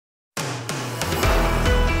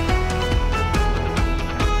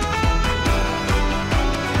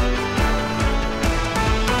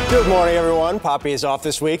Good morning, everyone. Poppy is off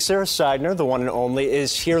this week. Sarah Seidner, the one and only,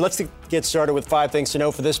 is here. Let's get started with 5 things to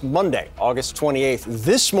know for this Monday, August 28th.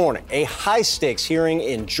 This morning, a high-stakes hearing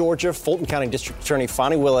in Georgia. Fulton County District Attorney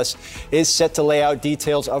Fani Willis is set to lay out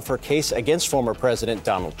details of her case against former President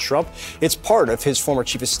Donald Trump. It's part of his former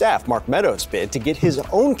chief of staff, Mark Meadows' bid to get his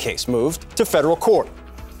own case moved to federal court.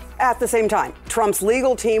 At the same time, Trump's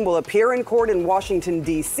legal team will appear in court in Washington,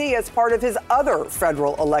 D.C. as part of his other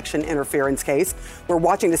federal election interference case. We're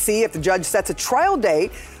watching to see if the judge sets a trial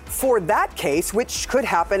date for that case, which could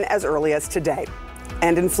happen as early as today.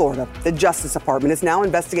 And in Florida, the Justice Department is now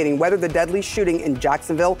investigating whether the deadly shooting in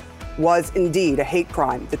Jacksonville was indeed a hate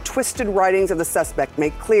crime. The twisted writings of the suspect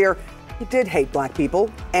make clear he did hate black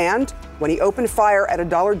people. And when he opened fire at a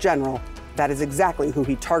Dollar General, that is exactly who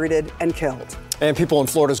he targeted and killed. And people in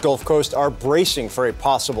Florida's Gulf Coast are bracing for a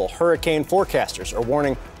possible hurricane. Forecasters are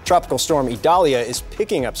warning Tropical Storm Idalia is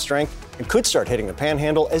picking up strength and could start hitting the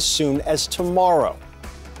Panhandle as soon as tomorrow.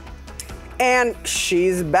 And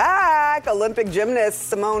she's back. Olympic gymnast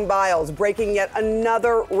Simone Biles breaking yet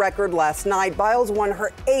another record last night. Biles won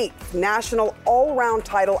her 8th national all-round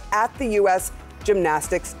title at the U.S.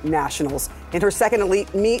 Gymnastics Nationals in her second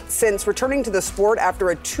elite meet since returning to the sport after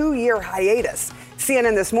a 2-year hiatus.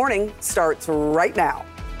 CNN This Morning starts right now.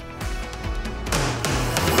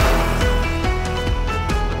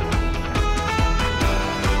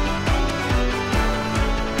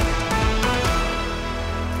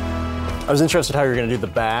 I was interested how you were going to do the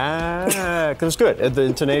back. It was good. The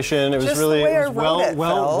intonation, it was Just really the way I wrote it,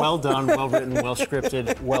 well done, well written, well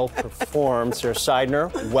scripted, well performed. Sarah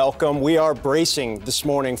Seidner, welcome. We are bracing this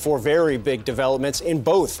morning for very big developments in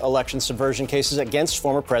both election subversion cases against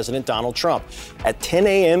former President Donald Trump. At 10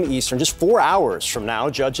 a.m. Eastern, just 4 hours from now,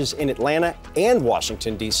 judges in Atlanta and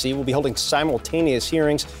Washington, D.C. will be holding simultaneous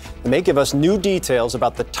hearings that may give us new details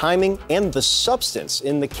about the timing and the substance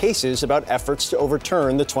in the cases about efforts to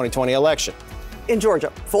overturn the 2020 election. In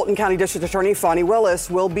Georgia, Fulton County District Attorney Fani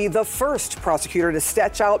Willis will be the first prosecutor to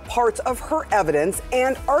sketch out parts of her evidence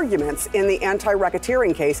and arguments in the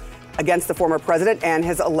anti-racketeering case against the former president and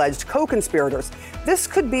his alleged co-conspirators. This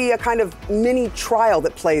could be a kind of mini trial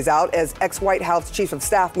that plays out as ex-White House Chief of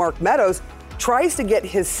Staff Mark Meadows tries to get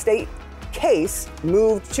his state case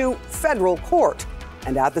moved to federal court.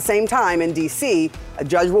 And at the same time in D.C., a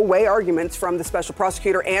judge will weigh arguments from the special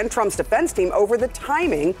prosecutor and Trump's defense team over the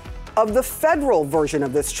timing of the federal version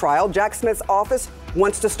of this trial. Jack Smith's office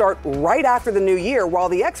wants to start right after the new year, while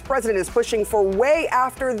the ex-president is pushing for way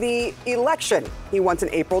after the election. He wants an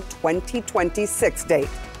April 2026 date.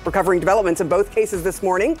 We're covering developments in both cases this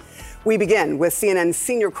morning. We begin with CNN's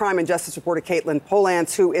senior crime and justice reporter Caitlin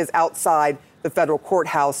Polantz, who is outside the federal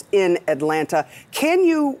courthouse in Atlanta. Can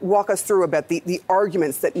you walk us through a bit the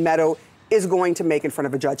arguments that Meadows is going to make in front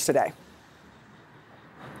of a judge today?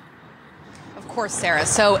 Of course, Sarah.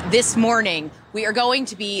 So this morning, we are going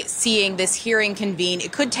to be seeing this hearing convene.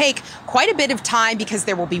 It could take quite a bit of time because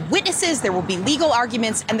there will be witnesses, there will be legal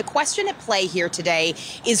arguments. And the question at play here today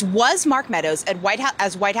is, was Mark Meadows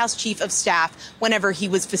as White House Chief of Staff whenever he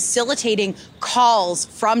was facilitating calls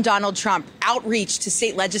from Donald Trump, outreach to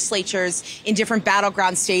state legislatures in different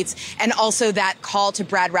battleground states, and also that call to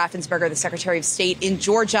Brad Raffensperger, the Secretary of State in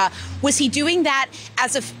Georgia, was he doing that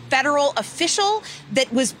as a federal official that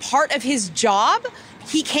was part of his job?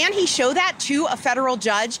 Can he show that to a federal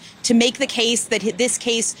judge to make the case that this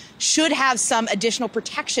case should have some additional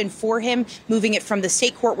protection for him, moving it from the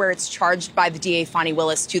state court where it's charged by the DA Fani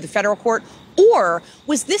Willis to the federal court? Or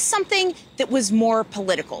was this something that was more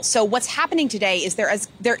political? So what's happening today is there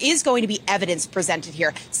is going to be evidence presented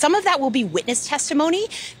here. Some of that will be witness testimony.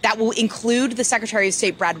 That will include the Secretary of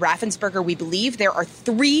State, Brad Raffensperger, we believe. There are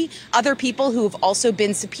 3 other people who have also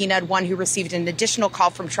been subpoenaed, one who received an additional call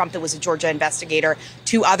from Trump that was a Georgia investigator,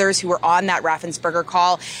 2 others who were on that Raffensperger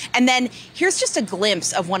call. And then here's just a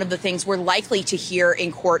glimpse of one of the things we're likely to hear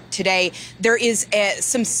in court today. There is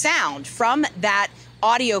some sound from that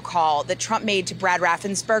audio call that Trump made to Brad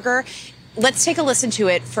Raffensperger. Let's take a listen to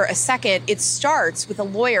it for a second. It starts with a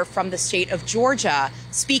lawyer from the state of Georgia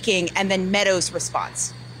speaking, and then Meadows'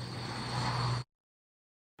 response.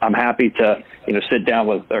 I'm happy to, sit down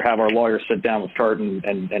with, or have our lawyers sit down with Kurt and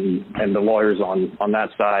the lawyers on that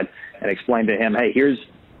side and explain to him, hey, here's,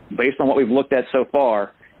 based on what we've looked at so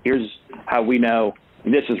far, here's how we know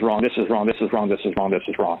this is wrong, this is wrong, this is wrong, this is wrong, this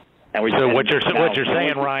is wrong. And so what you're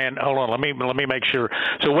saying, Ryan, hold on, let me make sure.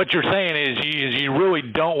 So what you're saying is you really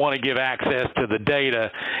don't want to give access to the data.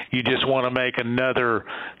 You just want to make another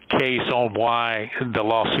case on why the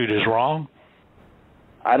lawsuit is wrong?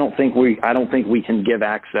 I don't think we can give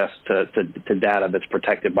access to data that's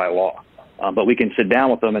protected by law. But we can sit down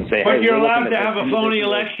with them and say, but hey, you're allowed to have a phony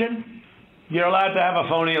election? You're allowed to have a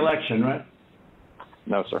phony election, right?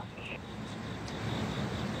 No, sir.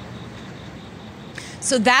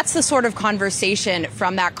 So that's the sort of conversation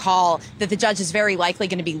from that call that the judge is very likely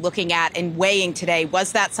going to be looking at and weighing today.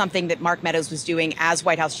 Was that something that Mark Meadows was doing as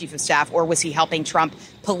White House chief of staff, or was he helping Trump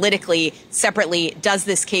politically, separately? Does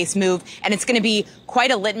this case move? And it's going to be quite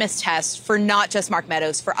a litmus test for not just Mark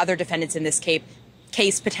Meadows, for other defendants in this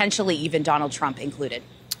case, potentially even Donald Trump included.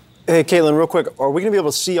 Hey, Caitlin, real quick, are we going to be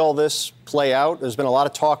able to see all this play out? There's been a lot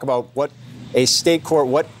of talk about what a state court,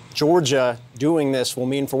 what Georgia doing this will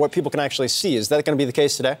mean for what people can actually see. Is that going to be the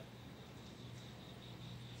case today?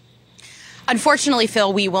 Unfortunately,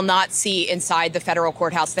 Phil, we will not see inside the federal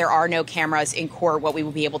courthouse. There are no cameras in court. What we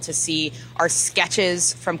will be able to see are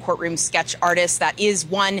sketches from courtroom sketch artists. That is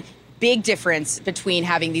one big difference between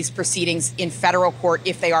having these proceedings in federal court,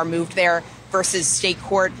 if they are moved there, versus state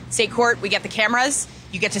court. State court, we get the cameras.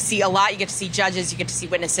 You get to see a lot. You get to see judges. You get to see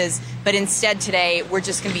witnesses. But instead today, we're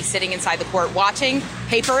just going to be sitting inside the court watching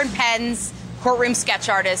paper and pens, courtroom sketch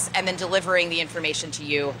artists, and then delivering the information to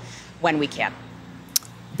you when we can.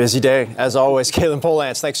 Busy day, as always. Caitlin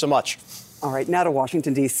Polance, thanks so much. All right, now to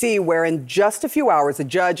Washington, D.C., where in just a few hours, a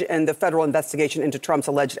judge in the federal investigation into Trump's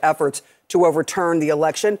alleged efforts to overturn the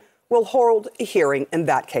election will hold a hearing in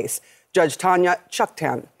that case. Judge Tanya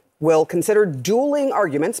Chutkan will consider dueling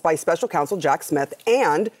arguments by special counsel Jack Smith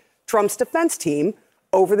and Trump's defense team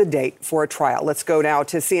over the date for a trial. Let's go now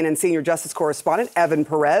to CNN senior justice correspondent Evan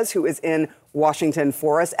Perez, who is in Washington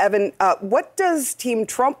for us. Evan, what does Team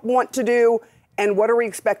Trump want to do, and what are we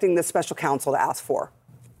expecting the special counsel to ask for?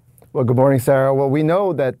 Well, good morning, Sarah. Well, we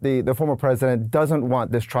know that the former president doesn't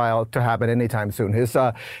want this trial to happen anytime soon.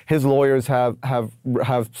 His lawyers have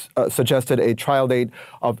suggested a trial date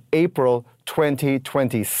of April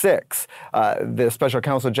 2026. The special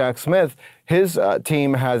counsel Jack Smith, his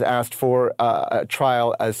team has asked for a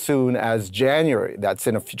trial as soon as January. That's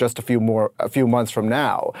in just a few months from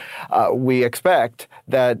now. We expect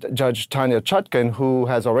that Judge Tanya Chutkan, who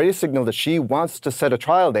has already signaled that she wants to set a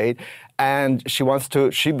trial date, and she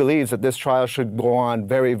believes that this trial should go on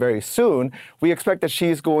very, very soon. We expect that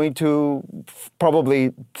she's going to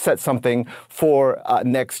probably set something for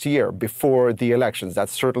next year before the elections.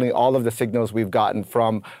 That's certainly all of the signals we've gotten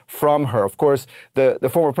from her. Of course, the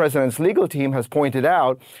former president's legal team has pointed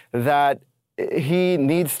out that he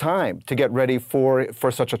needs time to get ready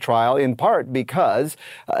for such a trial, in part because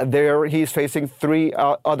he's facing three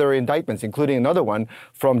other indictments, including another one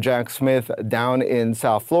from Jack Smith down in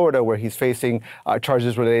South Florida, where he's facing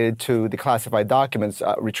charges related to the classified documents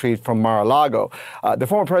retrieved from Mar-a-Lago. The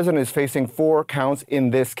former president is facing 4 counts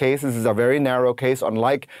in this case. This is a very narrow case,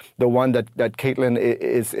 unlike the one that Caitlin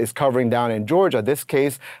is covering down in Georgia. This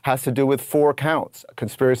case has to do with 4 counts: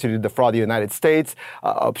 conspiracy to defraud the United States,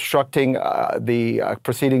 obstructing the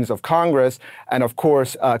proceedings of Congress, and of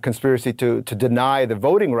course, conspiracy to deny the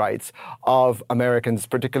voting rights of Americans,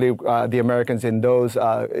 particularly the Americans in those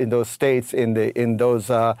states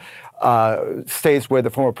states where the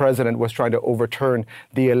former president was trying to overturn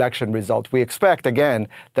the election result. We expect again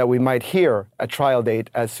that we might hear a trial date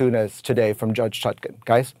as soon as today from Judge Chutkan.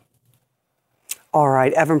 Guys. All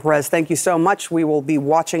right, Evan Perez, thank you so much. We will be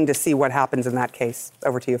watching to see what happens in that case.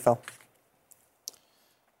 Over to you, Phil.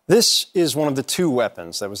 This is one of the 2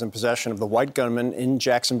 weapons that was in possession of the white gunman in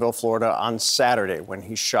Jacksonville, Florida on Saturday when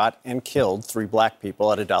he shot and killed 3 black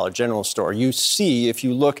people at a Dollar General store. You see, if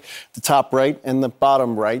you look the top right and the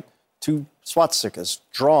bottom right, 2 swastikas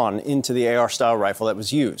drawn into the AR-style rifle that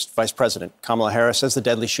was used. Vice President Kamala Harris says the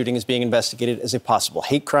deadly shooting is being investigated as a possible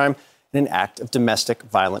hate crime and an act of domestic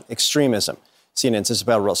violent extremism. CNN's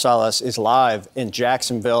Isabel Rosales is live in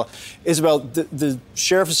Jacksonville. Isabel, the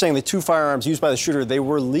sheriff is saying the 2 firearms used by the shooter, they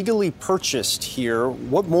were legally purchased here.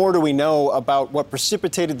 What more do we know about what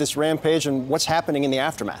precipitated this rampage and what's happening in the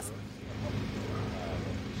aftermath?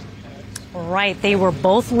 Right. They were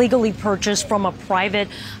both legally purchased from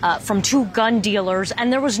from 2 gun dealers,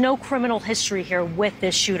 and there was no criminal history here with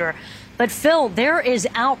this shooter. But Phil, there is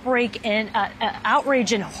outrage and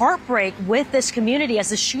heartbreak with this community as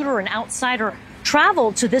the shooter, an outsider,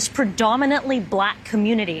 traveled to this predominantly black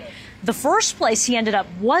community. The first place he ended up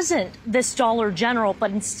wasn't this Dollar General,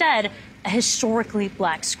 but instead a historically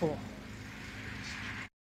black school.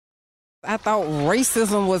 I thought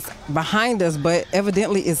racism was behind us, but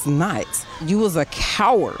evidently it's not. You was a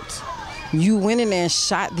coward. You went in there and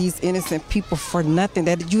shot these innocent people for nothing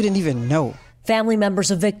that you didn't even know. Family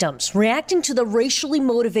members of victims reacting to the racially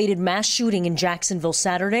motivated mass shooting in Jacksonville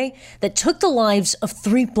Saturday that took the lives of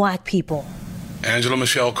 3 black people. Angela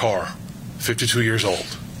Michelle Carr, 52 years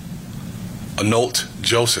old. Anolt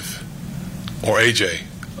Joseph, or AJ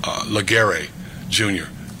Laguerre Jr.,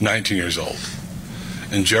 19 years old,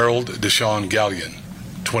 and Gerald Deshaun Gallion,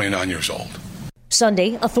 29 years old.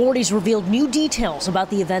 Sunday, authorities revealed new details about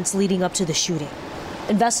the events leading up to the shooting.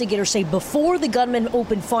 Investigators say before the gunman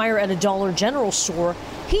opened fire at a Dollar General store,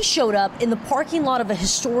 he showed up in the parking lot of a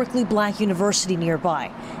historically black university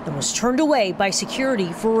nearby and was turned away by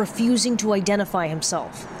security for refusing to identify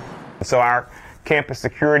himself. So our campus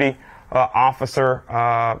security officer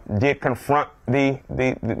did confront the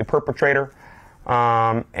perpetrator,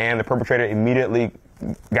 and the perpetrator immediately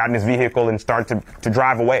got in his vehicle and started to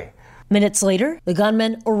drive away. Minutes later, the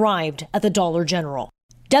gunman arrived at the Dollar General.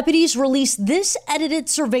 Deputies released this edited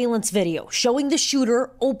surveillance video showing the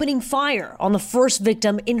shooter opening fire on the first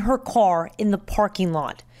victim in her car in the parking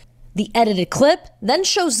lot. The edited clip then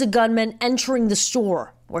shows the gunman entering the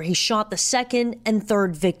store, where he shot the second and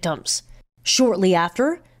third victims. Shortly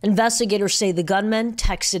after, investigators say the gunman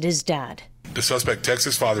texted his dad. The suspect texts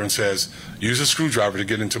his father and says, "Use a screwdriver to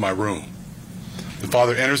get into my room." The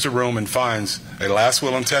father enters the room and finds a last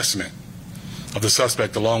will and testament of the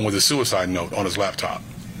suspect along with a suicide note on his laptop.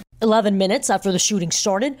 11 minutes after the shooting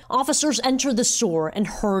started, officers entered the store and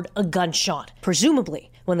heard a gunshot,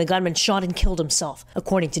 presumably when the gunman shot and killed himself,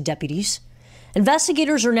 according to deputies.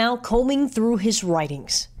 Investigators are now combing through his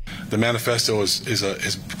writings. The manifesto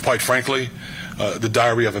is quite frankly, the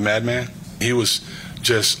diary of a madman. He was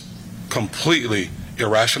just completely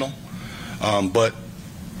irrational, but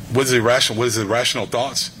with his irrational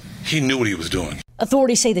thoughts, he knew what he was doing.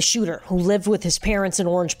 Authorities say the shooter, who lived with his parents in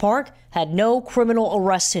Orange Park, had no criminal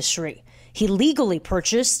arrest history. He legally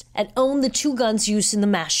purchased and owned the 2 guns used in the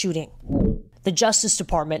mass shooting. The Justice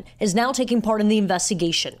Department is now taking part in the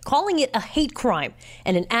investigation, calling it a hate crime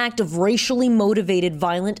and an act of racially motivated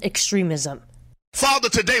violent extremism. Father,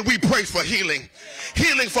 today we pray for healing.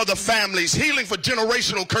 Healing for the families, healing for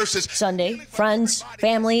generational curses. Sunday, friends,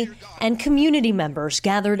 family, and community members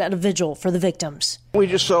gathered at a vigil for the victims. We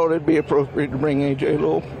just thought it'd be appropriate to bring AJ a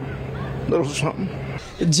little something.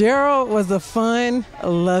 Gerald was a fun,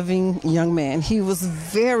 loving young man. He was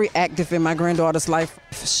very active in my granddaughter's life.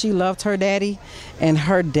 She loved her daddy, and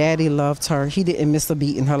her daddy loved her. He didn't miss a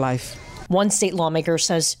beat in her life. One state lawmaker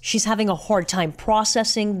says she's having a hard time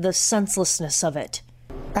processing the senselessness of it.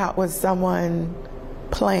 That was someone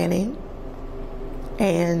planning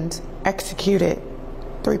and executed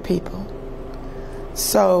 3 people.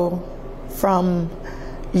 So from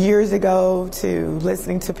years ago to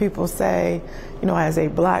listening to people say, you know, as a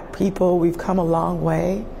black people, we've come a long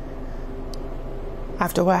way.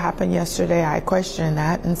 After what happened yesterday, I question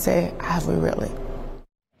that and say, have we really?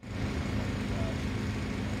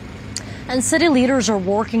 And city leaders are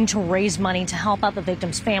working to raise money to help out the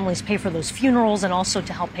victims' families, pay for those funerals, and also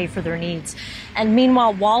to help pay for their needs. And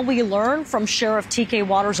meanwhile, while we learn from Sheriff T.K.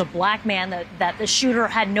 Waters, a black man, that the shooter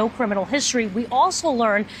had no criminal history, we also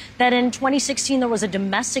learned that in 2016 there was a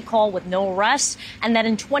domestic call with no arrest, and that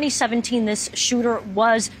in 2017 this shooter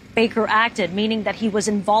was Baker acted, meaning that he was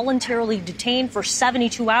involuntarily detained for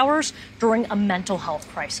 72 hours during a mental health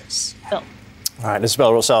crisis. Phil. All right,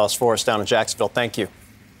 Isabel Rosales for us down in Jacksonville. Thank you.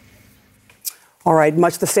 All right,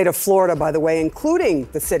 much the state of Florida, by the way, including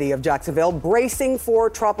the city of Jacksonville, bracing for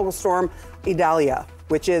tropical storm Idalia,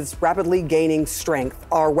 which is rapidly gaining strength.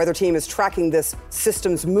 Our weather team is tracking this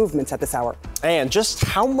system's movements at this hour. And just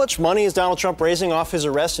how much money is Donald Trump raising off his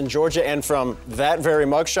arrest in Georgia? And from that very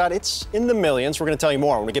mugshot, it's in the millions. We're going to tell you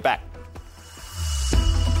more when we get back.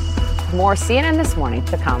 More CNN This Morning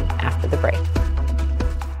to come after the break.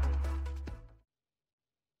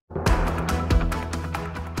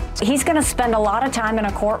 He's going to spend a lot of time in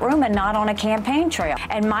a courtroom and not on a campaign trail.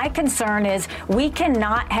 And my concern is we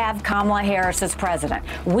cannot have Kamala Harris as president.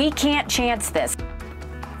 We can't chance this.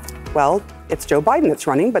 Well, it's Joe Biden that's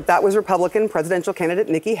running, but that was Republican presidential candidate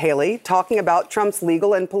Nikki Haley talking about Trump's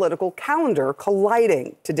legal and political calendar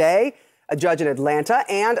colliding. Today, a judge in Atlanta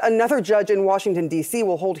and another judge in Washington, D.C.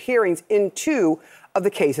 will hold hearings in 2 of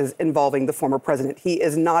the cases involving the former president. He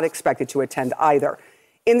is not expected to attend either.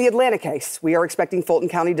 In the Atlanta case, we are expecting Fulton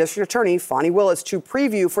County District Attorney Fani Willis to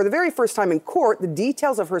preview for the very first time in court the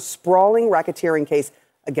details of her sprawling racketeering case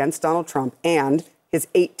against Donald Trump and his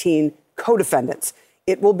 18 co-defendants.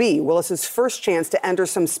 It will be Willis's first chance to enter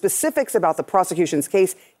some specifics about the prosecution's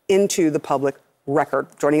case into the public record.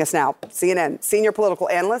 Joining us now, CNN senior political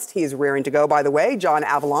analyst, he is raring to go, by the way, John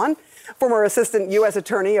Avalon, former assistant U.S.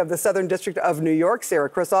 attorney of the Southern District of New York, Sarah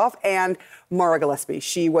Kristoff, and Mara Gillespie.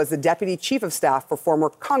 She was the deputy chief of staff for former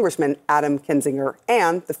Congressman Adam Kinzinger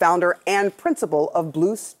and the founder and principal of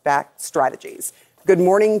Blue Stack Strategies. Good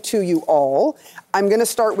morning to you all. I'm going to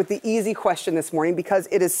start with the easy question this morning because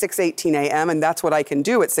it is 6:18 a.m. and that's what I can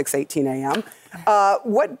do at 6:18 a.m.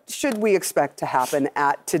 What should we expect to happen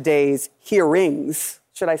at today's hearings?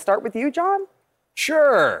 Should I start with you, John?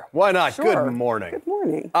 Sure. Why not? Sure. Good morning. Good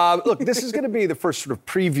morning. Look, this is going to be the first sort of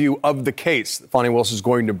preview of the case that Fani Willis is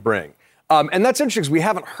going to bring. And that's interesting because we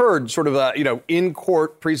haven't heard sort of a,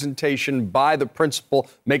 in-court presentation by the principal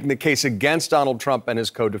making the case against Donald Trump and his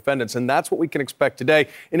co-defendants. And that's what we can expect today,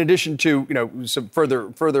 in addition to, some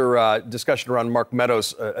further discussion around Mark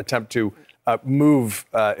Meadows' attempt to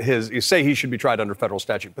say he should be tried under federal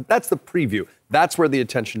statute. But that's the preview. That's where the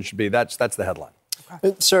attention should be. That's the headline.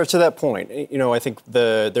 Sarah, to that point, I think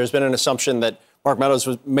there's been an assumption that Mark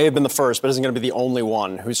Meadows may have been the first, but isn't going to be the only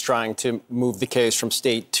one who's trying to move the case from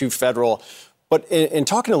state to federal. But in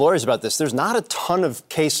talking to lawyers about this, there's not a ton of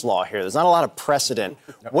case law here. There's not a lot of precedent.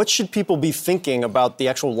 What should people be thinking about the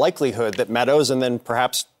actual likelihood that Meadows and then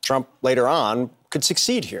perhaps Trump later on could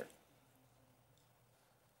succeed here?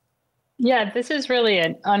 Yeah, this is really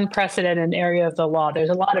an unprecedented area of the law. There's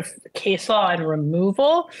a lot of case law and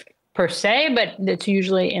removal per se, but it's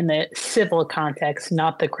usually in the civil context,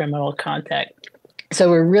 not the criminal context. So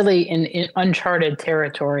we're really in uncharted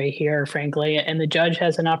territory here, frankly, and the judge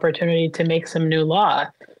has an opportunity to make some new law.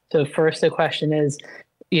 So first, the question is,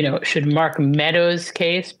 should Mark Meadows'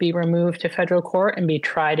 case be removed to federal court and be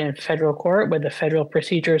tried in federal court with the federal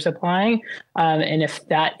procedures applying? And if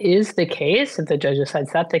that is the case, if the judge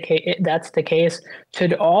decides that's the case,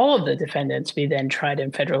 should all of the defendants be then tried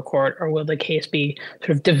in federal court, or will the case be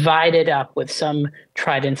sort of divided up with some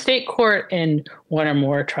tried in state court and one or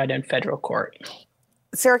more tried in federal court?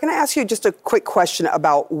 Sarah, can I ask you just a quick question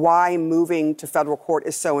about why moving to federal court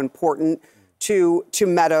is so important to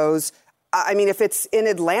Meadows? I mean, if it's in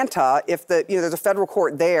Atlanta, if there's a federal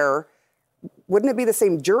court there, wouldn't it be the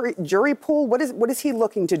same jury pool? What is he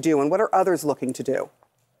looking to do, and what are others looking to do?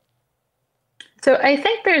 So I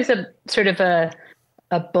think there's a sort of a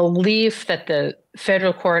belief that the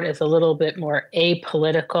federal court is a little bit more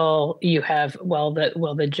apolitical. You have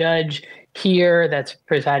the judge here that's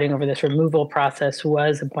presiding over this removal process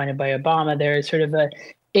was appointed by Obama. There is sort of a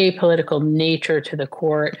apolitical nature to the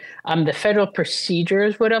court. The federal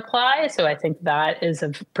procedures would apply. So I think that is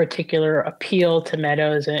of particular appeal to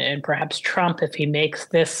Meadows and perhaps Trump if he makes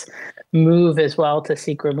this move as well to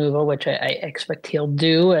seek removal, which I expect he'll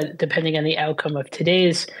do, depending on the outcome of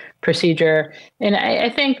today's procedure. And I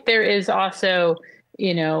think there is also,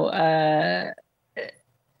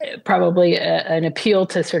 probably an appeal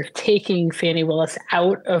to sort of taking Fani Willis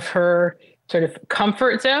out of her sort of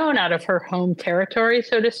comfort zone, out of her home territory,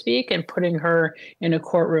 so to speak, and putting her in a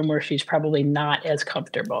courtroom where she's probably not as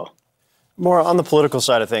comfortable. More on the political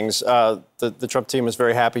side of things, the Trump team is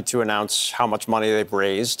very happy to announce how much money they've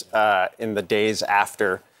raised in the days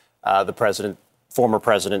after the former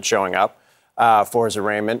president showing up for his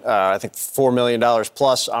arraignment. I think $4 million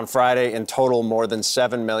plus on Friday, in total more than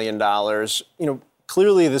 $7 million.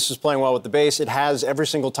 Clearly, this is playing well with the base. It has every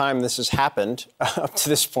single time this has happened up to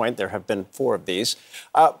this point. There have been 4 of these.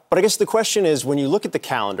 But I guess the question is, when you look at the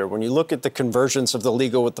calendar, when you look at the convergence of the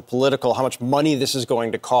legal with the political, how much money this is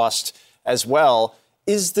going to cost as well,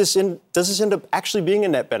 does this end up actually being a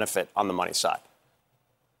net benefit on the money side?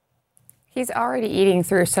 He's already eating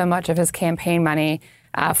through so much of his campaign money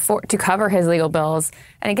to cover his legal bills.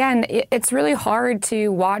 And again, it's really hard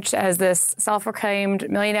to watch as this self-proclaimed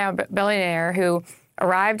billionaire who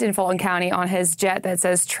arrived in Fulton County on his jet that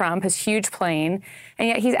says Trump, his huge plane, and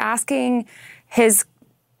yet he's asking his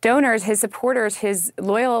donors, his supporters, his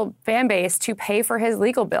loyal fan base to pay for his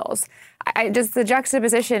legal bills. Just the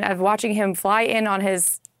juxtaposition of watching him fly in on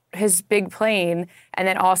his big plane and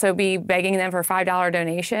then also be begging them for $5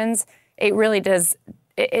 donations, it really does.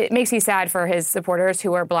 It makes me sad for his supporters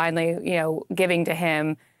who are blindly, giving to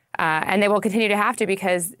him. And they will continue to have to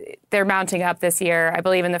because they're mounting up this year. I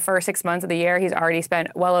believe in the first 6 months of the year, he's already spent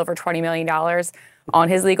well over $20 million on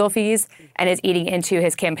his legal fees and is eating into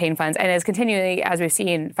his campaign funds and is continually, as we've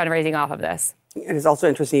seen, fundraising off of this. It is also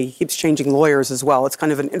interesting. He keeps changing lawyers as well. It's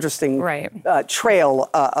kind of an interesting trail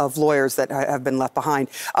of lawyers that have been left behind.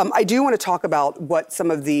 I do want to talk about what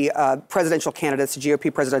some of the presidential candidates, the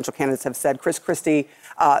GOP presidential candidates, have said. Chris Christie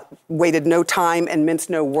waited no time and minced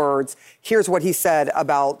no words. Here's what he said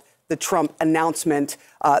about the Trump announcement,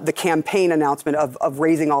 the campaign announcement of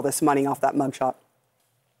raising all this money off that mugshot.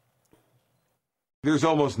 There's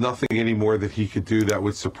almost nothing anymore that he could do that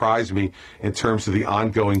would surprise me in terms of the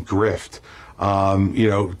ongoing grift.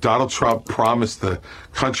 Donald Trump promised the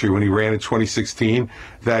country when he ran in 2016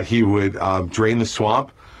 that he would drain the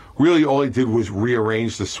swamp. Really, all he did was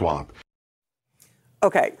rearrange the swamp.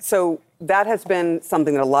 Okay, so that has been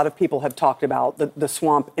something that a lot of people have talked about, the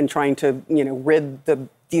swamp and trying to, rid the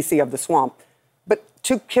D.C. of the swamp. But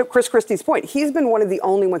to Chris Christie's point, he's been one of the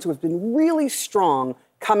only ones who has been really strong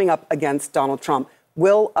coming up against Donald Trump.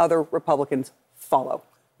 Will other Republicans follow?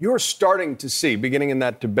 You're starting to see, beginning in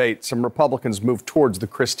that debate, some Republicans move towards the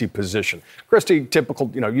Christie position. Christie,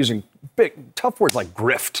 typical, using big, tough words like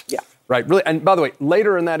grift. Yeah. Right. Really. And by the way,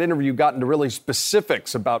 later in that interview, got into really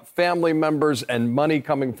specifics about family members and money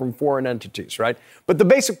coming from foreign entities. Right. But the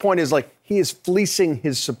basic point is he is fleecing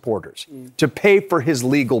his supporters to pay for his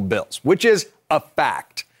legal bills, which is a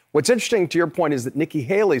fact. What's interesting to your point is that Nikki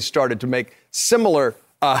Haley started to make similar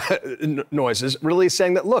noises, really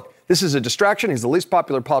saying that, look, this is a distraction. He's the least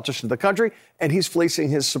popular politician in the country, and he's fleecing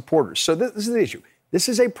his supporters. So this is the issue. This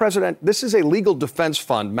is a legal defense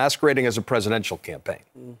fund masquerading as a presidential campaign.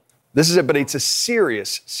 This is it, but it's a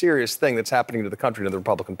serious, serious thing that's happening to the country, to the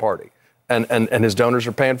Republican Party. And his donors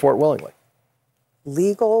are paying for it willingly.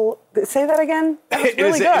 Legal? Say that again? That was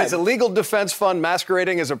really good. It is a legal defense fund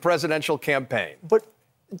masquerading as a presidential campaign. But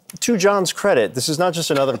to John's credit, this is not just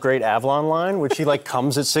another great Avalon line, which he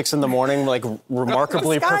comes at 6 a.m,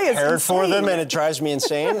 remarkably prepared for them, and it drives me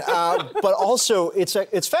insane. But also,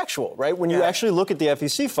 it's factual, right? When you actually look at the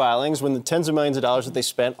FEC filings, when the tens of millions of dollars that they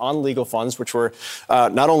spent on legal funds, which were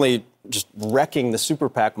not only just wrecking the super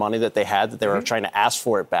PAC money that they had, that they were trying to ask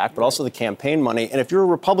for it back, but also the campaign money. And if you're a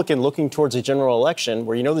Republican looking towards a general election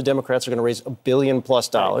where the Democrats are going to raise $1 billion plus,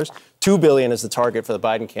 $2 billion is the target for the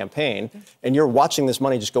Biden campaign, and you're watching this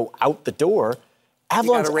money just go out the door,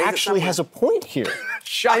 Avalon actually has a point here.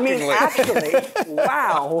 Shockingly. Actually,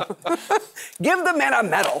 wow. Give the man a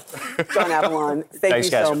medal, John Avalon. Thank you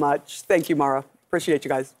so much. Thank you, Mara. Appreciate you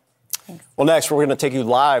guys. Well, next, we're going to take you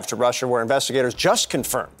live to Russia, where investigators just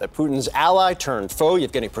confirmed that Putin's ally turned foe,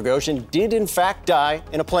 Yevgeny Prigozhin, did in fact die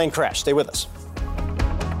in a plane crash. Stay with us.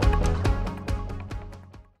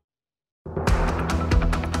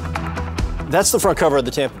 That's the front cover of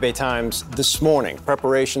the Tampa Bay Times this morning.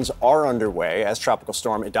 Preparations are underway as Tropical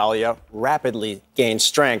Storm Idalia rapidly gains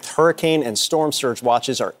strength. Hurricane and storm surge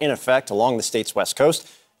watches are in effect along the state's west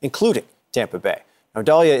coast, including Tampa Bay. Now,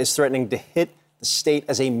 Idalia is threatening to hit the state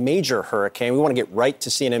as a major hurricane. We want to get right to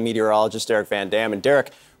CNN meteorologist Derek Van Dam. And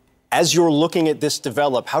Derek, as you're looking at this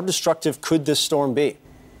develop, how destructive could this storm be?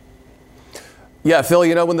 Yeah, Phil,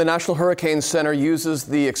 when the National Hurricane Center uses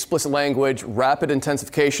the explicit language, rapid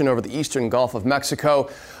intensification over the eastern Gulf of Mexico,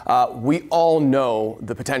 we all know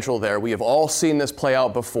the potential there. We have all seen this play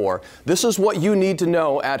out before. This is what you need to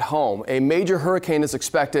know at home. A major hurricane is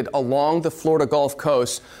expected along the Florida Gulf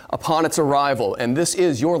Coast upon its arrival, and this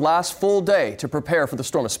is your last full day to prepare for the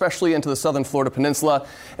storm, especially into the southern Florida peninsula.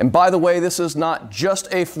 And by the way, this is not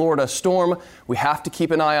just a Florida storm. We have to keep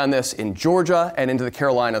an eye on this in Georgia and into the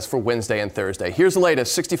Carolinas for Wednesday and Thursday. Here's the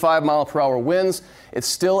latest: 65-mile-per-hour winds. It's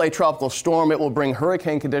still a tropical storm. It will bring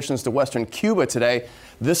hurricane conditions to western Cuba today.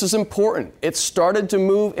 This is important. It started to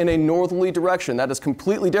move in a northerly direction. That is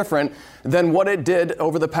completely different than what it did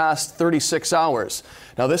over the past 36 hours.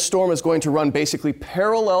 Now, this storm is going to run basically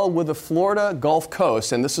parallel with the Florida Gulf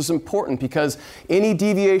Coast, and this is important because any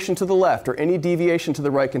deviation to the left or any deviation to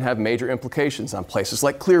the right can have major implications on places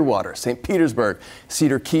like Clearwater, St. Petersburg,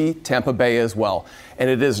 Cedar Key, Tampa Bay as well.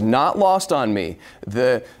 And it is not lost on me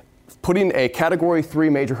putting a Category 3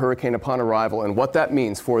 major hurricane upon arrival and what that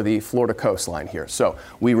means for the Florida coastline here. So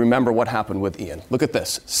we remember what happened with Ian. Look at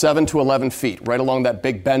this, 7 to 11 feet right along that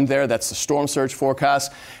big bend there. That's the storm surge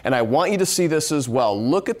forecast. And I want you to see this as well.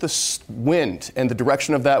 Look at the wind and the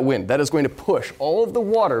direction of that wind. That is going to push all of the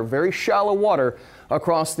water, very shallow water,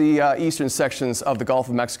 across the eastern sections of the Gulf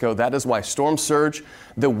of Mexico. That is why storm surge,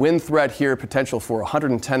 the wind threat here, potential for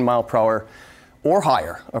 110 mile per hour or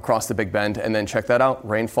higher across the Big Bend. And then check that out.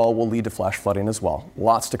 Rainfall will lead to flash flooding as well.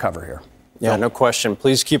 Lots to cover here. Yeah, no question.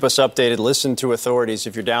 Please keep us updated. Listen to authorities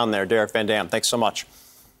if you're down there. Derek Van Dam, thanks so much.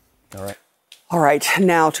 All right. All right,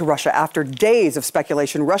 now to Russia. After days of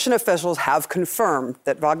speculation, Russian officials have confirmed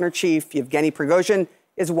that Wagner chief Yevgeny Prigozhin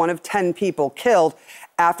is one of 10 people killed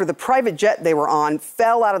after the private jet they were on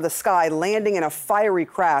fell out of the sky, landing in a fiery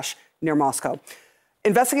crash near Moscow.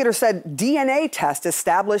 Investigators said DNA tests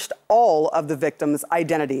established all of the victims'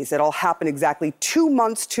 identities. It all happened exactly 2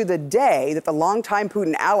 months to the day that the longtime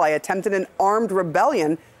Putin ally attempted an armed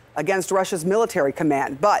rebellion against Russia's military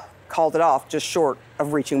command, but called it off just short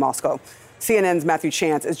of reaching Moscow. CNN's Matthew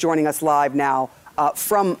Chance is joining us live now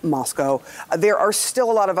from Moscow. There are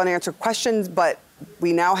still a lot of unanswered questions, but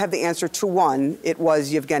we now have the answer to one. It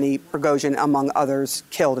was Yevgeny Prigozhin, among others,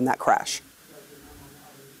 killed in that crash.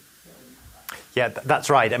 Yeah, that's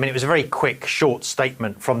right. I mean, it was a very quick, short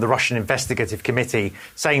statement from the Russian Investigative Committee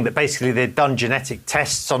saying that basically they'd done genetic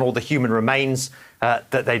tests on all the human remains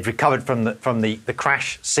that they'd recovered from the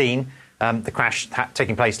crash scene. The crash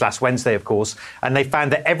taking place last Wednesday, of course, and they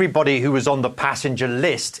found that everybody who was on the passenger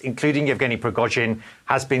list, including Yevgeny Prigozhin,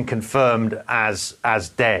 has been confirmed as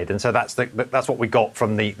dead. And so that's what we got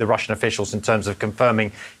from the Russian officials in terms of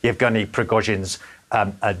confirming Yevgeny Prigozhin's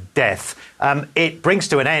death. It brings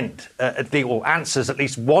to an end, or answers at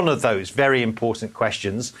least one of those very important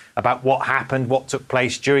questions about what happened, what took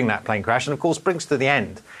place during that plane crash, and of course brings to the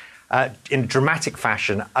end, in dramatic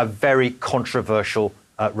fashion, a very controversial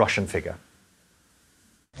Russian figure.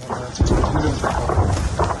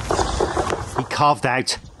 He carved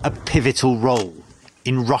out a pivotal role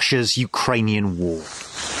in Russia's Ukrainian war,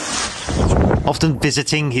 often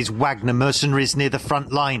visiting his Wagner mercenaries near the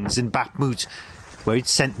front lines in Bakhmut, where he'd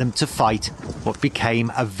sent them to fight what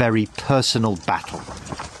became a very personal battle,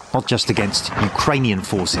 not just against Ukrainian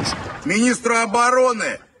forces,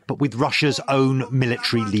 but with Russia's own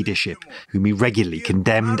military leadership, whom he regularly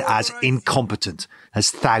condemned as incompetent,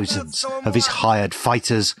 as thousands of his hired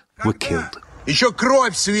fighters were killed.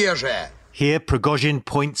 Here, Prigozhin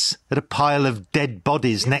points at a pile of dead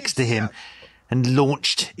bodies next to him and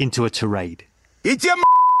launched into a tirade.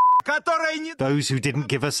 Those who didn't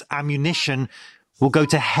give us ammunition will go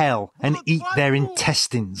to hell and eat their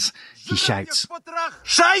intestines, he shouts.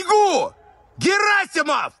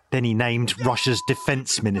 Then he named Russia's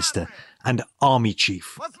defense minister and army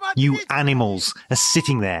chief. You animals are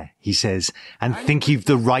sitting there, he says, and think you've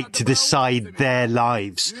the right to decide their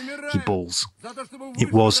lives, he bawls.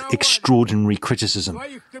 It was extraordinary criticism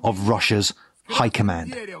of Russia's high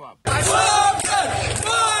command.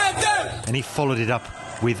 And he followed it up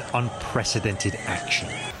with unprecedented action,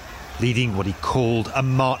 leading what he called a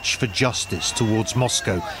march for justice towards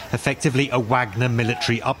Moscow, effectively a Wagner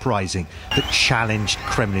military uprising that challenged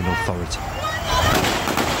Kremlin authority.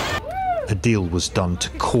 A deal was done to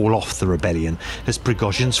call off the rebellion as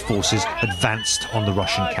Prigozhin's forces advanced on the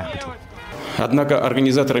Russian capital.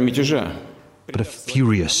 But a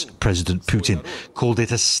furious President Putin called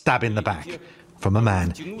it a stab in the back from a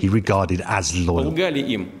man he regarded as loyal.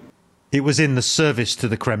 It was in the service to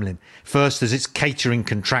the Kremlin, first as its catering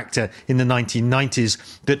contractor in the 1990s,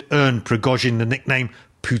 that earned Prigozhin the nickname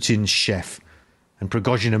Putin's chef. And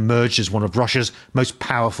Prigozhin emerged as one of Russia's most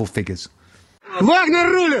powerful figures.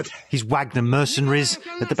 His Wagner mercenaries,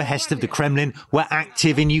 at the behest of the Kremlin, were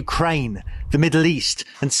active in Ukraine, the Middle East,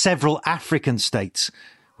 and several African states,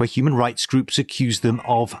 where human rights groups accused them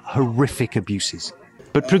of horrific abuses.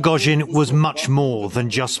 But Prigozhin was much more than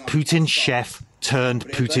just Putin's chef turned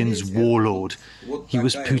Putin's warlord. He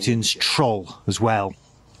was Putin's troll as well,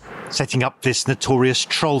 setting up this notorious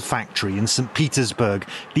troll factory in St. Petersburg,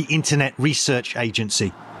 the Internet Research Agency,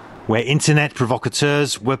 where internet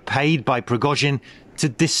provocateurs were paid by Prigozhin to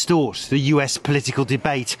distort the US political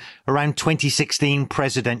debate around 2016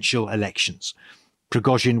 presidential elections.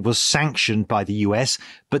 Prigozhin was sanctioned by the US,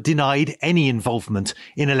 but denied any involvement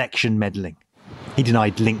in election meddling. He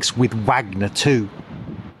denied links with Wagner too.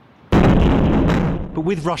 But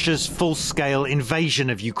with Russia's full-scale invasion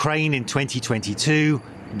of Ukraine in 2022,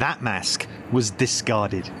 that mask was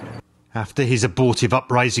discarded. After his abortive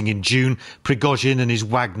uprising in June, Prigozhin and his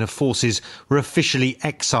Wagner forces were officially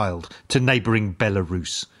exiled to neighbouring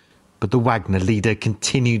Belarus. But the Wagner leader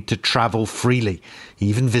continued to travel freely,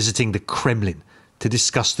 even visiting the Kremlin to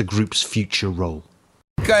discuss the group's future role.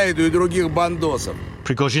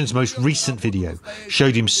 Prigozhin's most recent video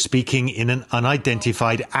showed him speaking in an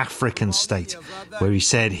unidentified African state, where he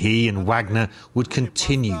said he and Wagner would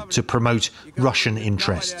continue to promote Russian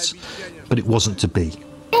interests. But it wasn't to be.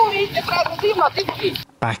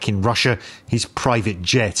 Back in Russia, his private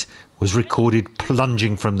jet was recorded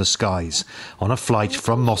plunging from the skies on a flight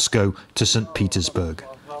from Moscow to St. Petersburg.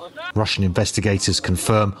 Russian investigators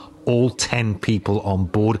confirm all 10 people on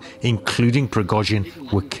board, including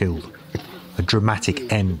Prigozhin, were killed. A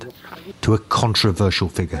dramatic end to a controversial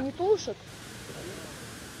figure.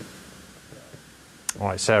 All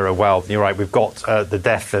right, Sarah, well, you're right. We've got the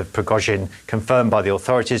death of Prigozhin confirmed by the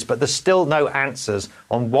authorities, but there's still no answers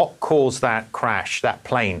on what caused that crash, that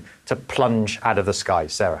plane, to plunge out of the sky.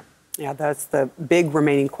 Sarah. Yeah, that's the big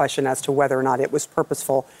remaining question as to whether or not it was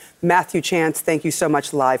purposeful. Matthew Chance, thank you so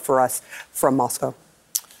much live for us from Moscow.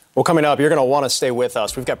 Well, coming up, you're going to want to stay with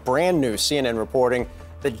us. We've got brand new CNN reporting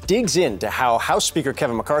that digs into how House Speaker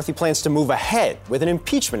Kevin McCarthy plans to move ahead with an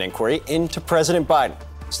impeachment inquiry into President Biden.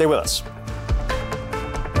 Stay with us.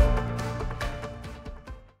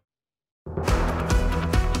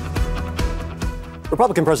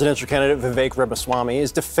 Republican presidential candidate Vivek Ramaswamy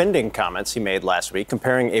is defending comments he made last week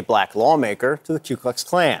comparing a black lawmaker to the Ku Klux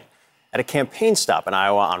Klan. At a campaign stop in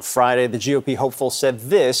Iowa on Friday, the GOP hopeful said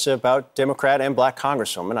this about Democrat and black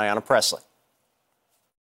Congresswoman Ayanna Pressley.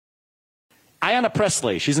 Ayanna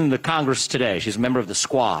Pressley, she's in the Congress today. She's a member of the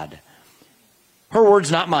squad. Her words,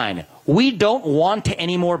 not mine. We don't want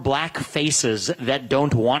any more black faces that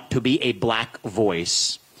don't want to be a black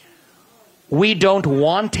voice. We don't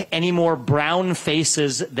want any more brown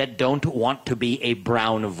faces that don't want to be a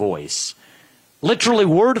brown voice. Literally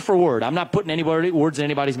word for word. I'm not putting words in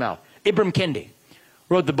anybody's mouth. Ibram Kendi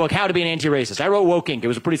wrote the book, How to Be an Anti-Racist. I wrote Woke Inc. It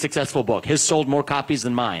was a pretty successful book. His sold more copies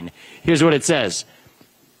than mine. Here's what it says.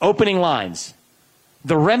 Opening lines.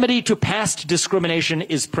 The remedy to past discrimination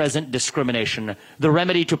is present discrimination. The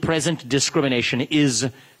remedy to present discrimination is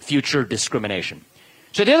future discrimination.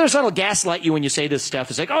 So the other side will gaslight you when you say this stuff.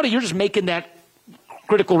 It's like, oh, you're just making that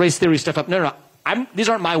critical race theory stuff up. No. These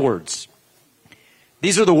aren't my words.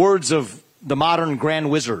 These are the words of the modern grand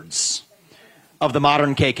wizards of the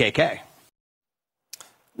modern KKK.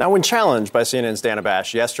 Now, when challenged by CNN's Dana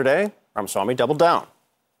Bash yesterday, Ramaswamy doubled down.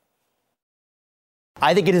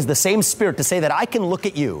 I think it is the same spirit to say that I can look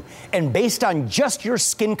at you and based on just your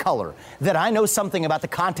skin color, that I know something about the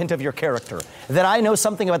content of your character, that I know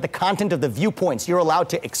something about the content of the viewpoints you're allowed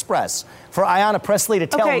to express. For Ayanna Pressley to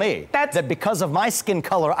tell me that because of my skin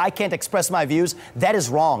color, I can't express my views, that is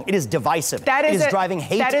wrong. It is divisive. It is driving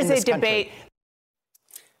hate in this country.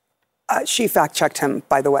 She fact-checked him,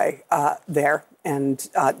 by the way, there, and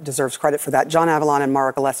deserves credit for that. John Avalon and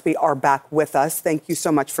Mara Gillespie are back with us. Thank you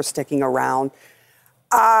so much for sticking around.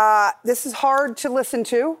 This is hard to listen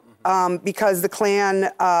to because the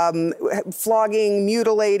Klan flogging,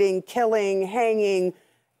 mutilating, killing, hanging,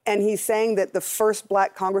 and he's saying that the first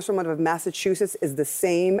black congresswoman of Massachusetts is the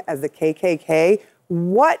same as the KKK.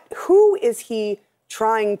 Who is he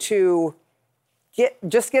trying to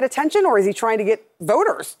get attention, or is he trying to get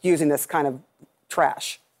voters using this kind of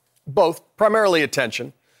trash? Both, primarily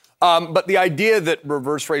attention. But the idea that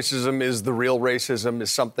reverse racism is the real racism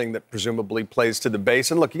is something that presumably plays to the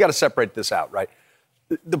base. And look, you got to separate this out, right?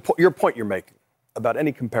 Your point you're making about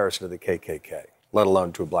any comparison to the KKK, let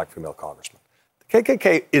alone to a black female congressman. The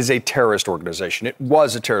KKK is a terrorist organization. It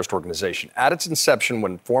was a terrorist organization. At its inception,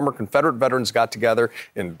 when former Confederate veterans got together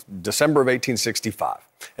in December of 1865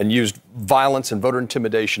 and used violence and voter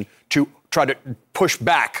intimidation to try to push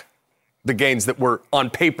back the gains that were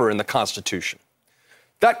on paper in the Constitution.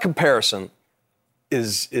 That comparison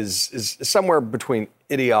is somewhere between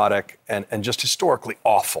idiotic and just historically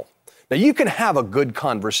awful. Now, you can have a good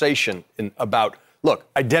conversation about, look,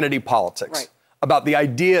 identity politics, right, about the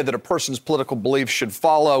idea that a person's political beliefs should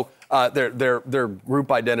follow their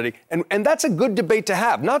group identity. And that's a good debate to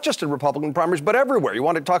have, not just in Republican primaries, but everywhere. You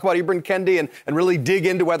want to talk about Ibram Kendi and really dig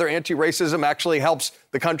into whether anti-racism actually helps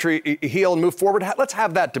the country heal and move forward. Let's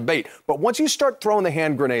have that debate. But once you start throwing the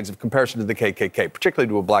hand grenades of comparison to the KKK, particularly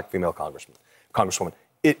to a black female congresswoman,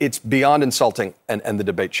 it's beyond insulting, and the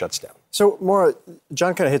debate shuts down. So, Maura,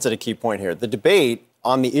 John kind of hits at a key point here. The debate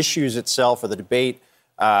on the issues itself, or the debate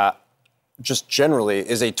just generally,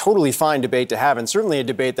 is a totally fine debate to have, and certainly a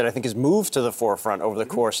debate that I think has moved to the forefront over the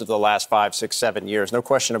course of the last 5, 6, 7 years. No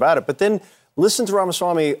question about it. But then listen to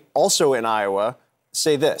Ramaswamy also in Iowa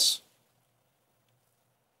say this.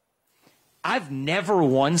 I've never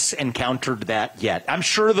once encountered that yet. I'm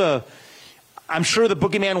sure the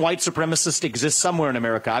boogeyman white supremacist exists somewhere in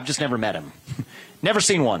America. I've just never met him. Never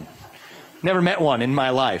seen one. Never met one in my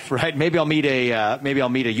life, right? Maybe I'll meet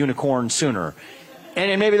a unicorn sooner.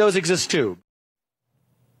 And maybe those exist too.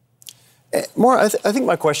 Maura, I think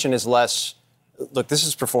my question is less, look, this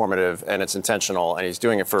is performative and it's intentional and he's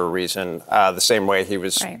doing it for a reason, the same way he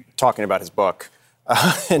was talking about his book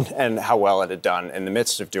and how well it had done in the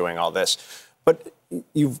midst of doing all this. But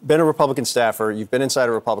you've been a Republican staffer, you've been inside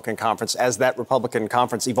a Republican conference as that Republican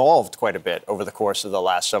conference evolved quite a bit over the course of the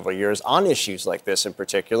last several years on issues like this in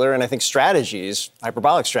particular, and I think strategies,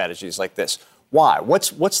 hyperbolic strategies like this. Why?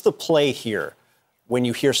 What's the play here when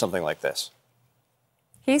you hear something like this?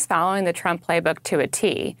 He's following the Trump playbook to a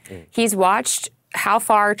T. He's watched how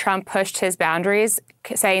far Trump pushed his boundaries,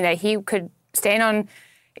 saying that he could stand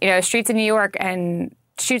on, streets in New York and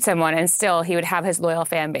shoot someone, and still he would have his loyal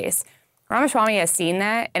fan base. Ramaswamy has seen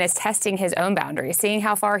that and is testing his own boundaries, seeing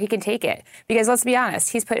how far he can take it. Because let's be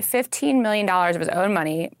honest, he's put $15 million of his own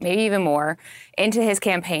money, maybe even more, into his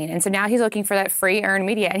campaign. And so now he's looking for that free earned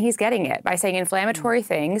media, and he's getting it by saying inflammatory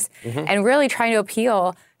things and really trying to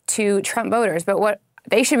appeal to Trump voters. But what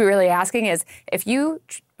they should be really asking is, if you,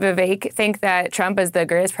 Vivek, think that Trump is the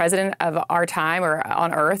greatest president of our time or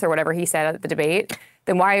on earth or whatever he said at the debate,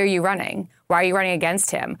 then why are you running? Why are you running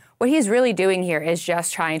against him? What he's really doing here is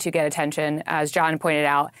just trying to get attention, as John pointed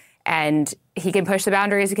out, and he can push the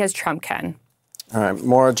boundaries because Trump can. All right,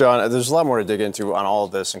 more, John. There's a lot more to dig into on all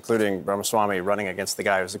of this, including Ramaswamy running against the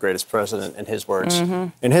guy who's the greatest president, in his words,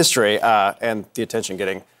 in history, and the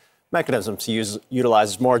attention-getting mechanism to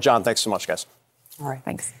utilize more. John, thanks so much, guys. All right.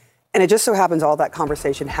 Thanks. And it just so happens all that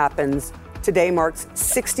conversation happens today marks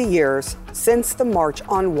 60 years since the March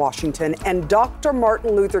on Washington, and Dr.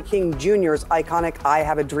 Martin Luther King Jr.'s iconic I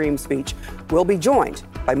Have a Dream speech. We'll be joined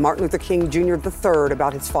by Martin Luther King Jr. III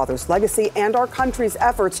about his father's legacy and our country's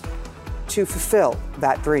efforts to fulfill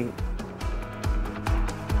that dream.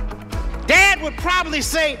 Dad would probably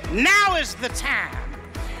say, now is the time.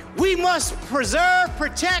 We must preserve,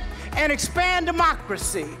 protect, and expand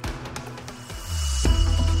democracy.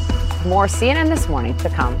 More CNN This Morning to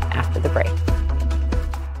come after the break.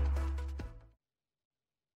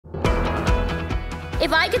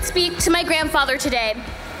 If I could speak to my grandfather today,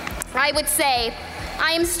 I would say,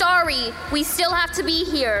 I am sorry we still have to be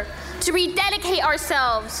here to rededicate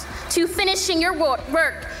ourselves to finishing your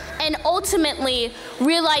work and ultimately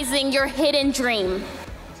realizing your hidden dream.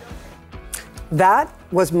 That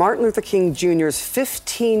was Martin Luther King Jr.'s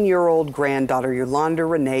 15-year-old granddaughter, Yolanda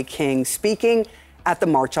Renee King, speaking at the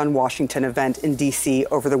March on Washington event in D.C.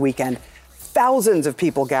 over the weekend. Thousands of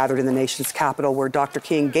people gathered in the nation's capital where Dr.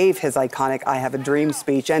 King gave his iconic I Have a Dream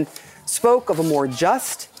speech and spoke of a more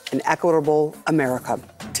just and equitable America.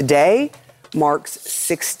 Today marks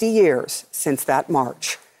 60 years since that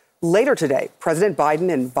march. Later today, President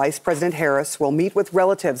Biden and Vice President Harris will meet with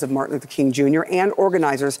relatives of Martin Luther King Jr. and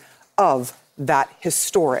organizers of that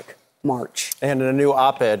historic march. And in a new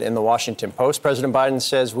op-ed in the Washington Post, President Biden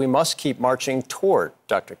says we must keep marching toward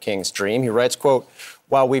Dr. King's dream. He writes, quote,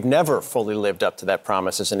 while we've never fully lived up to that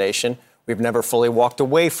promise as a nation, we've never fully walked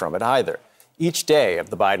away from it either. Each day of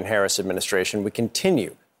the Biden-Harris administration, we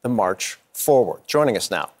continue the march forward. Joining us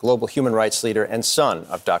now, global human rights leader and son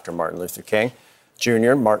of Dr. Martin Luther King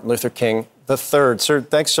Jr., Martin Luther King III. Sir,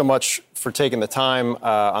 thanks so much for taking the time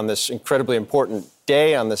on this incredibly important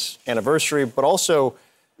day, on this anniversary, but also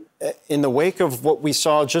in the wake of what we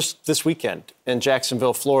saw just this weekend in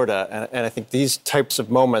Jacksonville, Florida. And I think these types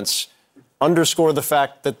of moments underscore the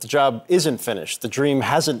fact that the job isn't finished. The dream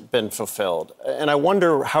hasn't been fulfilled. And I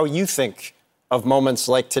wonder how you think of moments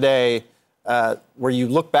like today where you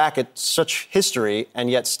look back at such history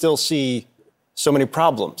and yet still see so many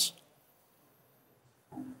problems.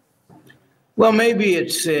 Well, maybe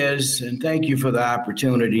it says, and thank you for the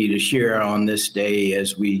opportunity to share on this day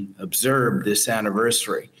as we observe this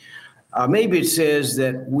anniversary. Maybe it says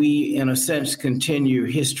that we, in a sense, continue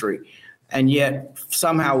history, and yet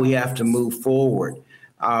somehow we have to move forward.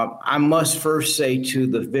 I must first say to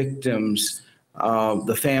the victims,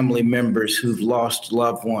 the family members who've lost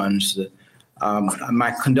loved ones,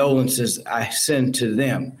 my condolences I send to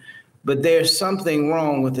them. But there's something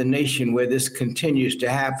wrong with a nation where this continues to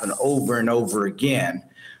happen over and over again.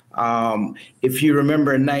 If you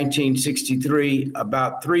remember in 1963,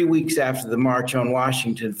 about 3 weeks after the March on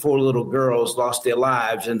Washington, 4 little girls lost their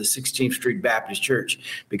lives in the 16th Street Baptist Church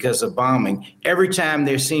because of bombing. Every time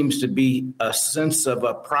there seems to be a sense of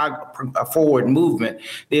a forward movement,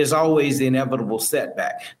 there's always the inevitable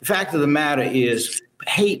setback. The fact of the matter is,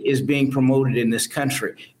 hate is being promoted in this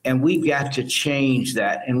country, and we've got to change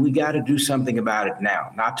that, and we got to do something about it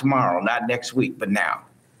now, not tomorrow, not next week, but now.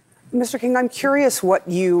 Mr. King, I'm curious what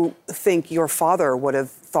you think your father would have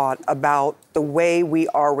thought about the way we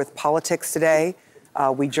are with politics today.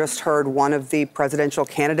 We just heard one of the presidential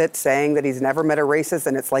candidates saying that he's never met a racist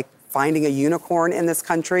and it's like finding a unicorn in this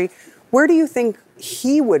country. Where do you think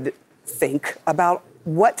he would think about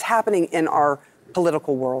what's happening in our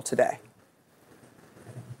political world today?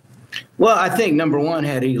 Well, I think, number one,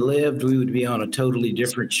 had he lived, we would be on a totally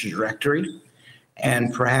different trajectory.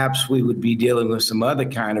 And perhaps we would be dealing with some other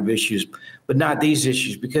kind of issues, but not these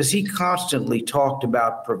issues, because he constantly talked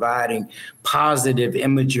about providing positive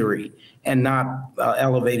imagery and not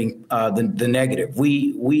elevating the negative.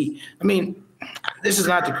 I mean, this is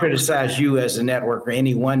not to criticize you as a network or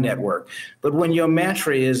any one network, but when your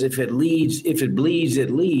mantra is, if it bleeds,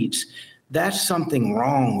 it leads, that's something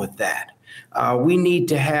wrong with that. We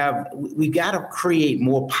got to create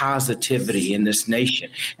more positivity in this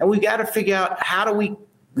nation. And we got to figure out how do we,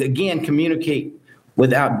 again, communicate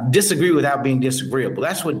disagree without being disagreeable.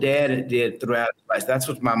 That's what Dad did throughout his life. That's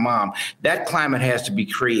what my mom. That climate has to be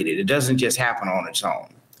created. It doesn't just happen on its own.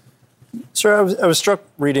 Sir, I was struck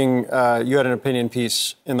reading you had an opinion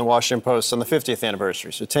piece in the Washington Post on the 50th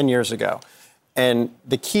anniversary, so 10 years ago. And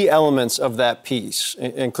the key elements of that piece,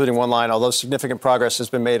 including one line, although significant progress has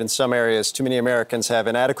been made in some areas, too many Americans have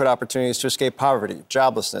inadequate opportunities to escape poverty,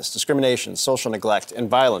 joblessness, discrimination, social neglect, and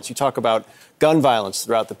violence. You talk about gun violence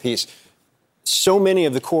throughout the piece. So many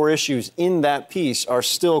of the core issues in that piece are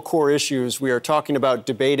still core issues we are talking about,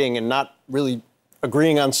 debating, and not really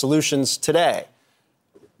agreeing on solutions today.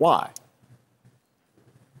 Why?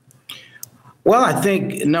 Well, I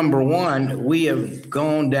think, number one, we have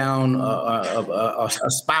gone down a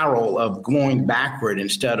spiral of going backward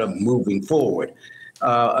instead of moving forward.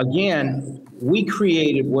 Again, we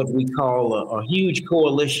created what we call a huge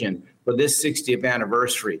coalition for this 60th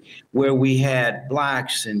anniversary, where we had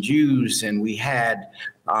Blacks and Jews, and we had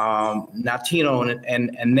Latino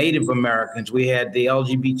and Native Americans. We had the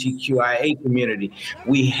LGBTQIA community.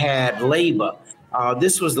 We had labor.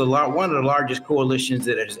 This was one of the largest coalitions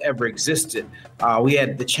that has ever existed. We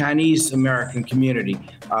had the Chinese American community,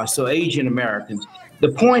 so Asian Americans. The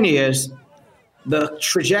point is, the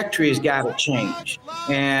trajectory has got to change.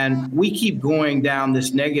 And we keep going down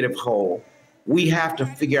this negative hole. We have to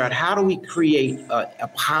figure out, how do we create a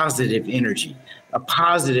positive energy, a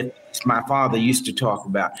positive, as my father used to talk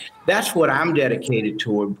about. That's what I'm dedicated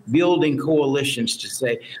toward, building coalitions to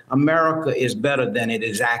say America is better than it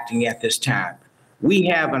is acting at this time. We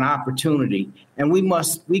have an opportunity, and we got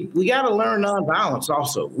to learn nonviolence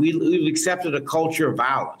also. We've accepted a culture of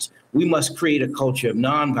violence. We must create a culture of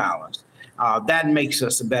nonviolence. That makes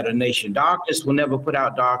us a better nation. Darkness will never put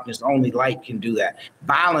out darkness. Only light can do that.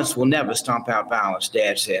 Violence will never stomp out violence,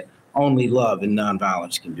 Dad said. Only love and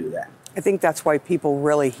nonviolence can do that. I think that's why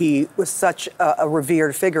he was such a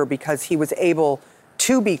revered figure, because he was able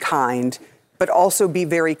to be kind, but also be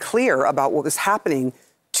very clear about what was happening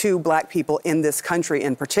to Black people in this country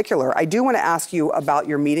in particular. I do want to ask you about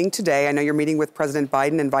your meeting today. I know you're meeting with President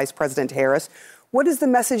Biden and Vice President Harris. What is the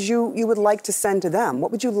message you would like to send to them? What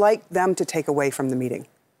would you like them to take away from the meeting?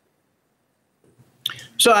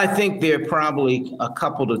 So I think there are probably a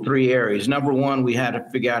couple to three areas. Number one, we had to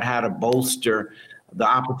figure out how to bolster the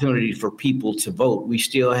opportunity for people to vote. We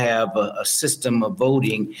still have a system of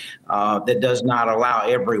voting that does not allow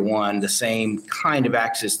everyone the same kind of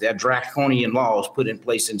access. There are draconian laws put in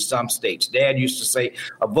place in some states. Dad used to say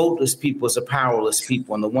a voteless people is a powerless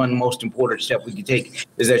people, and the one most important step we can take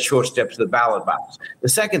is that short step to the ballot box. The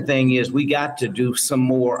second thing is we got to do some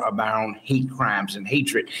more about hate crimes and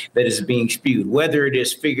hatred that is being spewed, whether it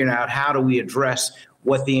is figuring out how do we address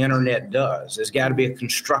what the internet does. There's got to be a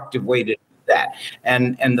constructive way to that.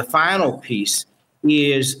 And the final piece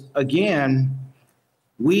is, again,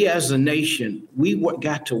 we as a nation, we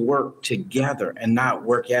got to work together and not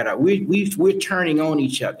work at it. We're turning on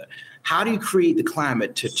each other. How do you create the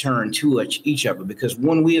climate to turn to each other? Because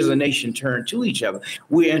when we as a nation turn to each other,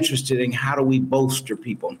 we're interested in how do we bolster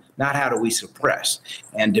people, not how do we suppress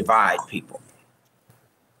and divide people.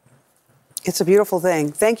 It's a beautiful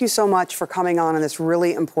thing. Thank you so much for coming on this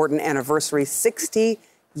really important anniversary, 60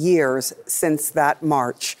 years since that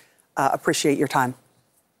march. Appreciate your time.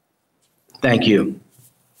 Thank you.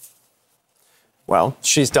 Well,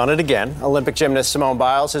 she's done it again. Olympic gymnast Simone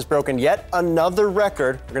Biles has broken yet another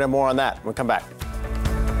record. We're going to have more on that when we come back.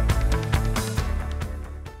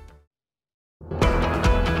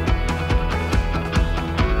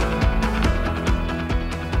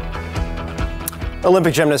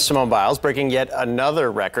 Olympic gymnast Simone Biles breaking yet another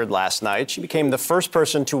record last night. She became the first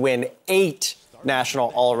person to win 8 national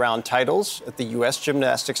all-around titles at the U.S.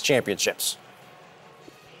 Gymnastics Championships.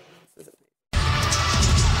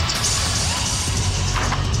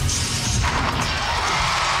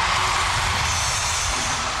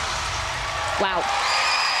 Wow.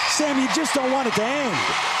 Sam, you just don't want it to end.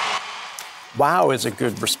 Wow is a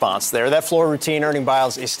good response there. That floor routine earning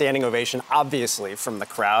Biles a standing ovation, obviously, from the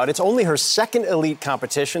crowd. It's only her second elite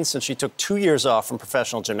competition since she took 2 years off from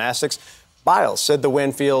professional gymnastics. Biles said the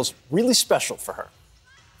win feels really special for her.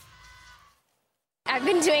 I've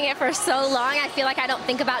been doing it for so long, I feel like I don't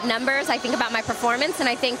think about numbers. I think about my performance, and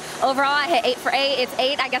I think overall I hit 8 for 8. It's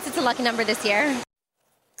 8. I guess it's a lucky number this year.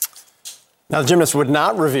 Now, the gymnast would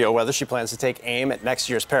not reveal whether she plans to take aim at next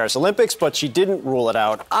year's Paris Olympics, but she didn't rule it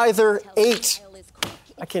out either. 8.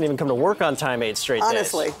 I can't even come to work on time 8 straight days.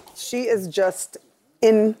 Honestly, she is just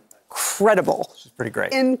incredible. She's pretty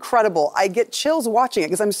great. Incredible. I get chills watching it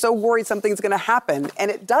because I'm so worried something's going to happen,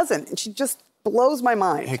 and it doesn't. And she just blows my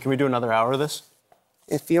mind. Hey, can we do another hour of this?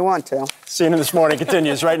 If you want to. CNN This Morning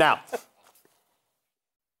continues right now.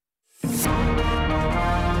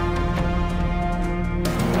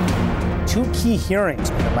 two key hearings.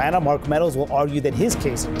 In Atlanta, Mark Meadows will argue that his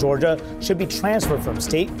case in Georgia should be transferred from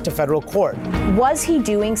state to federal court. Was he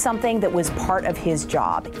doing something that was part of his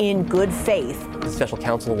job in good faith? The special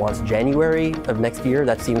counsel wants January of next year.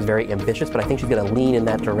 That seems very ambitious, but I think she's going to lean in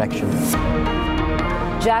that direction.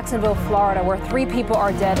 Jacksonville, Florida, where 3 people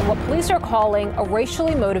are dead in what police are calling a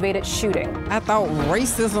racially motivated shooting. I thought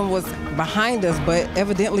racism was behind us, but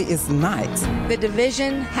evidently it's not. The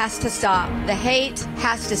division has to stop. The hate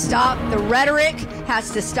has to stop. The rhetoric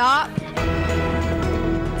has to stop.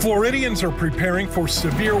 Floridians are preparing for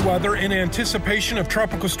severe weather in anticipation of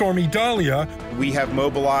Tropical Storm Idalia. We have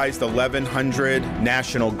mobilized 1,100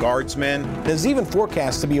 National Guardsmen. There's even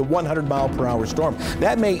forecast to be a 100-mile-per-hour storm.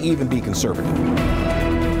 That may even be conservative.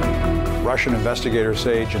 Russian investigators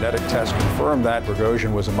say genetic tests confirm that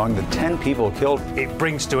Prigozhin was among the 10 people killed. It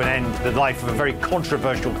brings to an end the life of a very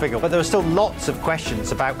controversial figure, but there are still lots of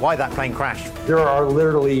questions about why that plane crashed. There are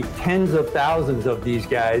literally tens of thousands of these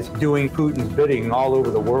guys doing Putin's bidding all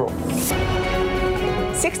over the world.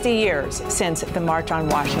 60 years since the March on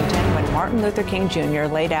Washington, when Martin Luther King Jr.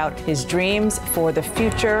 laid out his dreams for the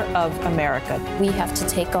future of America. We have to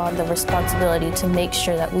take on the responsibility to make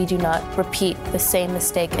sure that we do not repeat the same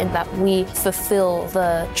mistake and that we fulfill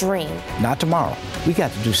the dream. Not tomorrow. We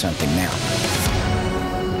got to do something now.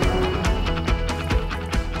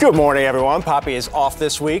 Good morning, everyone. Poppy is off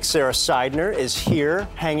this week. Sarah Seidner is here,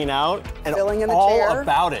 hanging out, and filling in the all chair.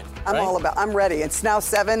 About it. I'm ready. It's now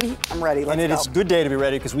 7. I'm ready. Let's go. It's a good day to be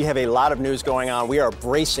ready because we have a lot of news going on. We are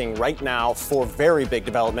bracing right now for very big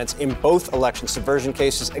developments in both election subversion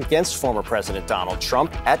cases against former President Donald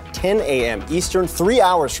Trump at 10 a.m. Eastern, 3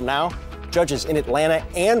 hours from now. Judges in Atlanta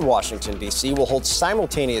and Washington, D.C. will hold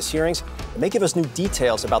simultaneous hearings and may give us new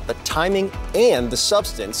details about the timing and the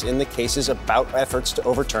substance in the cases about efforts to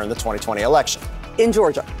overturn the 2020 election. In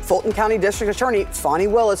Georgia, Fulton County District Attorney Fani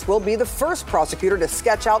Willis will be the first prosecutor to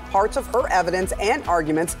sketch out parts of her evidence and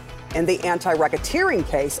arguments in the anti-racketeering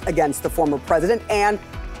case against the former president and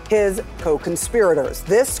his co-conspirators.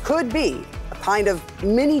 This could be a kind of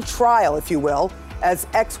mini trial, if you will, as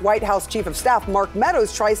ex-White House Chief of Staff Mark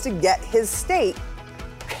Meadows tries to get his state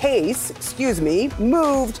case,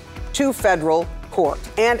 moved to federal court.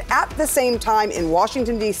 And at the same time in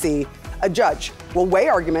Washington, D.C., a judge will weigh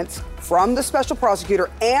arguments from the special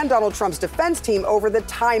prosecutor and Donald Trump's defense team over the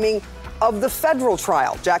timing of the federal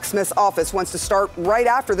trial. Jack Smith's office wants to start right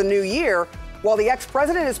after the new year, while the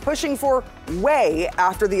ex-president is pushing for way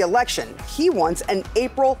after the election. He wants an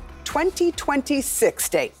April 2026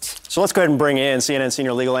 date. So let's go ahead and bring in CNN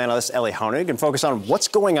senior legal analyst Ellie Honig and focus on what's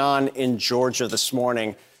going on in Georgia this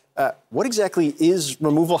morning. What exactly is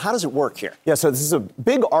removal? How does it work here? Yeah, so this is a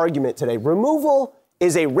big argument today. Removal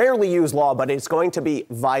is a rarely used law, but it's going to be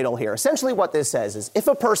vital here. Essentially what this says is if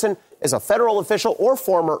a person is a federal official or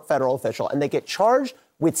former federal official and they get charged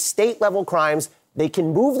with state-level crimes, they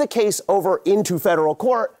can move the case over into federal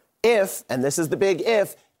court if, and this is the big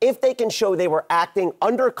if they can show they were acting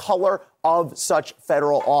under color of such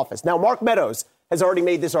federal office. Now, Mark Meadows has already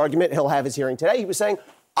made this argument. He'll have his hearing today. He was saying,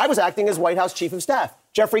 I was acting as White House Chief of Staff.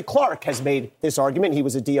 Jeffrey Clark has made this argument. He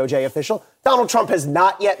was a DOJ official. Donald Trump has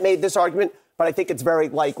not yet made this argument, but I think it's very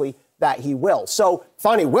likely that he will. So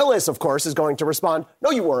Fani Willis, of course, is going to respond, no,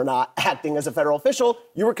 you were not acting as a federal official.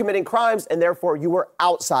 You were committing crimes, and therefore you were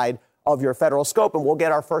outside of your federal scope, and we'll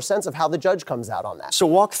get our first sense of how the judge comes out on that. So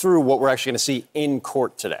walk through what we're actually going to see in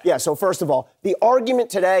court today. Yeah, so first of all, the argument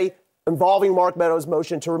today involving Mark Meadows'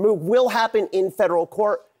 motion to remove will happen in federal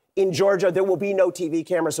court. In Georgia, there will be no TV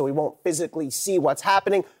camera, so we won't physically see what's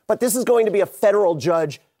happening, but this is going to be a federal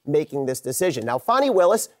judge making this decision. Now, Fani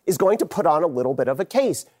Willis is going to put on a little bit of a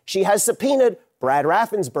case. She has subpoenaed Brad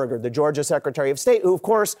Raffensperger, the Georgia Secretary of State, who, of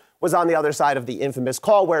course, was on the other side of the infamous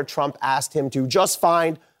call where Trump asked him to just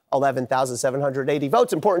find 11,780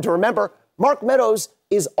 votes. Important to remember, Mark Meadows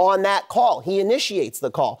is on that call. He initiates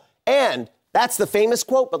the call. And that's the famous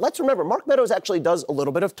quote. But let's remember, Mark Meadows actually does a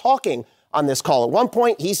little bit of talking on this call. At one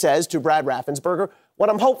point, he says to Brad Raffensperger, what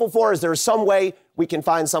I'm hopeful for is there's some way we can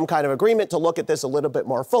find some kind of agreement to look at this a little bit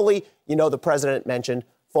more fully. You know, the president mentioned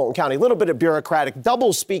Fulton County. A little bit of bureaucratic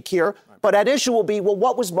doublespeak here. But at issue will be, well,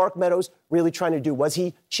 what was Mark Meadows really trying to do? Was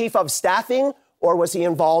he chief of staffing? Or was he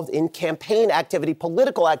involved in campaign activity,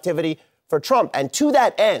 political activity for Trump? And to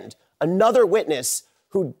that end, another witness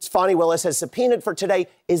who Fani Willis has subpoenaed for today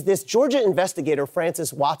is this Georgia investigator,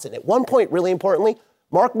 Frances Watson. At one point, really importantly,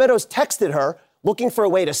 Mark Meadows texted her looking for a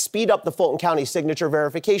way to speed up the Fulton County signature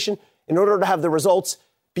verification in order to have the results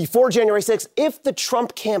before January 6th if the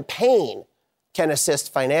Trump campaign can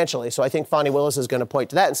assist financially. So I think Fani Willis is going to point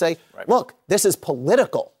to that and say, look, this is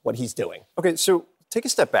political, what he's doing. Okay, so take a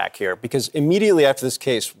step back here, because immediately after this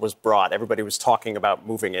case was brought, everybody was talking about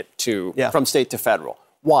moving it from state to federal.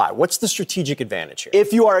 Why? What's the strategic advantage here?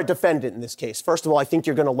 If you are a defendant in this case, first of all, I think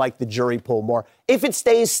you're going to like the jury pool more. If it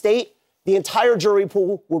stays state, the entire jury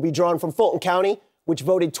pool will be drawn from Fulton County, which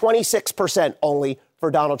voted 26% only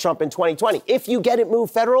for Donald Trump in 2020. If you get it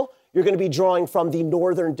moved federal, you're going to be drawing from the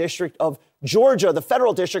Northern District of Georgia, the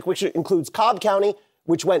federal district, which includes Cobb County,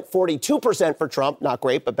 which went 42% for Trump. Not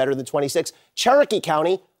great, but better than 26. Cherokee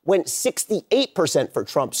County went 68% for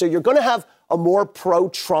Trump. So you're going to have a more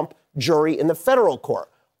pro-Trump jury in the federal court.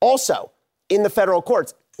 Also, in the federal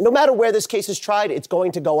courts, no matter where this case is tried, it's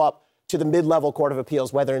going to go up to the mid-level court of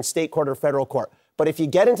appeals, whether in state court or federal court. But if you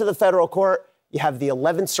get into the federal court, you have the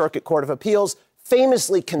 11th Circuit Court of Appeals,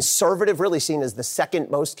 famously conservative, really seen as the second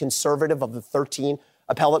most conservative of the 13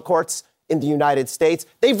 appellate courts in the United States.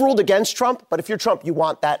 They've ruled against Trump, but if you're Trump, you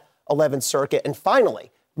want that 11th Circuit. And finally,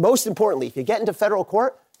 most importantly, if you get into federal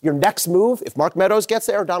court, your next move, if Mark Meadows gets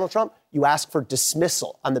there or Donald Trump, you ask for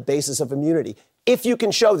dismissal on the basis of immunity. If you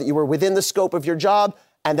can show that you were within the scope of your job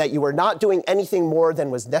and that you were not doing anything more than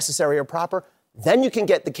was necessary or proper, then you can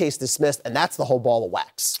get the case dismissed, and that's the whole ball of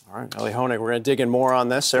wax. All right, Ellie Honig, we're going to dig in more on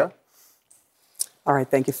this, Sarah. All right,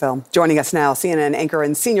 thank you, Phil. Joining us now, CNN anchor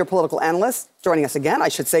and senior political analyst, joining us again, I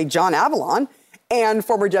should say, John Avalon, and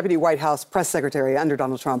former Deputy White House Press Secretary under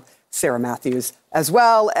Donald Trump, Sarah Matthews, as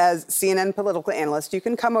well as CNN political analyst. You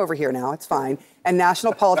can come over here now, it's fine, and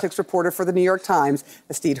national politics reporter for the New York Times,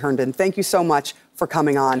 Estede Herndon. Thank you so much for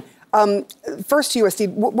coming on. First to you,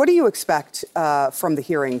 Estede, what do you expect from the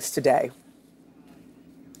hearings today?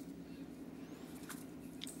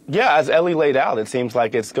 Yeah, as Ellie laid out, it seems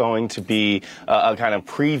like it's going to be a kind of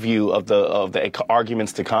preview of the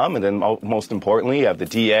arguments to come. And then most importantly, you have the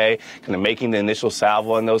DA kind of making the initial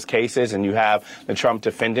salvo in those cases. And you have the Trump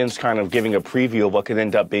defendants kind of giving a preview of what could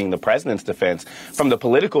end up being the president's defense. From the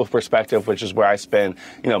political perspective, which is where I spend,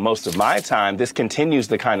 most of my time, this continues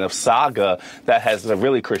the kind of saga that has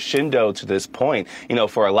really crescendoed to this point.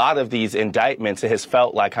 For a lot of these indictments, it has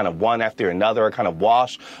felt like kind of one after another, a kind of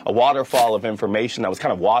a waterfall of information that was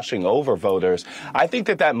kind of washing over voters. I think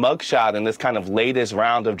that mugshot in this kind of latest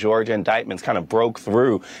round of Georgia indictments kind of broke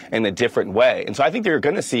through in a different way. And so I think you're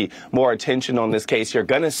going to see more attention on this case. You're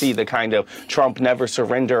going to see the kind of Trump never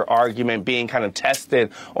surrender argument being kind of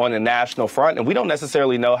tested on a national front. And we don't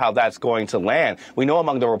necessarily know how that's going to land. We know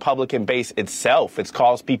among the Republican base itself, it's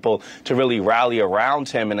caused people to really rally around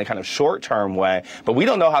him in a kind of short-term way. But we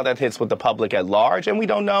don't know how that hits with the public at large. And we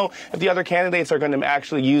don't know if the other candidates are going to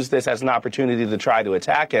actually use this as an opportunity to try to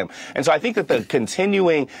attack him. And so I think that the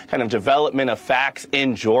continuing kind of development of facts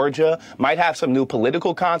in Georgia might have some new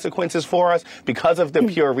political consequences for us because of the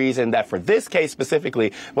pure reason that for this case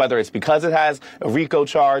specifically, whether it's because it has a RICO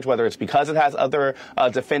charge, whether it's because it has other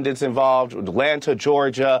defendants involved, Atlanta,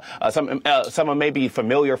 Georgia, some maybe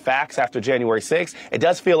familiar facts after January 6th, it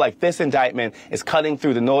does feel like this indictment is cutting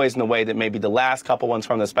through the noise in a way that maybe the last couple ones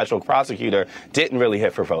from the special prosecutor didn't really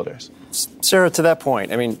hit for voters. Sarah, to that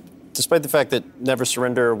point, I mean, despite the fact that never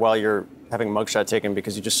surrender while you're having a mugshot taken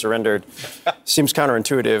because you just surrendered seems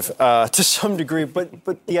counterintuitive to some degree.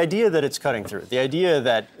 But the idea that it's cutting through, the idea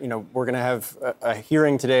that, we're going to have a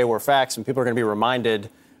hearing today where facts and people are going to be reminded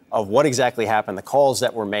of what exactly happened, the calls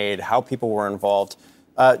that were made, how people were involved.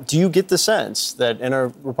 Do you get the sense that in a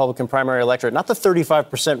Republican primary electorate, not the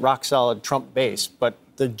 35% rock solid Trump base, but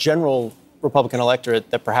the general Republican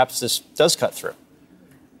electorate, that perhaps this does cut through?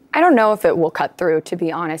 I don't know if it will cut through, to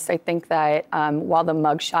be honest. I think that while the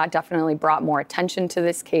mugshot definitely brought more attention to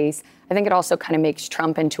this case, I think it also kind of makes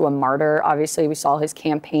Trump into a martyr. Obviously, we saw his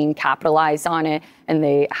campaign capitalize on it, and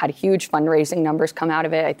they had huge fundraising numbers come out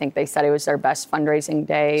of it. I think they said it was their best fundraising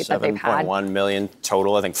day that they've had. 7.1 million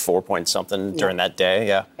total, I think 4 point something during that day,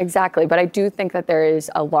 yeah. Exactly, but I do think that there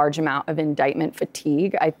is a large amount of indictment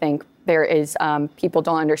fatigue. I think there is, people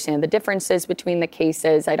don't understand the differences between the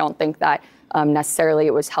cases. I don't think that necessarily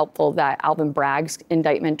it was helpful that Alvin Bragg's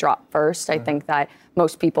indictment dropped first. I think that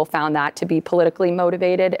most people found that to be politically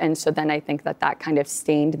motivated. And so then I think that kind of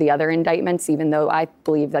stained the other indictments, even though I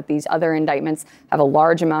believe that these other indictments have a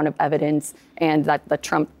large amount of evidence and that the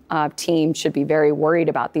Trump team should be very worried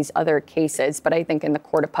about these other cases. But I think in the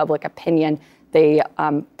court of public opinion, they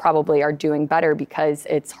probably are doing better because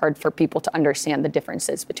it's hard for people to understand the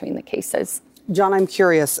differences between the cases. John, I'm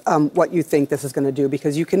curious what you think this is going to do,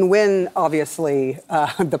 because you can win, obviously,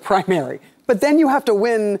 the primary, but then you have to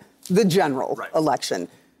win the general election.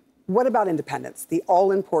 What about independence, the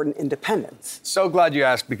all-important independence? So glad you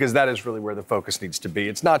asked, because that is really where the focus needs to be.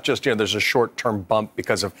 It's not just, there's a short-term bump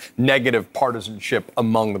because of negative partisanship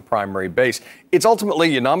among the primary base. It's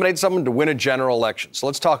ultimately you nominate someone to win a general election. So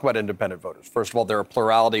let's talk about independent voters. First of all, there are a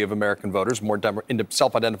plurality of American voters, more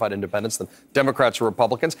self-identified independents than Democrats or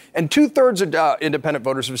Republicans. And 2/3 of independent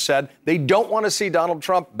voters have said they don't want to see Donald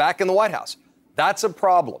Trump back in the White House. That's a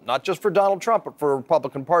problem, not just for Donald Trump, but for the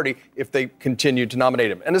Republican Party if they continue to nominate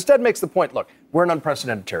him. And instead makes the point, look, we're in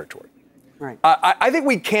unprecedented territory. Right. I think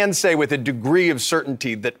we can say with a degree of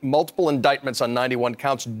certainty that multiple indictments on 91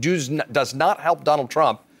 counts does not help Donald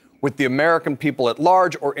Trump with the American people at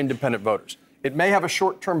large or independent voters. It may have a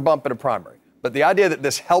short-term bump in a primary, but the idea that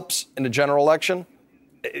this helps in a general election,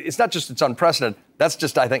 it's not just it's unprecedented, that's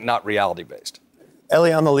just, I think, not reality-based.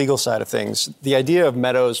 Ellie, on the legal side of things, the idea of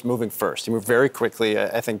Meadows moving first, he moved very quickly.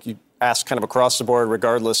 I think you ask kind of across the board,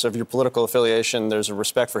 regardless of your political affiliation, there's a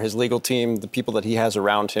respect for his legal team, the people that he has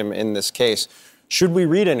around him in this case. Should we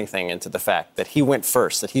read anything into the fact that he went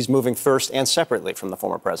first, that he's moving first and separately from the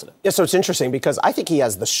former president? Yeah, so it's interesting because I think he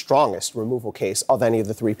has the strongest removal case of any of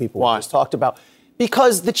the three people we just talked about.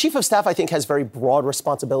 Because the chief of staff, I think, has very broad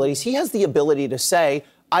responsibilities. He has the ability to say,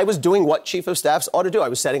 I was doing what chief of staffs ought to do. I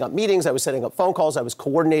was setting up meetings. I was setting up phone calls. I was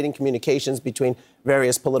coordinating communications between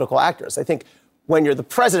various political actors. I think when you're the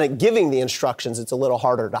president giving the instructions, it's a little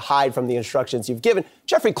harder to hide from the instructions you've given.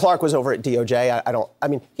 Jeffrey Clark was over at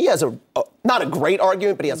DOJ. He has not a great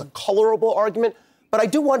argument, but he has a colorable argument. But I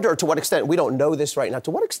do wonder to what extent, we don't know this right now,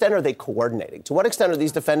 to what extent are they coordinating? To what extent are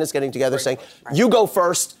these defendants getting together saying, you go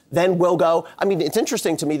first, then we'll go? I mean, it's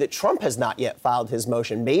interesting to me that Trump has not yet filed his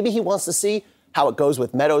motion. Maybe he wants to see how it goes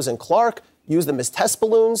with Meadows and Clark, use them as test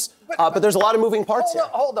balloons. But there's a lot of moving parts here.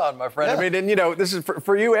 Hold on, my friend. Yeah. I mean, this is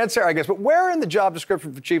for you and Sarah, I guess. But where in the job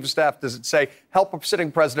description for chief of staff does it say help a sitting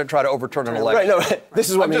president try to overturn an election? Right. No. This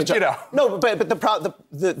is what I'm just, No, but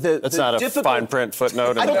that's not a fine print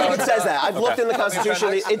footnote. I don't think it says that. I've looked in the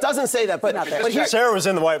Constitution. It doesn't say that. But here, Sarah was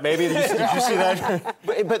in the white. Maybe did you see that?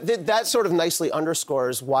 but that sort of nicely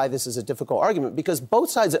underscores why this is a difficult argument, because both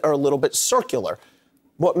sides are a little bit circular.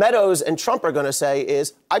 What Meadows and Trump are going to say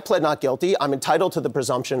is, I pled not guilty. I'm entitled to the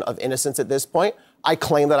presumption of innocence at this point. I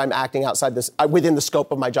claim that I'm acting outside this, within the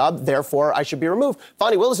scope of my job. Therefore, I should be removed.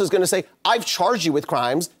 Fani Willis is going to say, I've charged you with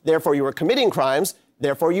crimes. Therefore, you were committing crimes.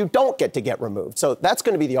 Therefore, you don't get to get removed. So that's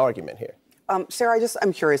going to be the argument here. Sarah,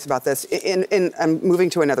 I'm curious about this. I'm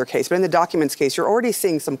moving to another case, but in the documents case, you're already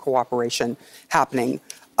seeing some cooperation happening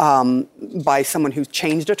by someone who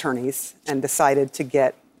changed attorneys and decided to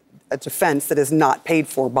get a defense that is not paid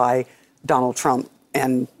for by Donald Trump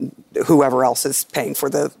and whoever else is paying for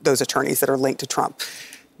those attorneys that are linked to Trump.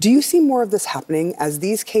 Do you see more of this happening as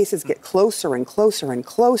these cases get closer and closer and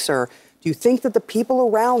closer? Do you think that the people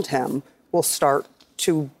around him will start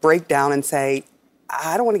to break down and say,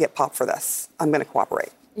 I don't want to get popped for this. I'm going to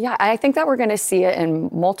cooperate? Yeah, I think that we're going to see it in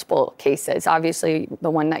multiple cases. Obviously, the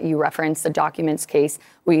one that you referenced, the documents case,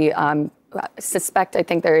 we suspect, I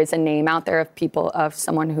think there is a name out there of people, of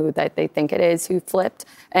someone who that they think it is who flipped.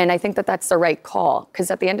 And I think that that's the right call, because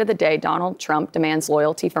at the end of the day, Donald Trump demands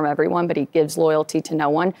loyalty from everyone, but he gives loyalty to no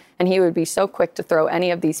one. And he would be so quick to throw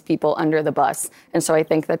any of these people under the bus. And so I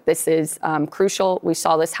think that this is crucial. We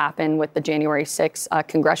saw this happen with the January 6th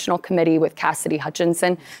congressional committee with Cassidy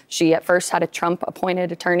Hutchinson. She at first had a Trump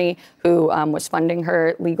appointed attorney who was funding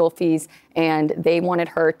her legal fees, and they wanted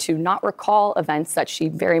her to not recall events that she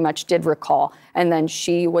very much did recall. And then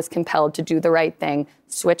she was compelled to do the right thing,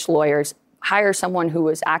 switch lawyers, hire someone who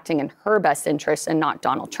was acting in her best interest and not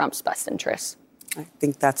Donald Trump's best interest. I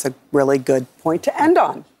think that's a really good point to end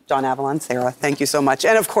on. John Avalon, Sarah, thank you so much.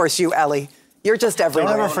 And of course, you, Ellie. You're just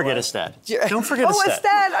everywhere. Don't ever forget Estad. Don't forget Estad. Oh,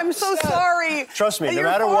 Estad, I'm so sorry. Trust me, no you're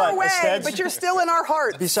matter far what, away, Estad's, but you're still in our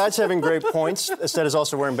hearts. Besides having great points, Estad is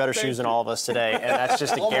also wearing better shoes than all of us today, and that's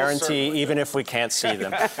just a guarantee, even if we can't see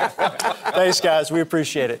them. Thanks, guys. We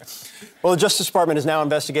appreciate it. Well, the Justice Department is now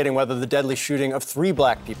investigating whether the deadly shooting of 3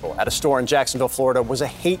 black people at a store in Jacksonville, Florida, was a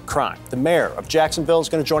hate crime. The mayor of Jacksonville is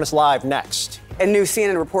going to join us live next. And new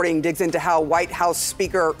CNN reporting digs into how House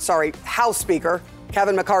Speaker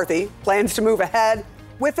Kevin McCarthy plans to move ahead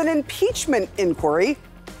with an impeachment inquiry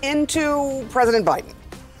into President Biden.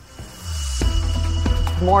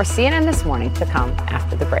 More CNN This Morning to come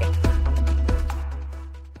after the break.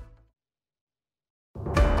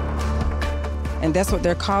 And that's what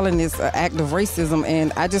they're calling this act of racism.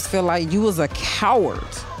 And I just feel like you was a coward.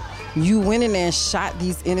 You went in there and shot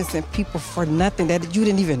these innocent people for nothing that you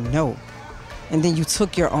didn't even know. And then you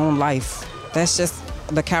took your own life. That's just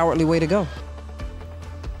the cowardly way to go.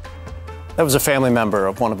 That was a family member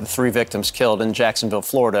of one of the 3 victims killed in Jacksonville,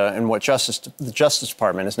 Florida, and what the Justice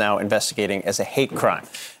Department is now investigating as a hate crime.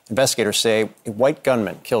 Investigators say a white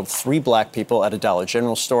gunman killed 3 black people at a Dollar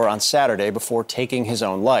General store on Saturday before taking his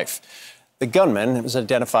own life. The gunman was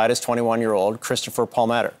identified as 21-year-old Christopher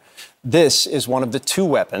Palmetter. This is one of the 2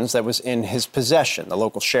 weapons that was in his possession. The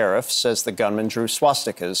local sheriff says the gunman drew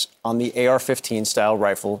swastikas on the AR-15 style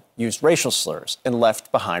rifle, used racial slurs, and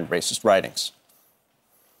left behind racist writings.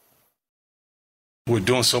 We're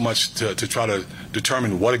doing so much to try to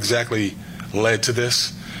determine what exactly led to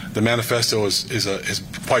this. The manifesto is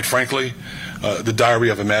quite frankly, the diary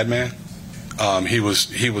of a madman. He was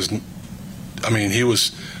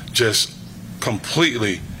just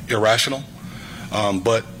completely irrational.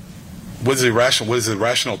 But with his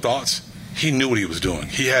irrational thoughts, he knew what he was doing.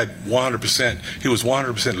 He was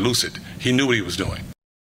 100% lucid. He knew what he was doing.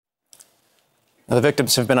 Now, the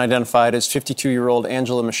victims have been identified as 52-year-old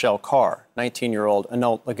Angela Michelle Carr, 19-year-old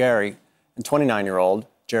Anult Laguerre, and 29-year-old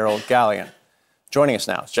Gerald Gallion. Joining us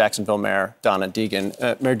now is Jacksonville Mayor Donna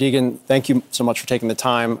Deegan. Mayor Deegan, thank you so much for taking the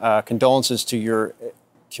time. Condolences to your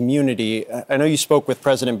community. I know you spoke with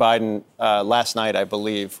President Biden last night, I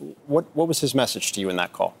believe. What was his message to you in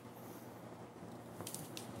that call?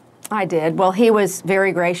 I did. Well, he was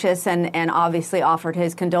very gracious and obviously offered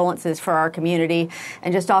his condolences for our community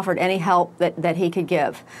and just offered any help that he could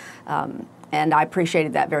give. And I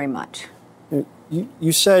appreciated that very much.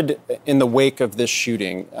 You said in the wake of this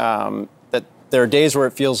shooting that there are days where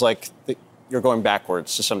it feels like you're going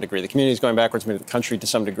backwards to some degree. The community is going backwards. Maybe the country to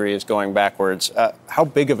some degree is going backwards. How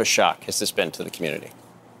big of a shock has this been to the community?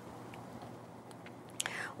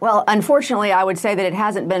 Well, unfortunately, I would say that it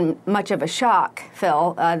hasn't been much of a shock,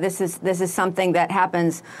 Phil. This is something that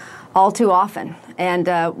happens all too often. And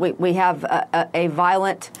we have a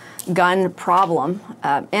violent gun problem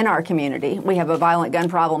in our community. We have a violent gun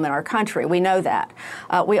problem in our country. We know that.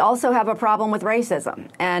 We also have a problem with racism.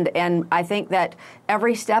 And I think that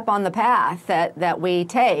every step on the path that we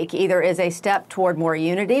take either is a step toward more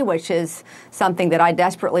unity, which is something that I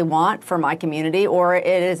desperately want for my community, or it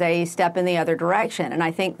is a step in the other direction. And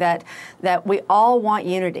I think that we all want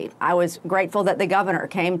unity. I was grateful that the governor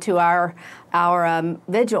came to our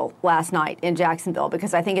vigil last night in Jacksonville,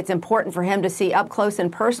 because I think it's important for him to see up close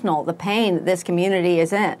and personal the pain that this community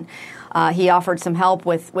is in. He offered some help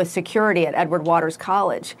with security at Edward Waters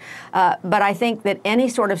College. But I think that any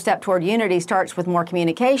sort of step toward unity starts with more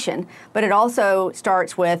communication, but it also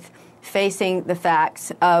starts with facing the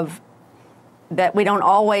facts of that we don't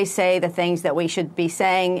always say the things that we should be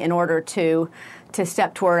saying in order to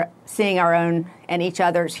step toward seeing our own and each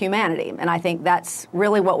other's humanity. And I think that's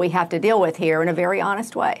really what we have to deal with here in a very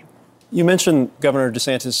honest way. You mentioned Governor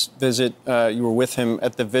DeSantis' visit. You were with him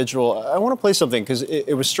at the vigil. I want to play something because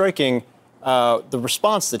it was striking, the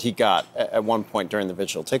response that he got at one point during the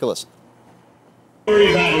vigil. Take a listen. Don't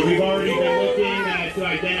worry about it. We've already been looking to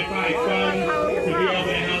identify funds to be able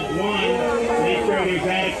to help make sure there's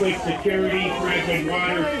adequate security for Edward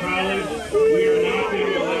Waters College. We are not going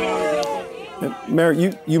to allow...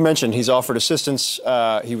 Mayor, you mentioned he's offered assistance.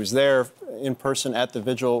 He was there in person at the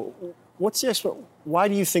vigil. Why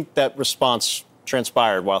do you think that response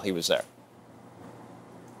transpired while he was there?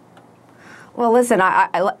 Well, listen,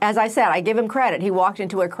 as I said, I give him credit. He walked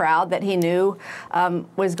into a crowd that he knew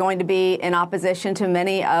was going to be in opposition to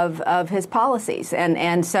many of his policies.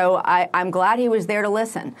 And so I'm glad he was there to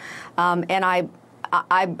listen. And I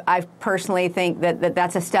personally think that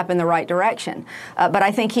that's a step in the right direction. But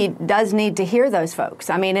I think he does need to hear those folks.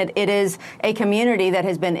 I mean, it is a community that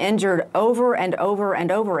has been injured over and over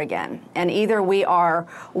and over again. And either we are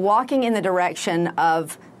walking in the direction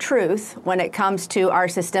of truth when it comes to our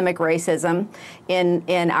systemic racism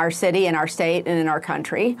in our city, in our state, and in our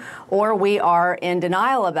country, or we are in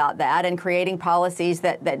denial about that and creating policies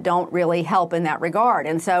that don't really help in that regard.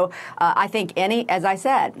 And so I think as I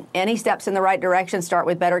said, any steps in the right direction start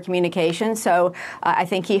with better communication. So I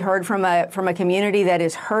think he heard from a community that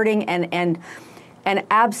is hurting and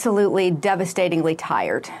absolutely devastatingly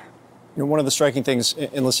tired. You know, one of the striking things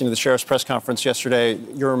in listening to the sheriff's press conference yesterday,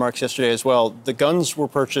 your remarks yesterday as well, the guns were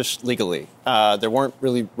purchased legally. There weren't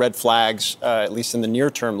really red flags, at least in the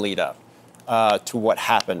near-term lead-up to what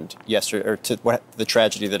happened yesterday, or to the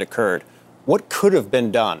tragedy that occurred. What could have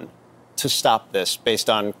been done to stop this based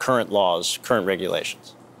on current laws, current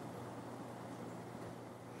regulations?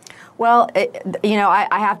 Well, I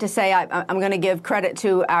have to say I'm going to give credit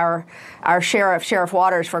to our sheriff, Sheriff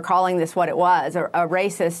Waters, for calling this what it was, a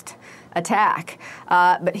racist attack.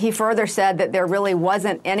 But he further said that there really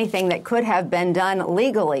wasn't anything that could have been done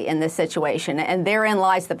legally in this situation, and therein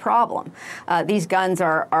lies the problem. These guns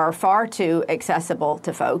are far too accessible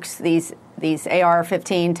to folks. these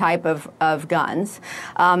AR-15 type of guns.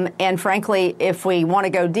 And frankly, if we want to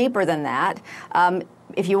go deeper than that,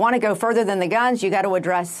 if you want to go further than the guns, you got to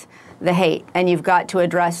address the hate, and you've got to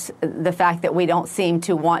address the fact that we don't seem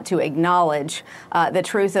to want to acknowledge the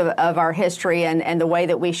truth of our history and the way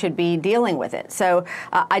that we should be dealing with it. So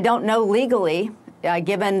I don't know legally,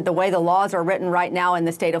 given the way the laws are written right now in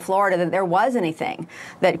the state of Florida, that there was anything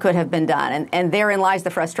that could have been done. And therein lies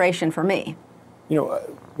the frustration for me. You know,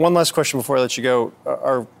 one last question before I let you go.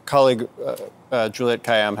 Our colleague, Juliette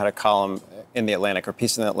Kayyem, had a column in The Atlantic, or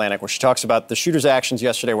piece in The Atlantic, where she talks about the shooter's actions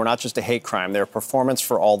yesterday were not just a hate crime. They're a performance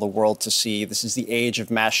for all the world to see. This is the age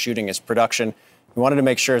of mass shooting as production. He wanted to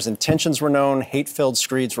make sure his intentions were known. Hate-filled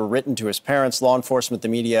screeds were written to his parents, law enforcement, the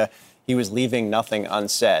media. He was leaving nothing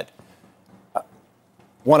unsaid.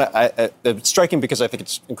 It's striking because I think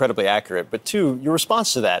it's incredibly accurate. But two, your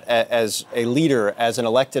response to that as a leader, as an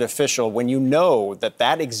elected official, when you know that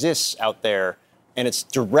that exists out there and it's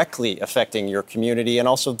directly affecting your community and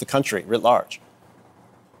also the country writ large.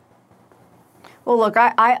 Well, look,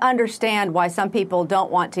 I understand why some people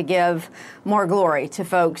don't want to give more glory to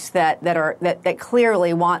folks that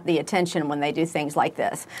clearly want the attention when they do things like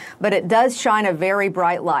this. But it does shine a very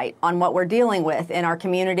bright light on what we're dealing with in our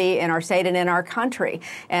community, in our state, and in our country.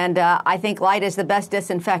 And I think light is the best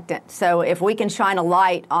disinfectant. So if we can shine a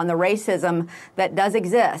light on the racism that does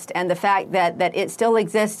exist and the fact that it still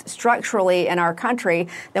exists structurally in our country,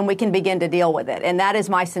 then we can begin to deal with it. And that is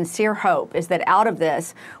my sincere hope, is that out of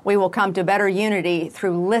this, we will come to better unity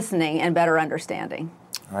through listening and better understanding.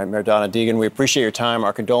 All right, Mayor Donna Deegan, we appreciate your time.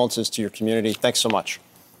 Our condolences to your community. Thanks so much.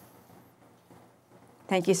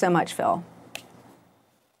 Thank you so much, Phil.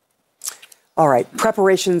 All right,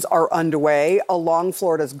 preparations are underway along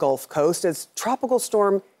Florida's Gulf Coast as Tropical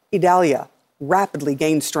Storm Idalia rapidly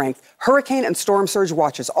gains strength. Hurricane and storm surge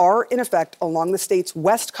watches are in effect along the state's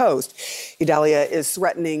west coast. Idalia is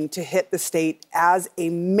threatening to hit the state as a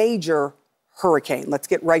major hurricane. Let's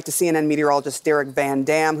get right to CNN meteorologist Derek Van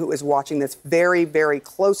Dam, who is watching this very, very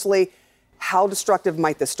closely. How destructive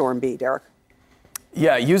might this storm be, Derek?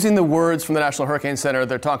 Yeah, using the words from the National Hurricane Center,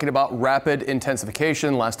 they're talking about rapid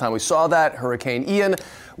intensification. Last time we saw that, Hurricane Ian,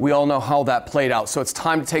 we all know how that played out. So it's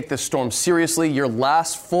time to take this storm seriously. Your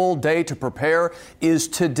last full day to prepare is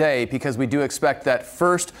today, because we do expect that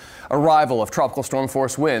first arrival of tropical storm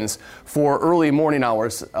force winds for early morning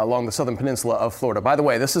hours along the southern peninsula of Florida. By the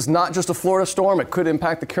way, this is not just a Florida storm. It could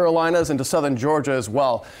impact the Carolinas into southern Georgia as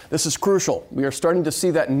well. This is crucial. We are starting to see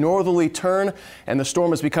that northerly turn, and the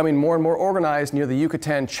storm is becoming more and more organized near the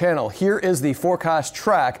Yucatan Channel. Here is the forecast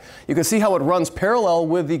track. You can see how it runs parallel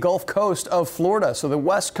with the Gulf Coast of Florida, so the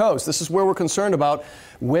west coast. This is where we're concerned about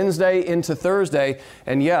Wednesday into Thursday.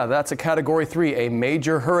 And yeah, that's a Category 3, a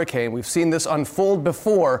major hurricane. We've seen this unfold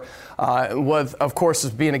before, with, of course,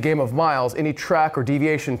 being a game of miles. Any track or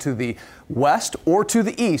deviation to the west or to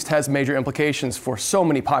the east has major implications for so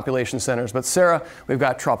many population centers. But Sarah, we've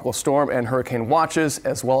got tropical storm and hurricane watches,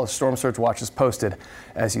 as well as storm surge watches posted,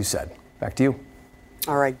 as you said. Back to you.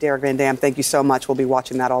 All right, Derek Van Dam, thank you so much. We'll be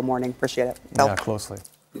watching that all morning. Appreciate it. Yeah, closely.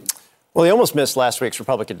 Well, he almost missed last week's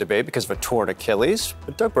Republican debate because of a torn Achilles,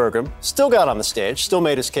 but Doug Burgum still got on the stage, still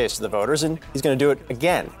made his case to the voters, and he's going to do it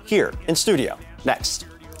again here in studio. Next.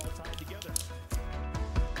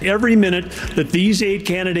 Every minute that these 8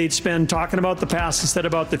 candidates spend talking about the past instead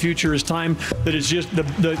about the future is time that is just you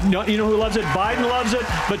know who loves it? Biden loves it,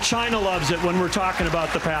 but China loves it when we're talking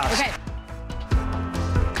about the past. Okay.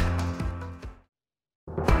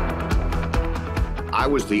 I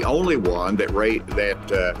was the only one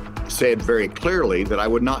that said very clearly that I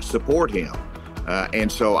would not support him.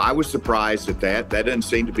 And so I was surprised at that. That didn't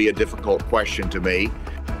seem to be a difficult question to me.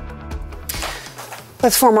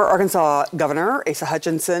 That's former Arkansas Governor Asa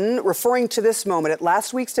Hutchinson referring to this moment at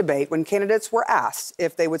last week's debate when candidates were asked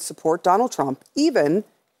if they would support Donald Trump, even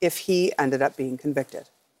if he ended up being convicted.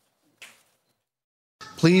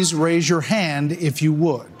 Please raise your hand if you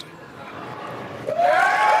would.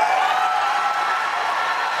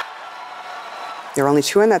 There are only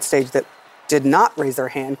 2 on that stage that did not raise their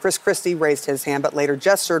hand. Chris Christie raised his hand, but later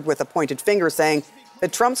gestured with a pointed finger, saying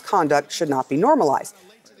that Trump's conduct should not be normalized.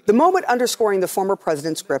 The moment underscoring the former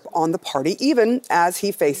president's grip on the party, even as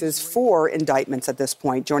he faces 4 indictments at this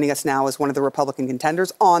point. Joining us now is one of the Republican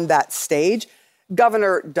contenders on that stage,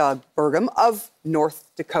 Governor Doug Burgum of North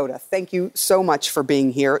Dakota. Thank you so much for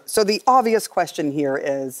being here. So the obvious question here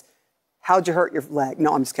is, how'd you hurt your leg?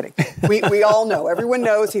 No, I'm just kidding. We all know. Everyone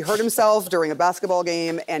knows he hurt himself during a basketball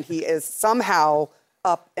game, and he is somehow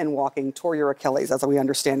up and walking, tore your Achilles, as we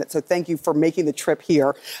understand it. So thank you for making the trip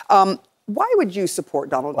here. Why would you support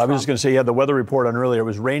Donald Trump? I was just going to say, the weather report on earlier, it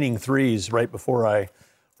was raining threes right before I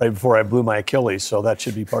right before I blew my Achilles, so that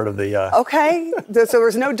should be part of the... Okay, so there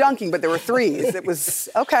was no dunking, but there were threes. It was,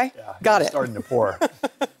 okay, got it. Starting to pour.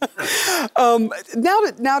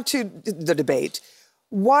 Now to the debate.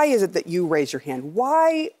 Why is it that you raise your hand?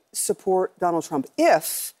 Why support Donald Trump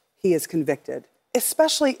if he is convicted,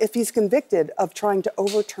 especially if he's convicted of trying to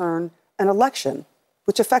overturn an election,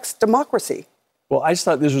 which affects democracy? Well, I just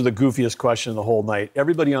thought this was the goofiest question of the whole night.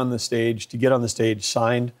 Everybody on the stage, to get on the stage,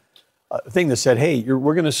 signed a thing that said, hey,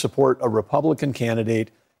 we're going to support a Republican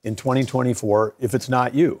candidate in 2024 if it's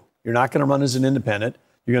not you. You're not going to run as an independent.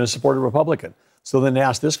 You're going to support a Republican. So then to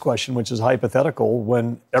ask this question, which is hypothetical,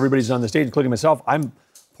 when everybody's on the stage, including myself, I'm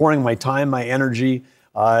pouring my time, my energy,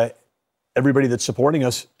 everybody that's supporting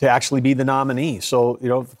us to actually be the nominee. So,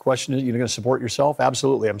 the question is, you're going to support yourself?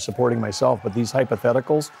 Absolutely, I'm supporting myself. But these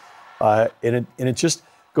hypotheticals, and it just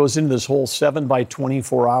goes into this whole 7 by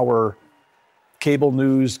 24-hour cable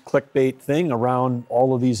news clickbait thing around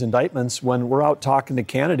all of these indictments when we're out talking to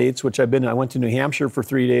candidates, which I went to New Hampshire for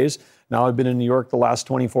 3 days. Now I've been in New York the last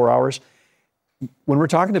 24 hours. When we're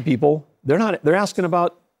talking to people, they're asking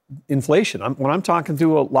about inflation. When I'm talking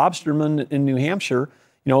to a lobsterman in New Hampshire,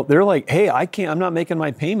 they're like, hey, I'm not making my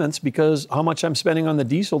payments because how much I'm spending on the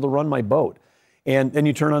diesel to run my boat. And then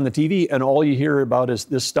you turn on the TV and all you hear about is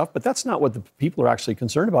this stuff, but that's not what the people are actually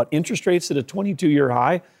concerned about. Interest rates at a 22-year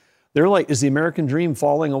high. They're like, is the American dream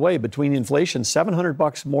falling away between inflation?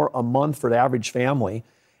 $700 more a month for the average family.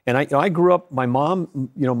 And I grew up, my mom,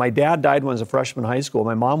 my dad died when I was a freshman in high school.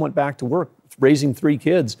 My mom went back to work raising 3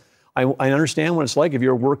 kids. I understand what it's like if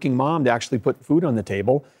you're a working mom to actually put food on the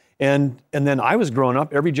table. And then I was growing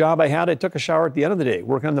up, every job I had, I took a shower at the end of the day,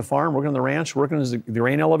 working on the farm, working on the ranch, working as the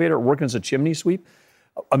grain elevator, working as a chimney sweep.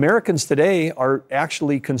 Americans today are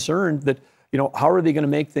actually concerned that, how are they going to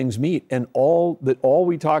make things meet? And they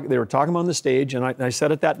were talking about on the stage, and I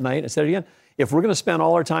said it that night, I said it again, if we're going to spend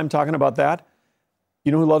all our time talking about that,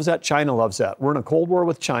 you know who loves that? China loves that. We're in a Cold War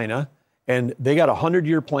with China, and they got a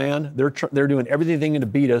 100-year plan. They're doing everything they can to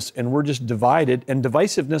beat us, and we're just divided. And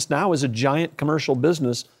divisiveness now is a giant commercial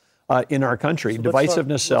business in our country. So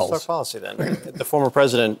divisiveness sells. Let's talk policy then. The former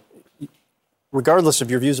president, regardless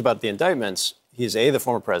of your views about the indictments, he's A, the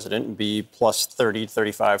former president, and B, plus 30,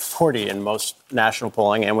 35, 40 in most national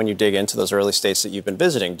polling. And when you dig into those early states that you've been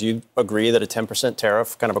visiting, do you agree that a 10%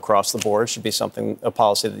 tariff kind of across the board should be a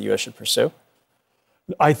policy that the U.S. should pursue?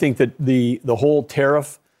 I think that the whole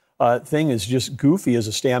tariff thing is just goofy as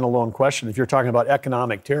a standalone question if you're talking about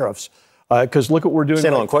economic tariffs. Because look what we're doing.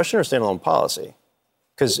 Standalone question or standalone policy?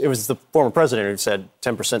 Because it was the former president who said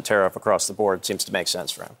 10% tariff across the board seems to make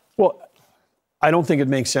sense for him. Well, I don't think it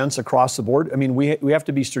makes sense across the board. I mean, we have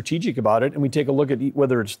to be strategic about it, and we take a look at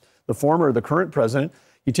whether it's the former or the current president.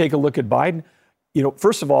 You take a look at Biden.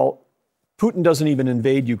 First of all, Putin doesn't even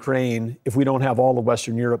invade Ukraine if we don't have all of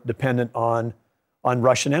Western Europe dependent on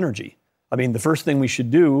Russian energy. I mean, the first thing we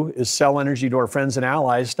should do is sell energy to our friends and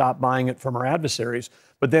allies, stop buying it from our adversaries.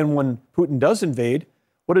 But then when Putin does invade,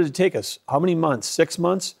 what did it take us? How many months? 6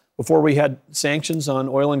 months before we had sanctions on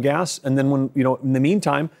oil and gas? And then when, in the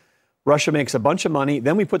meantime, Russia makes a bunch of money.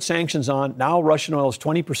 Then we put sanctions on. Now Russian oil is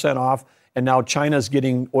 20% off. And now China's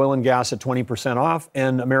getting oil and gas at 20% off.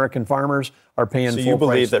 And American farmers are paying full price. So you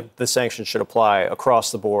believe that the sanctions should apply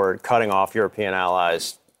across the board, cutting off European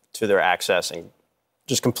allies to their accessing,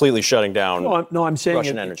 just completely shutting down I'm saying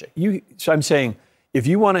Russian energy? So I'm saying if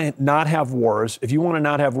you want to not have wars, if you want to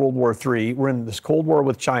not have World War III, we're in this Cold War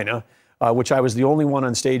with China, which I was the only one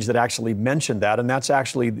on stage that actually mentioned that, and that's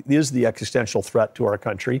actually is the existential threat to our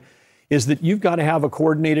country, is that you've got to have a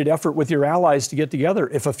coordinated effort with your allies to get together.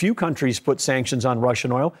 If a few countries put sanctions on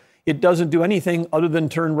Russian oil, it doesn't do anything other than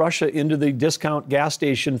turn Russia into the discount gas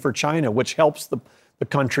station for China, which helps the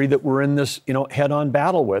country that we're in this head-on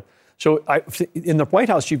battle with. So in the White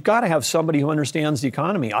House, you've got to have somebody who understands the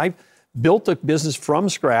economy. I built a business from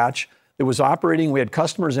scratch that was operating. We had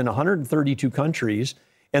customers in 132 countries.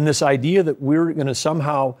 And this idea that we're going to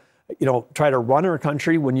somehow, try to run our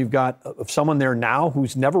country when you've got someone there now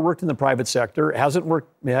who's never worked in the private sector, hasn't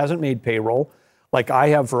made payroll, like I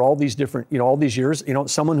have for all these different, all these years,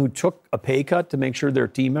 someone who took a pay cut to make sure their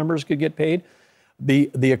team members could get paid.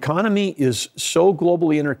 The economy is so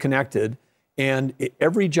globally interconnected, and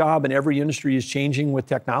every job and every industry is changing with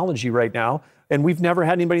technology right now. And we've never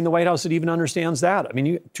had anybody in the White House that even understands that. I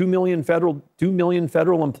mean, 2 million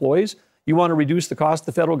federal employees. You want to reduce the cost of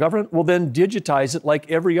the federal government? Well, then digitize it like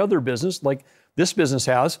every other business, like this business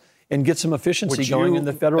has, and get some efficiency going in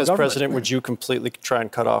the federal government. As president, would you completely try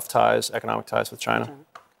and cut off economic ties with China?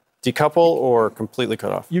 Decouple or completely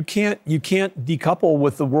cut off? You can't decouple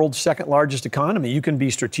with the world's second largest economy. You can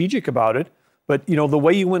be strategic about it, But, you know, the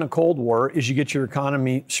way you win a Cold War is you get your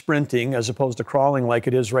economy sprinting as opposed to crawling like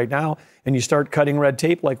it is right now, and you start cutting red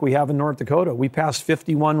tape like we have in North Dakota. We passed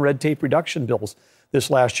 51 red tape reduction bills this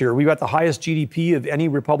last year. We got the highest GDP of any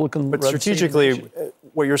Republican. But strategically,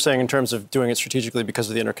 what you're saying in terms of doing it strategically because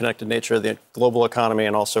of the interconnected nature of the global economy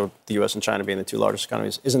and also the U.S. and China being the two largest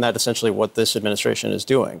economies, isn't that essentially what this administration is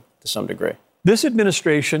doing to some degree? This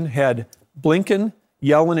administration had Blinken,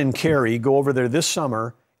 Yellen, and Kerry go over there this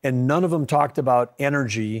summer, and none of them talked about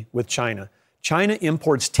energy with China. China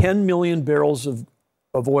imports 10 million barrels of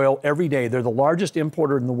oil every day. They're the largest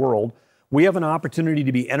importer in the world. We have an opportunity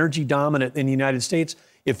to be energy dominant in the United States.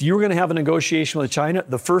 If you're going to have a negotiation with China,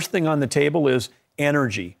 the first thing on the table is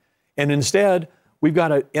energy. And instead, we've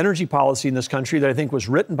got an energy policy in this country that I think was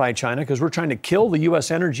written by China because we're trying to kill the U.S.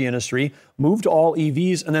 energy industry, move to all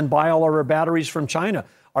EVs, and then buy all our batteries from China.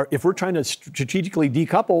 If we're trying to strategically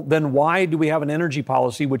decouple, then why do we have an energy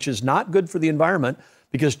policy which is not good for the environment?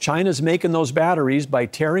 Because China's making those batteries by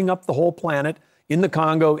tearing up the whole planet in the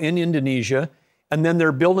Congo, in Indonesia, and then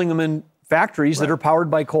they're building them in factories that are powered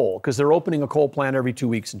by coal because they're opening a coal plant every 2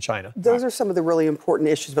 weeks in China. Those are some of the really important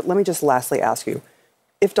issues. But let me just lastly ask you,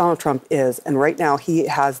 if Donald Trump is, and right now he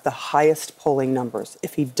has the highest polling numbers,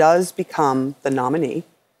 if he does become the nominee,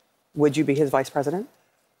 would you be his vice president?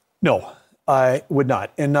 No. I would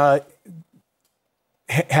not. And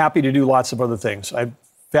happy to do lots of other things. I've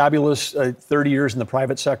fabulous 30 years in the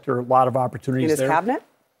private sector, a lot of opportunities in his there. Cabinet?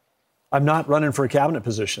 I'm not running for a cabinet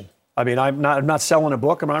position. I mean, I'm not selling a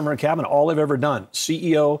book. I'm not running a cabinet. All I've ever done,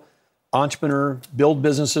 CEO, entrepreneur, build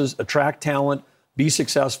businesses, attract talent, be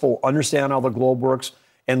successful, understand how the globe works,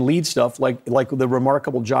 and lead stuff like the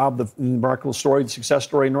remarkable job, the remarkable story, the success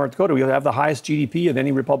story in North Dakota. We have the highest GDP of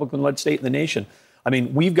any Republican-led state in the nation. I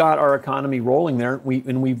mean, we've got our economy rolling there,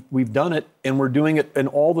 we've done it, and we're doing it in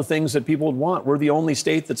all the things that people would want. We're the only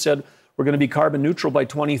state that said we're going to be carbon neutral by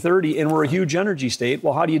 2030, and we're a huge energy state.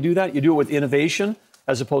 Well, how do you do that? You do it with innovation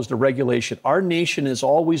as opposed to regulation. Our nation is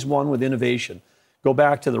always won with innovation. Go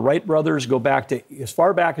back to the Wright brothers, go back to as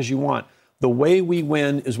far back as you want. The way we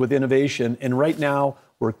win is with innovation, and right now,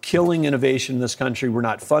 we're killing innovation in this country. We're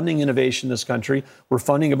not funding innovation in this country. We're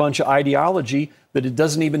funding a bunch of ideology that it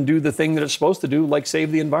doesn't even do the thing that it's supposed to do, like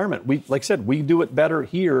save the environment. Like I said, we do it better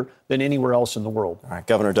here than anywhere else in the world. All right,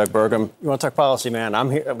 Governor Doug Burgum, you want to talk policy, man?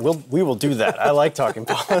 I'm here. We will do that. I like talking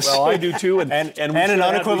policy. Well, I do too. And an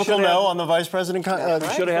unequivocal no on the vice president.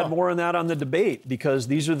 We should have had more on that on the debate because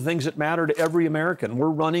these are the things that matter to every American. We're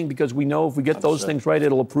running because we know if we get those things right,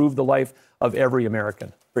 it'll improve the life of every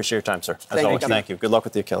American. Appreciate your time, sir. As always, thank you. Good luck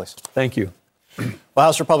with the Achilles. Thank you. Well,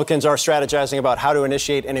 House Republicans are strategizing about how to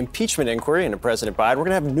initiate an impeachment inquiry into President Biden. We're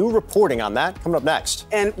going to have new reporting on that coming up next.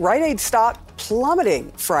 And Rite Aid stock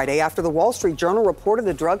plummeting Friday after the Wall Street Journal reported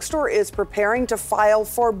the drugstore is preparing to file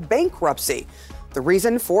for bankruptcy. The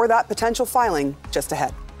reason for that potential filing just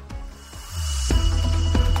ahead.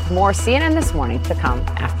 More CNN This Morning to come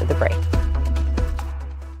after the break.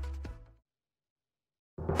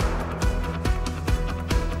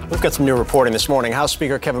 We've got some new reporting this morning. House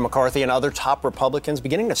Speaker Kevin McCarthy and other top Republicans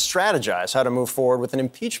beginning to strategize how to move forward with an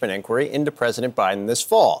impeachment inquiry into President Biden this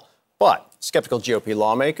fall. But skeptical GOP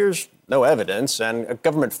lawmakers, no evidence, and a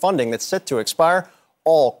government funding that's set to expire,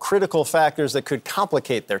 all critical factors that could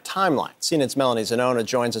complicate their timeline. CNN's Melanie Zanona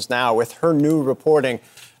joins us now with her new reporting.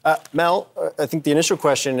 Mel, I think the initial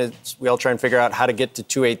question is we all try and figure out how to get to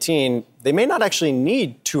 218. They may not actually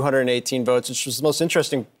need 218 votes, which was the most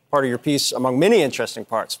interesting part of your piece among many interesting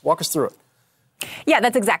parts. Walk us through it. Yeah,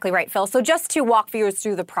 that's exactly right, Phil. So just to walk viewers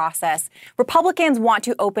through the process, Republicans want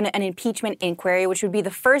to open an impeachment inquiry, which would be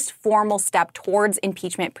the first formal step towards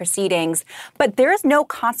impeachment proceedings. But there is no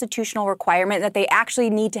constitutional requirement that they actually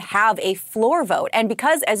need to have a floor vote. And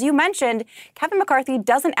because, as you mentioned, Kevin McCarthy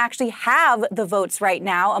doesn't actually have the votes right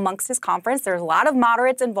now amongst his conference, there's a lot of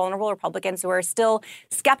moderates and vulnerable Republicans who are still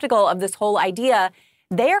skeptical of this whole idea.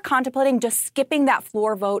 They are contemplating just skipping that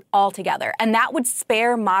floor vote altogether. And that would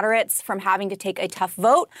spare moderates from having to take a tough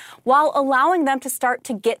vote while allowing them to start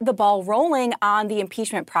to get the ball rolling on the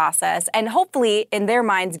impeachment process and hopefully, in their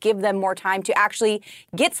minds, give them more time to actually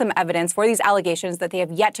get some evidence for these allegations that they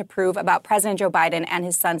have yet to prove about President Joe Biden and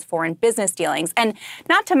his son's foreign business dealings. And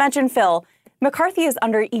not to mention, Phil, McCarthy is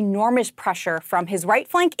under enormous pressure from his right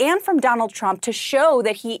flank and from Donald Trump to show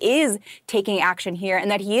that he is taking action here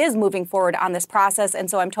and that he is moving forward on this process. And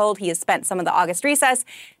so I'm told he has spent some of the August recess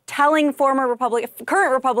telling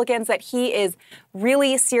current Republicans that he is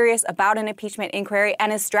really serious about an impeachment inquiry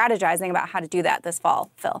and is strategizing about how to do that this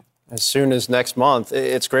fall. Phil. As soon as next month.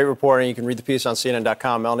 It's great reporting. You can read the piece on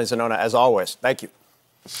CNN.com. Melanie Zanona, as always. Thank you.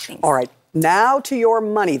 Thanks. All right. Now to your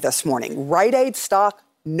money this morning. Rite Aid stock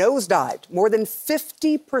nosedived more than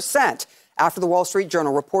 50% after the Wall Street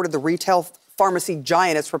Journal reported the retail pharmacy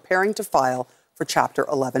giant is preparing to file for Chapter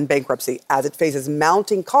 11 bankruptcy as it faces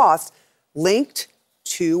mounting costs linked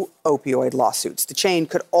to opioid lawsuits. The chain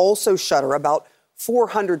could also shutter about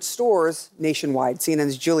 400 stores nationwide.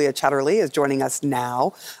 CNN's Julia Chatterley is joining us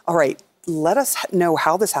now. All right, let us know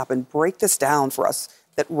how this happened. Break this down for us,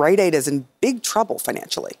 that Rite Aid is in big trouble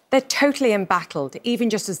financially. They're totally embattled. Even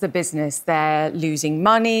just as the business, they're losing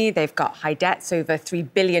money. They've got high debts, over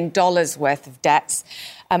 $3 billion worth of debts.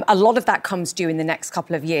 A lot of that comes due in the next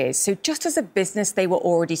couple of years. So just as a business, they were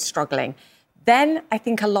already struggling. Then I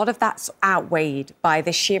think a lot of that's outweighed by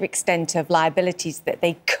the sheer extent of liabilities that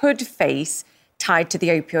they could face tied to the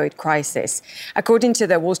opioid crisis. According to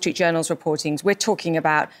the Wall Street Journal's reportings, we're talking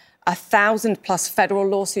about 1,000+ federal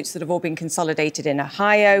lawsuits that have all been consolidated in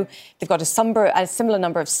Ohio. They've got a similar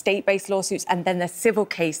number of state-based lawsuits, and then the civil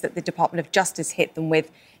case that the Department of Justice hit them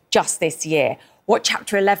with just this year. What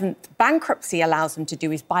Chapter 11 bankruptcy allows them to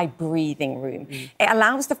do is buy breathing room. It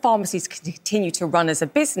allows the pharmacies to continue to run as a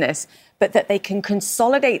business, but that they can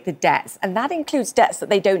consolidate the debts, and that includes debts that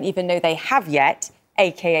they don't even know they have yet,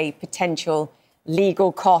 aka potential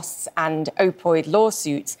legal costs and opioid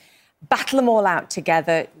lawsuits, battle them all out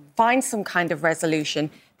together, find some kind of resolution.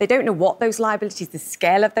 They don't know what those liabilities, the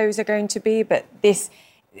scale of those are going to be, but this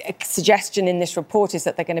suggestion in this report is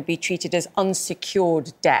that they're going to be treated as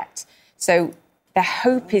unsecured debt. So the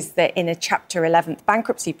hope is that in a Chapter 11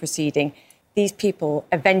 bankruptcy proceeding, these people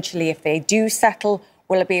eventually, if they do settle,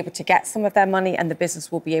 will be able to get some of their money and the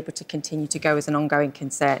business will be able to continue to go as an ongoing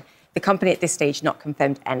concern. The company at this stage not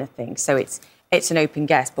confirmed anything, so it's an open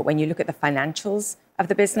guess. But when you look at the financials of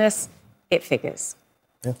the business, it figures.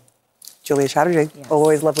 Yeah. Julia Chatterjee,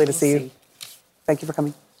 always lovely to see you. Thank you for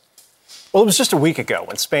coming. Well, it was just a week ago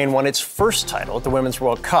when Spain won its first title at the Women's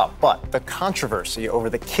World Cup, but the controversy over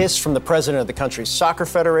the kiss from the president of the country's soccer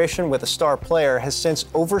federation with a star player has since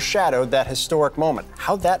overshadowed that historic moment.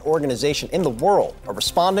 How that organization in the world are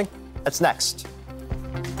responding, that's next.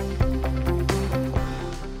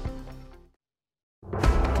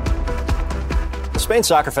 The Spain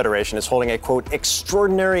Soccer Federation is holding a, quote,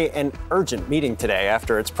 extraordinary and urgent meeting today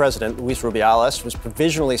after its president, Luis Rubiales, was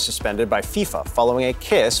provisionally suspended by FIFA following a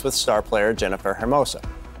kiss with star player Jennifer Hermosa.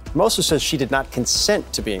 Hermosa says she did not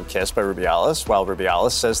consent to being kissed by Rubiales, while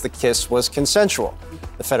Rubiales says the kiss was consensual.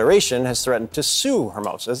 The federation has threatened to sue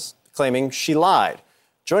Hermosa, claiming she lied.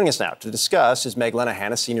 Joining us now to discuss is Meg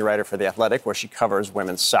Lenahan, a senior writer for The Athletic, where she covers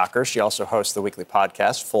women's soccer. She also hosts the weekly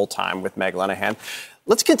podcast, Full Time with Meg Lenahan.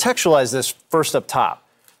 Let's contextualize this first up top.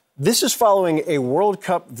 This is following a World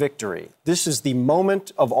Cup victory. This is the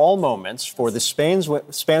moment of all moments for the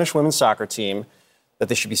Spanish women's soccer team that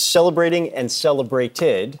they should be celebrating and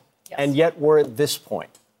celebrated, and yet we're at this point.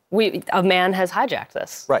 A man has hijacked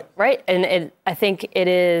this. Right. And I think it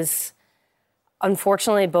is,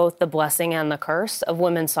 unfortunately, both the blessing and the curse of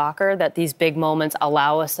women's soccer that these big moments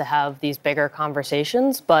allow us to have these bigger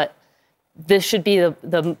conversations, but this should be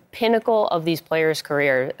the pinnacle of these players'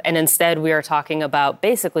 career. And instead, we are talking about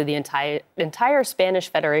basically the entire Spanish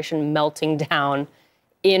Federation melting down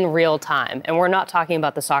in real time. And we're not talking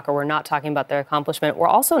about the soccer. We're not talking about their accomplishment. We're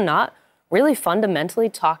also not really fundamentally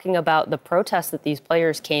talking about the protests that these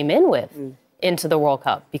players came in with into the World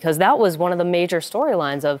Cup, because that was one of the major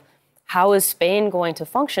storylines of how is Spain going to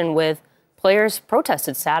function with players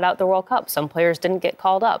protested, sat out the World Cup. Some players didn't get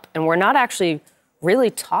called up. And we're not actually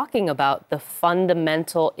really talking about the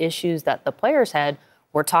fundamental issues that the players had.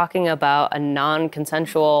 We're talking about a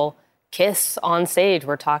non-consensual kiss on stage.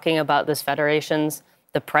 We're talking about this federation's,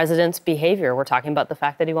 the president's behavior. We're talking about the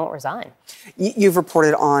fact that he won't resign. You've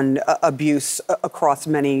reported on abuse across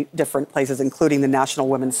many different places, including the National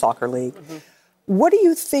Women's Soccer League. What do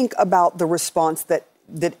you think about the response that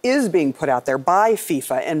is being put out there by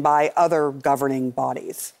FIFA and by other governing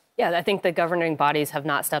bodies? Yeah, I think the governing bodies have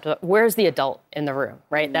not stepped up. Where's the adult in the room,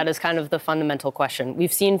 right? That is kind of the fundamental question.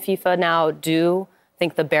 We've seen FIFA now do, I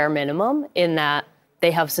think, the bare minimum in that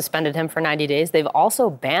they have suspended him for 90 days. They've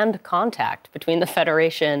also banned contact between the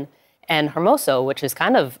federation and Hermoso, which is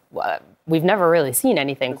kind of, we've never really seen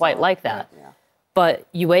anything quite like that. But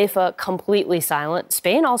UEFA completely silent.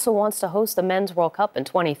 Spain also wants to host the Men's World Cup in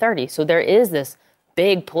 2030. So there is this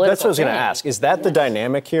big political That's what I was going to thing. ask. Is that the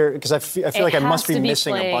dynamic here? Because I feel like I must be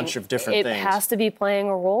missing a bunch of different things. It has to be playing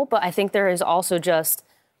a role, but I think there is also just,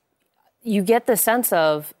 you get the sense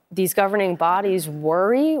of these governing bodies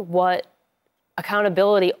worry what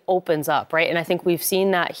accountability opens up, right? And I think we've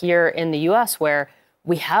seen that here in the U.S. where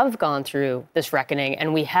we have gone through this reckoning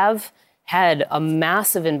and we have had a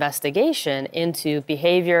massive investigation into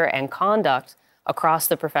behavior and conduct across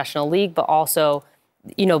the professional league, but also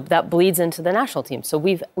that bleeds into the national team. So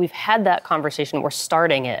we've had that conversation. We're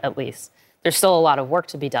starting it, at least. There's still a lot of work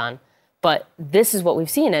to be done, but this is what we've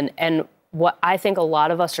seen. And what I think a lot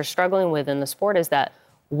of us are struggling with in the sport is that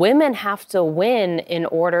women have to win in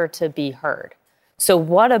order to be heard. So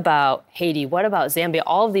what about Haiti? What about Zambia?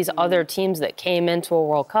 All of these other teams that came into a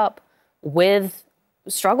World Cup with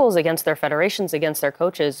struggles against their federations, against their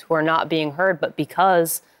coaches, who are not being heard, but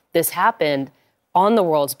because this happened on the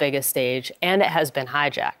world's biggest stage and it has been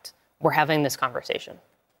hijacked, we're having this conversation.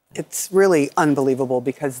 It's really unbelievable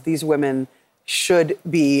because these women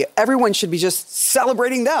everyone should be just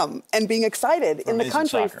celebrating them and being excited in the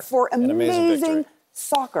country for amazing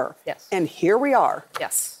soccer. Yes. And here we are.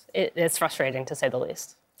 Yes. It's frustrating, to say the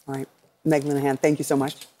least. All right. Meg Linehan, thank you so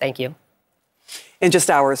much. Thank you. In just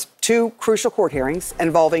hours, 2 crucial court hearings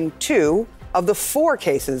involving 2 of the 4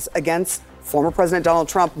 cases against former President Donald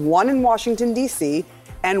Trump, one in Washington, D.C.,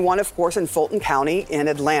 and one, of course, in Fulton County in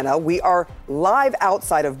Atlanta. We are live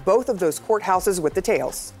outside of both of those courthouses with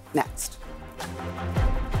details next.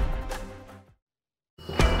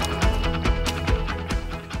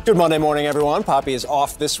 Good Monday morning, everyone. Poppy is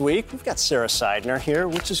off this week. We've got Sarah Seidner here,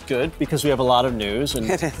 which is good because we have a lot of news. And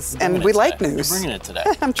it is. And we like news. We're bringing it today.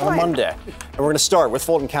 I'm trying. On Monday. And we're going to start with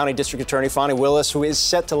Fulton County District Attorney Fani Willis, who is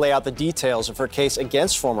set to lay out the details of her case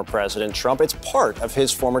against former President Trump. It's part of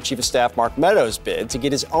his former Chief of Staff Mark Meadows' bid to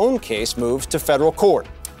get his own case moved to federal court.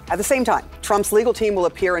 At the same time, Trump's legal team will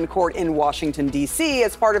appear in court in Washington, D.C.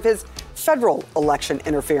 as part of his federal election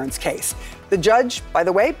interference case. The judge, by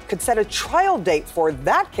the way, could set a trial date for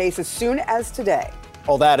that case as soon as today.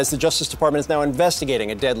 All that as the Justice Department is now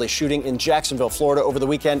investigating a deadly shooting in Jacksonville, Florida over the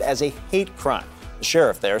weekend as a hate crime. The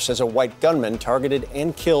sheriff there says a white gunman targeted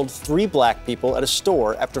and killed 3 black people at a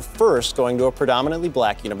store after first going to a predominantly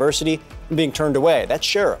black university and being turned away. That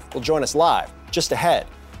sheriff will join us live just ahead.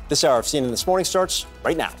 This hour of CNN This Morning starts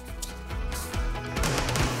right now.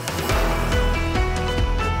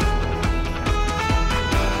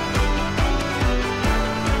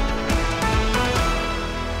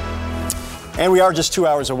 And we are just 2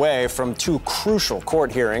 hours away from 2 crucial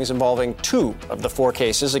court hearings involving 2 of the 4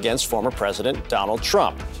 cases against former President Donald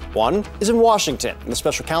Trump. One is in Washington in the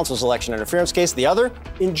special counsel's election interference case. The other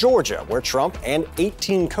in Georgia, where Trump and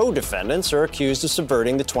 18 co-defendants are accused of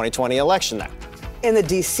subverting the 2020 election there. In the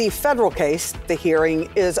D.C. federal case, the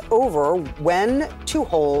hearing is over when to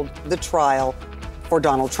hold the trial for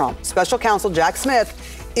Donald Trump. Special counsel Jack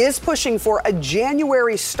Smith is pushing for a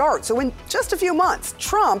January start. So in just a few months,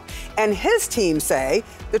 Trump and his team say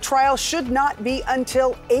the trial should not be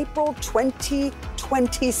until April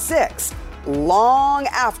 2026, long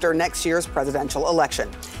after next year's presidential election.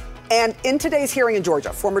 And in today's hearing in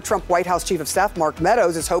Georgia, former Trump White House Chief of Staff Mark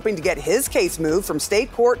Meadows is hoping to get his case moved from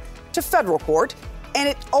state court to federal court. And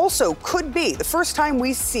it also could be the first time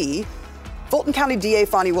we see Fulton County DA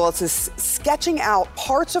Fani Willis is sketching out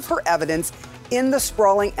parts of her evidence in the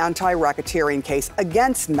sprawling anti-racketeering case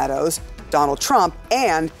against Meadows, Donald Trump,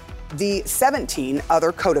 and the 17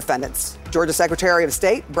 other co-defendants. Georgia Secretary of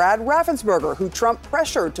State Brad Raffensperger, who Trump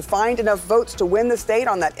pressured to find enough votes to win the state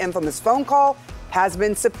on that infamous phone call, has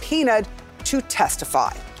been subpoenaed to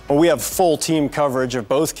testify. Well, we have full team coverage of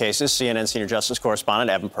both cases. CNN senior justice correspondent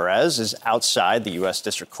Evan Perez is outside the U.S.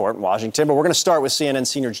 District Court in Washington. But we're going to start with CNN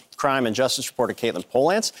senior crime and justice reporter Caitlin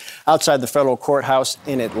Polance outside the federal courthouse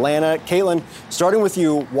in Atlanta. Caitlin, starting with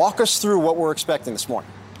you, walk us through what we're expecting this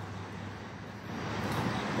morning.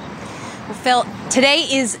 Well, Phil, today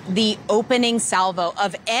is the opening salvo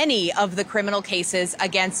of any of the criminal cases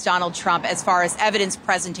against Donald Trump as far as evidence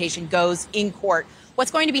presentation goes in court. What's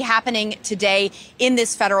going to be happening today in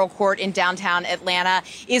this federal court in downtown Atlanta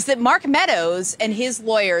is that Mark Meadows and his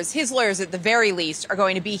lawyers at the very least, are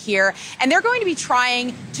going to be here, and they're going to be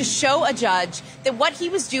trying to show a judge that what he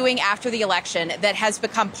was doing after the election that has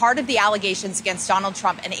become part of the allegations against Donald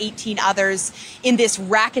Trump and 18 others in this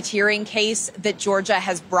racketeering case that Georgia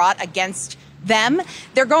has brought against them,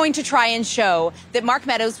 they're going to try and show that Mark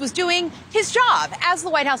Meadows was doing his job as the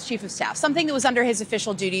White House Chief of Staff, something that was under his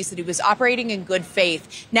official duties, that he was operating in good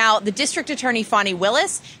faith. Now, the District Attorney, Fani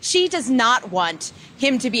Willis, she does not want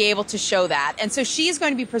him to be able to show that. And so she is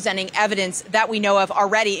going to be presenting evidence that we know of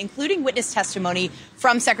already, including witness testimony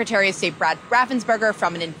from Secretary of State Brad Raffensperger,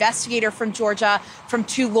 from an investigator from Georgia, from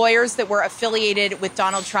 2 lawyers that were affiliated with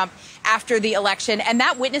Donald Trump after the election. And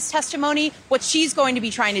that witness testimony, what she's going to be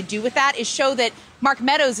trying to do with that is show that Mark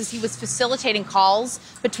Meadows as he was facilitating calls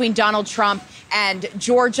between Donald Trump and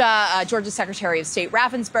Georgia's Secretary of State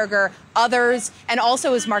Raffensperger, others, and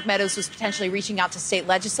also as Mark Meadows was potentially reaching out to state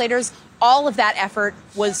legislators. All of that effort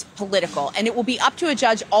was political, and it will be up to a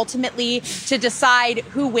judge ultimately to decide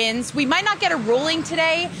who wins. We might not get a ruling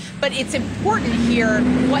today, but it's important here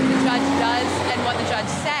what the judge does and what the judge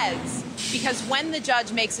says, because when the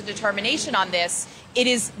judge makes a determination on this, it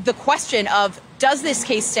is the question of, does this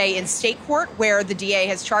case stay in state court where the DA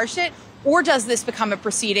has charged it, or does this become a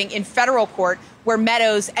proceeding in federal court where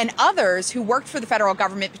Meadows and others who worked for the federal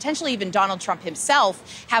government, potentially even Donald Trump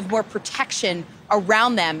himself, have more protection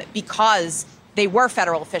around them because they were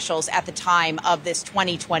federal officials at the time of this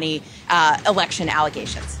 2020 election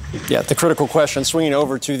allegations? Yeah, the critical question, swinging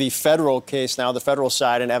over to the federal case now, the federal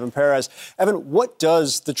side, and Evan Perez. Evan, what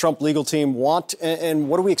does the Trump legal team want, and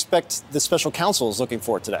what do we expect the special counsel is looking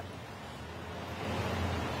for today?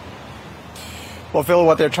 Well, Phil,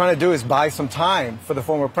 what they're trying to do is buy some time for the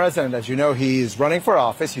former president. As you know, he's running for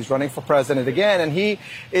office. He's running for president again, and he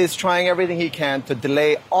is trying everything he can to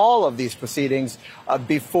delay all of these proceedings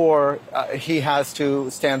before he has to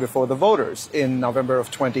stand before the voters in November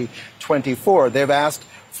of 2024. They've asked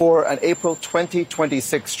for an April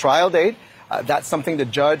 2026 trial date. That's something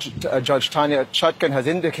that Judge Tanya Chutkan has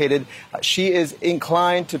indicated. She is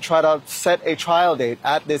inclined to try to set a trial date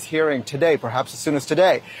at this hearing today, perhaps as soon as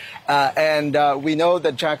today. And we know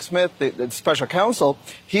that Jack Smith, the special counsel,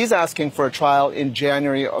 he's asking for a trial in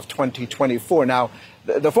January of 2024. Now,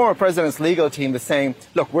 the former president's legal team is saying,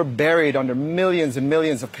 look, we're buried under millions and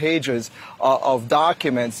millions of pages of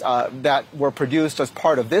documents that were produced as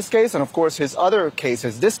part of this case and, of course, his other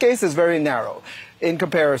cases. This case is very narrow in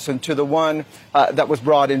comparison to the one that was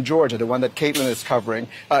brought in Georgia, the one that Caitlin is covering.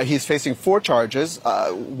 He's facing 4 charges.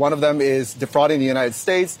 One of them is defrauding the United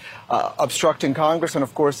States, obstructing Congress, and,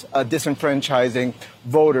 of course, disenfranchising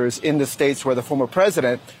voters in the states where the former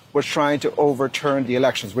president was trying to overturn the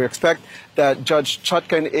elections. We expect that Judge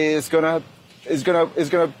Chutkan is going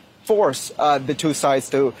to force the two sides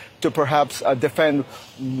to perhaps defend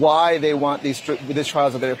why they want these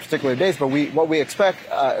trials at their particular days. But what we expect,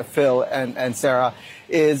 Phil and Sarah,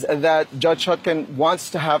 is that Judge Chutkan wants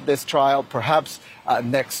to have this trial perhaps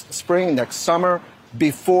next spring, next summer,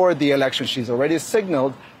 before the election. She's already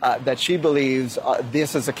signaled that she believes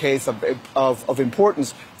this is a case of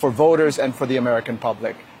importance for voters and for the American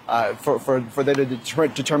public, for the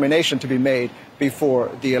determination to be made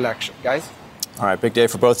before the election. Guys? All right, big day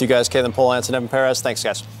for both you guys, Caitlin Polantz and Evan Perez. Thanks,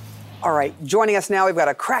 guys. All right, joining us now, we've got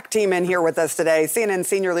a crack team in here with us today. CNN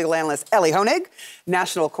senior legal analyst Ellie Honig,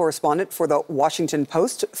 national correspondent for the Washington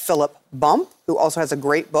Post, Philip Bump, who also has a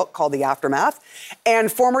great book called The Aftermath,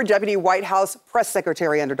 and former Deputy White House Press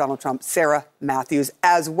Secretary under Donald Trump, Sarah Matthews,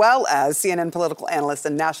 as well as CNN political analyst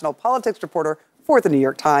and national politics reporter for the New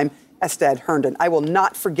York Times, Ested Herndon. I will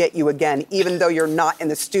not forget you again, even though you're not in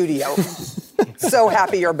the studio. So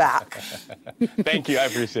happy you're back. Thank you. I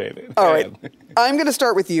appreciate it. All right. I'm going to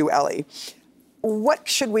start with you, Ellie. What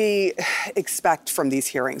should we expect from these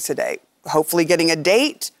hearings today? Hopefully getting a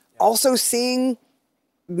date, also seeing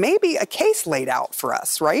maybe a case laid out for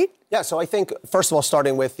us, right? Yeah, so I think, first of all,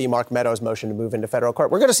 starting with the Mark Meadows motion to move into federal court,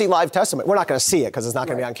 we're going to see live testimony. We're not going to see it because it's not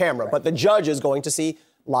going to be on camera, but the judge is going to see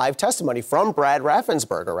live testimony from Brad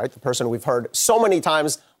Raffensperger, right? The person we've heard so many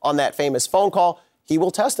times on that famous phone call. He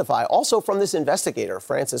will testify. Also from this investigator,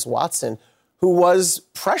 Francis Watson, who was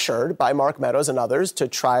pressured by Mark Meadows and others to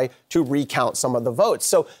try to recount some of the votes.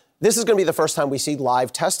 So this is going to be the first time we see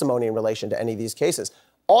live testimony in relation to any of these cases.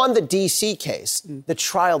 On the D.C. case, the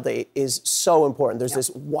trial date is so important. There's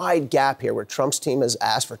this wide gap here where Trump's team has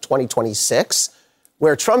asked for 2026,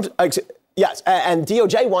 where Trump... Yes, and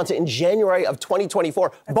DOJ wants it in January of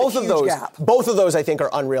 2024. Both of those, I think, are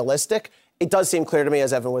unrealistic. It does seem clear to me,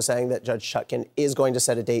 as Evan was saying, that Judge Chutkan is going to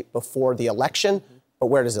set a date before the election. But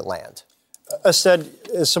where does it land? Ested,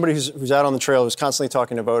 as somebody who's out on the trail, who's constantly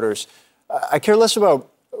talking to voters, I care less about,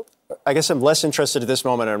 I guess I'm less interested at this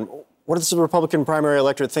moment in what does the Republican primary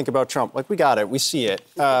electorate think about Trump? Like, we got it. We see it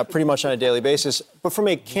pretty much on a daily basis. But from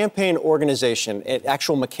a campaign organization, an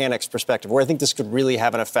actual mechanics perspective, where I think this could really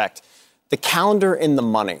have an effect, the calendar and the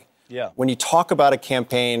money. Yeah. When you talk about a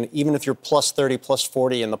campaign, even if you're plus 30, plus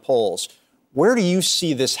 40 in the polls, where do you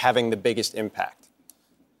see this having the biggest impact?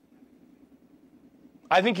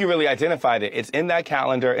 I think you really identified it. It's in that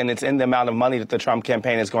calendar, and it's in the amount of money that the Trump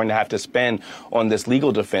campaign is going to have to spend on this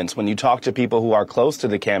legal defense. When you talk to people who are close to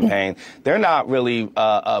the campaign, they're not really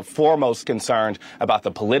foremost concerned about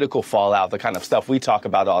the political fallout, the kind of stuff we talk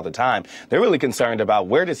about all the time. They're really concerned about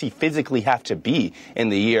where does he physically have to be in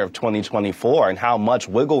the year of 2024, and how much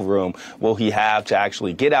wiggle room will he have to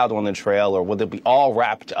actually get out on the trail, or will it be all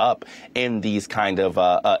wrapped up in these kind of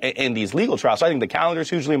in these legal trials? So I think the calendar is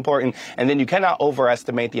hugely important, and then you cannot overestimate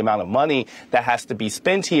the amount of money that has to be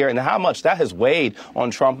spent here and how much that has weighed on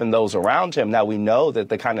Trump and those around him. Now, we know that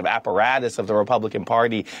the kind of apparatus of the Republican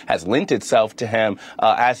Party has lent itself to him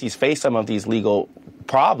as he's faced some of these legal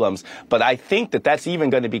problems. But I think that that's even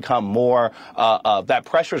going to become more, that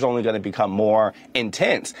pressure is only going to become more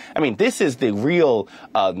intense. I mean, this is the real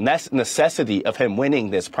necessity of him winning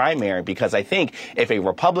this primary, because I think if a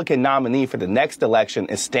Republican nominee for the next election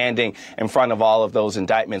is standing in front of all of those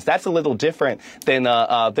indictments, that's a little different than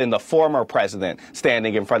the former president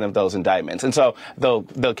standing in front of those indictments. And so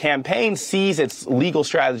the campaign sees its legal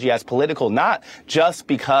strategy as political, not just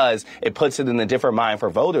because it puts it in a different mind for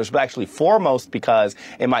voters, but actually foremost because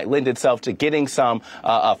it might lend itself to getting some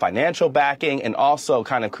financial backing and also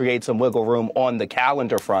kind of create some wiggle room on the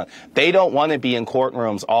calendar front. They don't want to be in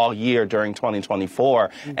courtrooms all year during 2024.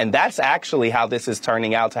 And that's actually how this is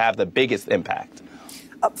turning out to have the biggest impact.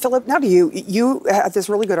 Philip, now to you. You had this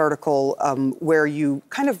really good article where you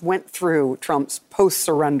kind of went through Trump's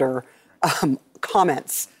post-surrender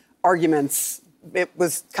comments, arguments. It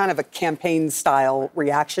was kind of a campaign-style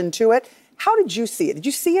reaction to it. How did you see it? Did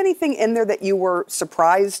you see anything in there that you were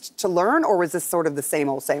surprised to learn, or was this sort of the same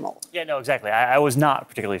old, same old? Yeah, no, exactly. I was not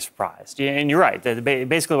particularly surprised. And you're right.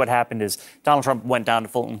 Basically what happened is Donald Trump went down to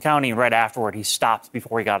Fulton County, and right afterward he stopped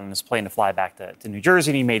before he got on his plane to fly back to New Jersey,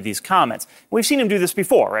 and he made these comments. We've seen him do this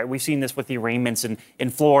before, right? We've seen this with the arraignments in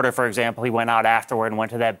Florida, for example. He went out afterward and went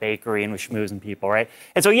to that bakery and was schmoozing people, right?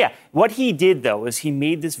 And so, yeah, what he did, though, is he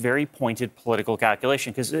made this very pointed political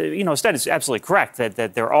calculation because, Sten is absolutely correct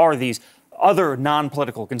that there are these other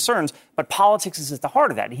non-political concerns, but politics is at the heart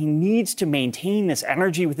of that. He needs to maintain this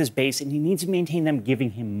energy with his base, and he needs to maintain them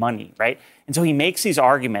giving him money, right? And so he makes these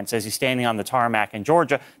arguments as he's standing on the tarmac in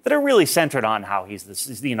Georgia that are really centered on how he's this,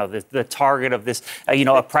 the target of this,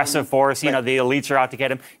 oppressive force. The elites are out to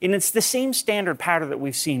get him, and it's the same standard pattern that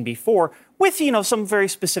we've seen before, with, some very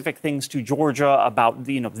specific things to Georgia about,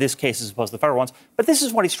 this case as opposed to the federal ones. But this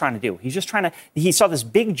is what he's trying to do. He's just he saw this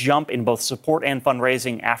big jump in both support and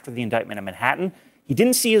fundraising after the indictment in Manhattan. He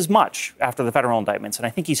didn't see as much after the federal indictments. And I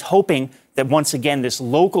think he's hoping that once again, this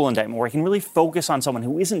local indictment where he can really focus on someone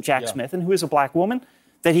who isn't Jack Smith and who is a black woman,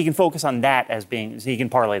 that he can focus on that so he can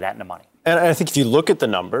parlay that into money. And I think if you look at the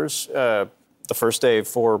numbers, the first day,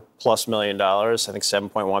 $4+ million, I think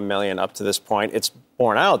 $7.1 million up to this point, it's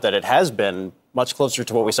borne out that it has been much closer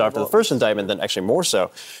to what we saw after the first indictment than actually more so.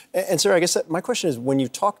 And Sarah, I guess my question is, when you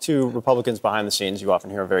talk to Republicans behind the scenes, you often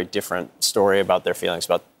hear a very different story about their feelings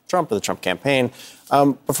about Trump or the Trump campaign.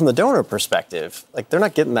 But from the donor perspective, they're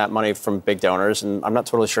not getting that money from big donors, and I'm not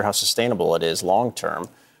totally sure how sustainable it is long term.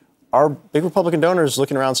 Are big Republican donors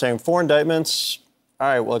looking around saying 4 indictments? All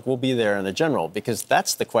right, well, we'll be there in the general, because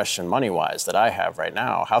that's the question money-wise that I have right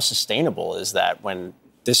now. How sustainable is that when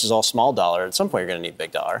this is all small dollar? At some point, you're going to need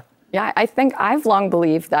big dollar. Yeah, I think I've long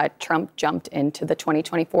believed that Trump jumped into the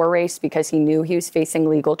 2024 race because he knew he was facing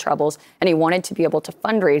legal troubles and he wanted to be able to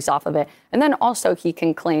fundraise off of it. And then also he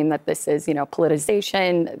can claim that this is,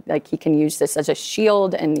 politicization, like he can use this as a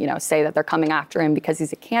shield and, say that they're coming after him because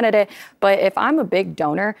he's a candidate. But if I'm a big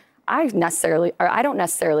donor, I don't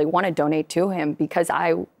necessarily want to donate to him because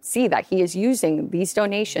I see that he is using these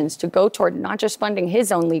donations to go toward not just funding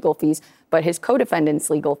his own legal fees, but his co-defendants'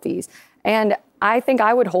 legal fees. And I think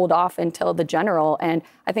I would hold off until the general. And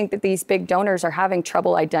I think that these big donors are having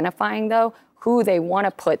trouble identifying, though, who they want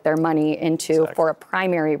to put their money into for a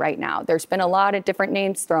primary right now. There's been a lot of different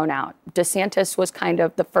names thrown out. DeSantis was kind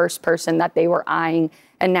of the first person that they were eyeing.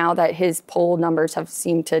 And now that his poll numbers have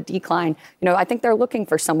seemed to decline, I think they're looking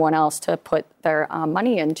for someone else to put their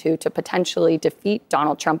money into to potentially defeat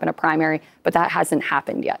Donald Trump in a primary. But that hasn't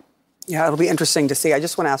happened yet. Yeah, it'll be interesting to see. I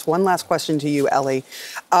just want to ask one last question to you, Ellie.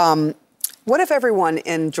 What if everyone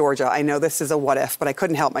in Georgia, I know this is a what if, but I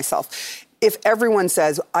couldn't help myself. If everyone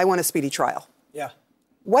says, I want a speedy trial. Yeah.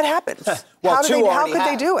 What happens? Well, how could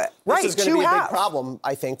they do it? This is going to be a big problem,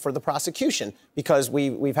 I think, for the prosecution, because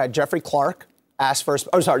we've had Jeffrey Clark ask for,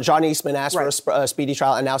 John Eastman asked for a speedy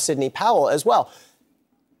trial, and now Sidney Powell as well.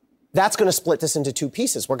 That's going to split this into 2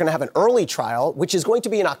 pieces. We're going to have an early trial, which is going to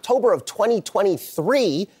be in October of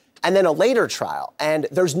 2023, and then a later trial. And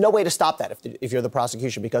there's no way to stop that if you're the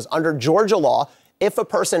prosecution, because under Georgia law, if a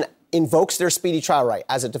person invokes their speedy trial right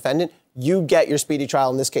as a defendant, you get your speedy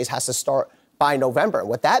trial in this case has to start by November. And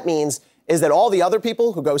what that means is that all the other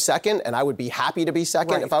people who go second, and I would be happy to be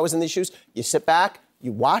second if I was in these shoes, you sit back,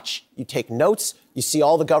 you watch, you take notes, you see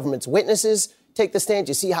all the government's witnesses take the stand,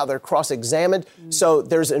 you see how they're cross-examined. So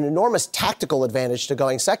there's an enormous tactical advantage to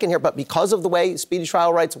going second here, but because of the way speedy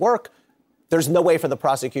trial rights work, there's no way for the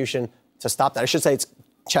prosecution to stop that. I should say it's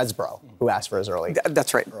Chesbrough who asked for his early.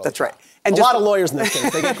 That's right. That's right. And a lot of lawyers in this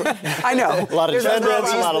case. I know. A lot of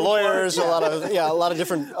defendants, a lot of lawyers, a lot of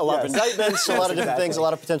indictments, a lot of different things, a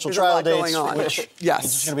lot of potential trial dates. Going on. Which yes,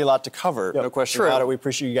 there's going to be a lot to cover. No question True. about it. We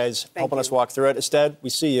appreciate you guys helping us walk through it. Instead,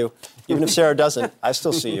 we see you. Even if Sarah doesn't, I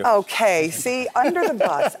still see you. Okay. See, under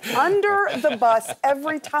the bus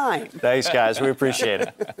every time. Thanks, guys. We appreciate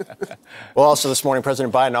it. Well, also this morning,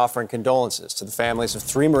 President Biden offering condolences to the families of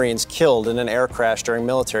 3 Marines killed in an air crash during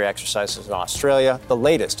military exercises in Australia. The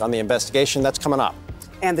latest on the investigation that's coming up.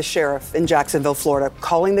 And the sheriff in Jacksonville, Florida,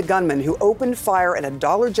 calling the gunman who opened fire at a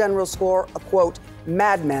Dollar General store a, quote,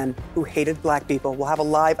 madman who hated black people. We'll have a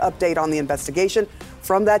live update on the investigation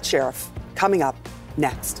from that sheriff coming up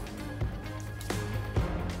next.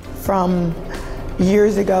 From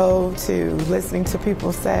years ago to listening to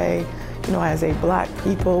people say, you know, as a black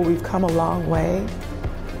people, we've come a long way.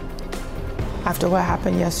 After what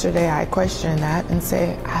happened yesterday, I question that and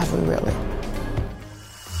say, have we really?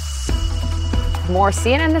 More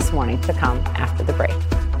CNN This Morning to come after the break.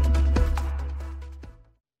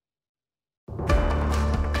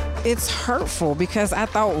 It's hurtful because I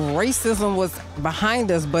thought racism was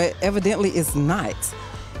behind us, but evidently it's not.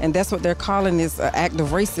 And that's what they're calling this act of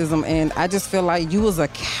racism. And I just feel like you was a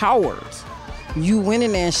coward. You went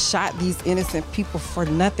in there and shot these innocent people for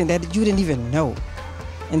nothing that you didn't even know.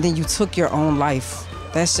 And then you took your own life.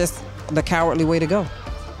 That's just the cowardly way to go.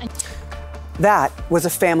 That was a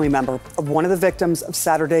family member of one of the victims of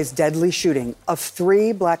Saturday's deadly shooting of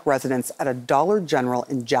 3 black residents at a Dollar General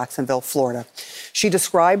in Jacksonville, Florida. She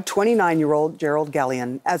described 29-year-old Gerald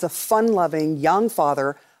Gallion as a fun-loving young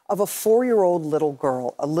father of a 4-year-old little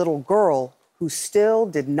girl who still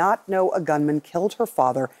did not know a gunman killed her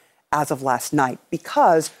father as of last night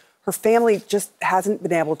because her family just hasn't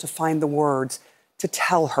been able to find the words to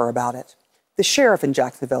tell her about it. The sheriff in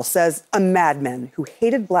Jacksonville says a madman who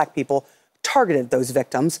hated black people targeted those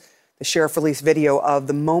victims. The sheriff released video of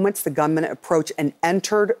the moments the gunman approached and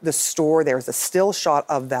entered the store. There's a still shot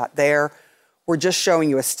of that there. We're just showing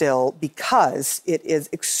you a still because it is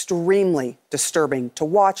extremely disturbing to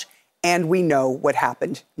watch, and we know what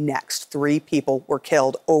happened next. 3 people were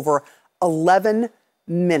killed over 11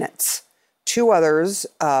 minutes. 2 others,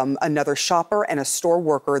 another shopper and a store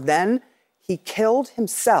worker. Then he killed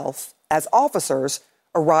himself as officers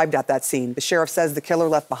arrived at that scene. The sheriff says the killer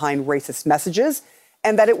left behind racist messages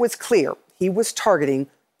and that it was clear he was targeting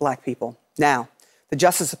black people. Now, the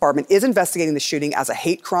Justice Department is investigating the shooting as a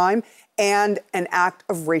hate crime and an act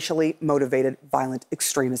of racially motivated violent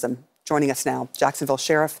extremism. Joining us now, Jacksonville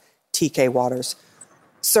Sheriff T.K. Waters.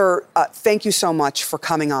 Sir, thank you so much for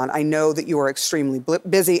coming on. I know that you are extremely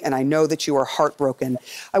busy, and I know that you are heartbroken.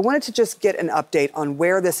 I wanted to just get an update on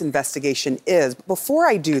where this investigation is. Before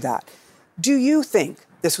I do that, do you think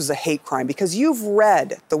this was a hate crime? Because you've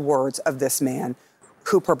read the words of this man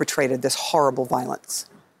who perpetrated this horrible violence.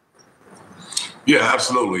 Yeah,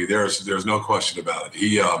 absolutely. There's no question about it.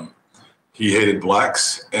 He hated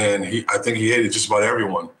blacks, and I think he hated just about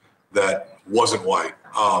everyone that wasn't white.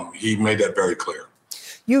 He made that very clear.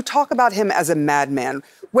 You talk about him as a madman.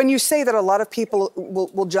 When you say that a lot of people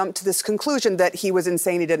will jump to this conclusion that he was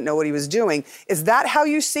insane, he didn't know what he was doing, is that how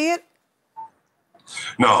you see it?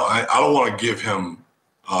 No, I don't want to give him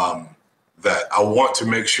that. I want to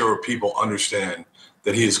make sure people understand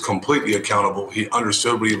that he is completely accountable. He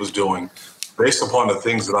understood what he was doing. Based upon the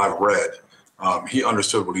things that I've read, he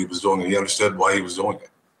understood what he was doing, and he understood why he was doing it.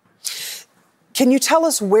 Can you tell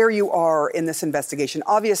us where you are in this investigation?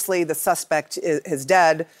 Obviously, the suspect is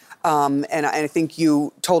dead, and I think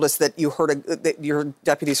you told us that that your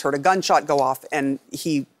deputies heard a gunshot go off, and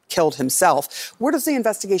he killed himself. Where does the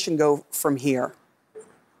investigation go from here?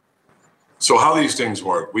 So how these things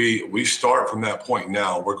work, we start from that point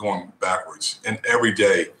now. We're going backwards, and every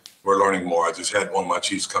day we're learning more. I just had one of my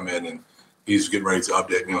chiefs come in, and he's getting ready to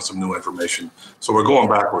update me on some new information. So we're going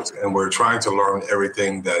backwards, and we're trying to learn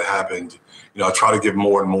everything that happened. I try to give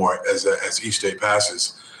more and more as each day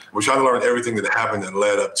passes. We're trying to learn everything that happened that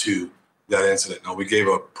led up to that incident. Now, we gave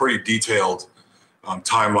a pretty detailed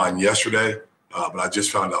timeline yesterday, but I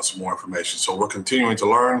just found out some more information. So we're continuing to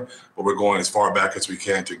learn, but we're going as far back as we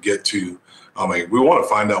can to get to, we want to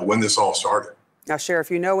find out when this all started. Now, Sheriff,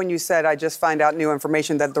 you know when you said I just find out new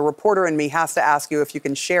information that the reporter in me has to ask you if you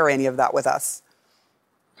can share any of that with us.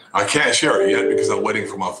 I can't share it yet because I'm waiting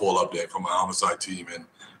for my full update from my homicide team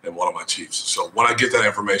and one of my chiefs. So when I get that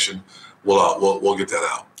information, we'll get that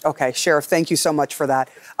out. Okay, Sheriff, thank you so much for that.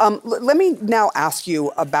 Let me now ask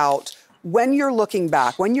you about when you're looking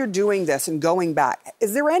back, when you're doing this and going back,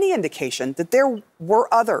 is there any indication that there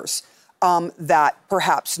were others that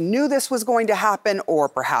perhaps knew this was going to happen or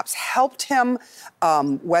perhaps helped him,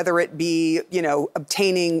 whether it be,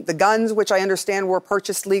 obtaining the guns, which I understand were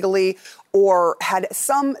purchased legally, or had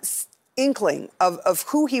some inkling of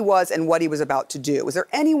who he was and what he was about to do? Is there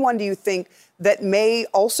anyone, do you think, that may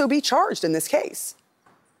also be charged in this case?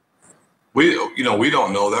 We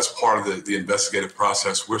don't know. That's part of the investigative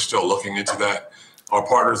process. We're still looking into that. Our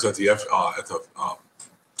partners at the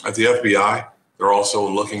FBI, they're also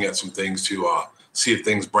looking at some things to see if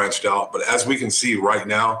things branched out. But as we can see right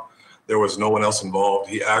now, there was no one else involved.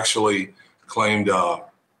 He actually claimed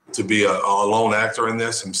to be a lone actor in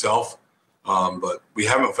this himself, but we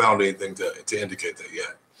haven't found anything to indicate that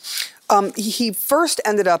yet. He first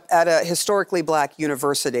ended up at a historically black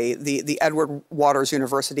university, the Edward Waters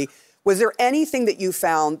University. Was there anything that you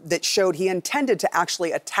found that showed he intended to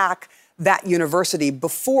actually attack that university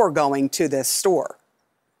before going to this store?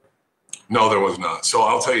 No, there was not. So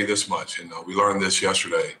I'll tell you this much, and we learned this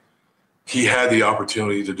yesterday. He had the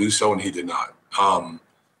opportunity to do so, and he did not.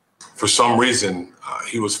 For some reason,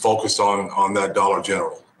 he was focused on that Dollar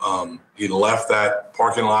General. He left that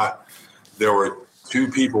parking lot. There were two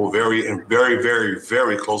people in very, very,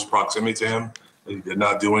 very close proximity to him that he did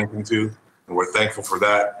not do anything to, and we're thankful for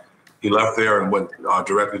that. He left there and went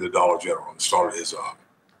directly to Dollar General and started his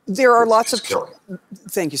There are lots of killing.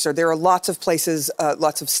 Thank you, sir. There are lots of places,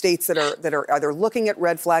 lots of states that are either looking at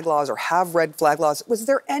red flag laws or have red flag laws. Was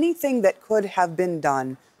there anything that could have been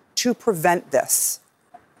done to prevent this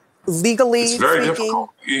legally? It's very speaking? difficult.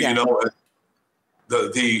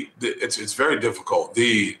 It's very difficult.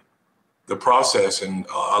 The process and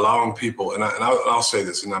allowing people, and I'll say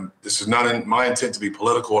this, and this is not in my intent to be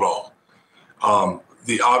political at all.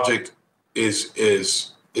 The object is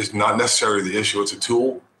not necessarily the issue. It's a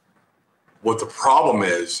tool. What the problem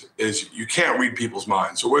is you can't read people's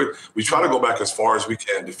minds. So we try to go back as far as we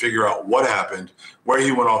can to figure out what happened, where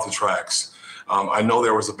he went off the tracks. I know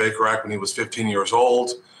there was a Baker Act when he was 15 years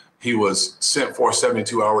old. He was sent for a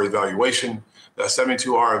 72-hour evaluation. That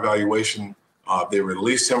 72-hour evaluation, they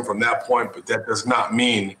released him from that point, but that does not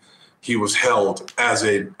mean he was held as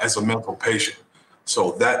a mental patient.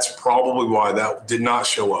 So that's probably why that did not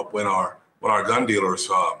show up when our gun dealers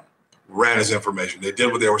ran his information. They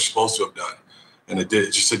did what they were supposed to have done, and it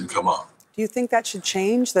just didn't come up. Do you think that should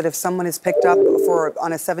change, that if someone is picked up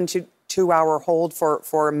on a 72-hour hold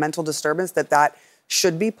for a mental disturbance, that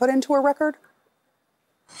should be put into a record?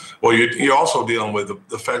 Well, you're also dealing with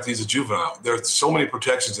the fact that he's a juvenile. There's so many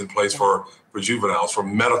protections in place for juveniles, for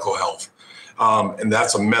medical health. And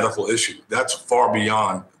that's a medical issue. That's far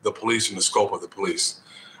beyond the police and the scope of the police.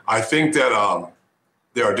 I think that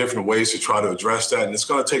there are different ways to try to address that, and it's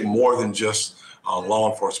going to take more than just law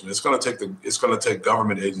enforcement. It's going to take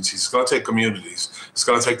government agencies. It's going to take communities. It's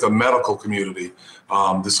going to take the medical community,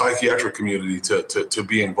 the psychiatric community to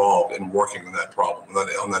be involved in working on that problem,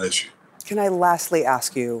 on that issue. Can I lastly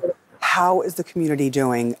ask you, how is the community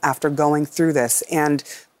doing after going through this, and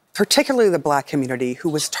particularly the Black community who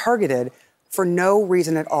was targeted for no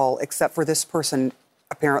reason at all, except for this person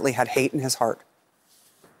apparently had hate in his heart?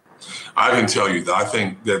 I can tell you that I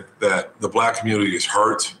think that the Black community is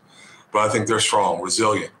hurt, but I think they're strong,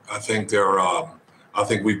 resilient. I think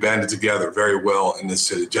we banded together very well in this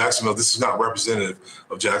city. Jacksonville, this is not representative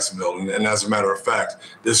of Jacksonville. And as a matter of fact,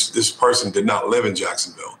 this person did not live in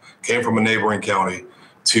Jacksonville, came from a neighboring county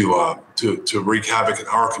to wreak havoc in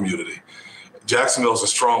our community. Jacksonville is a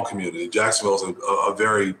strong community. Jacksonville is a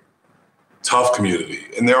very tough community,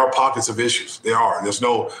 and there are pockets of issues. There are. There's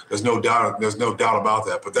no doubt about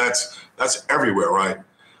that. But that's everywhere, right?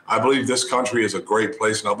 I believe this country is a great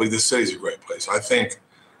place, and I believe this city is a great place. I think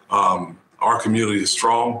our community is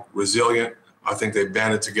strong, resilient. I think they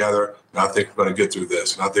banded together, and I think we're going to get through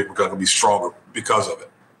this, and I think we're going to be stronger because of it.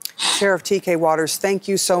 Sheriff T.K. Waters, thank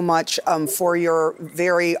you so much for your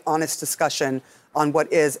very honest discussion on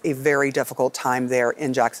what is a very difficult time there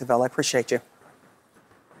in Jacksonville. I appreciate you.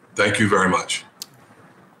 Thank you very much.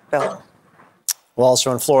 Bill. Well,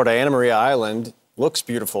 also in Florida, Anna Maria Island looks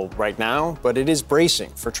beautiful right now, but it is bracing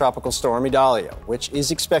for Tropical Storm Idalia, which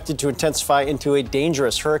is expected to intensify into a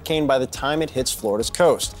dangerous hurricane by the time it hits Florida's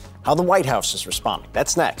coast. How the White House is responding.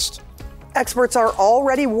 That's next. Experts are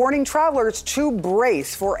already warning travelers to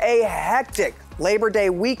brace for a hectic Labor Day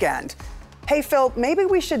weekend. hey, Phil, maybe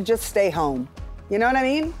we should just stay home. You know what I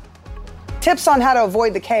mean? Tips on how to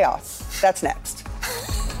avoid the chaos. That's next.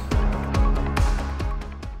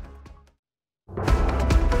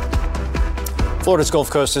 Florida's Gulf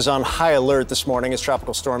Coast is on high alert this morning as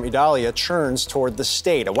Tropical Storm Idalia churns toward the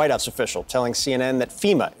state. A White House official telling CNN that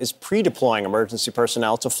FEMA is pre-deploying emergency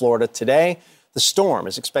personnel to Florida today. The storm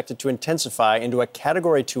is expected to intensify into a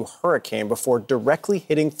Category 2 hurricane before directly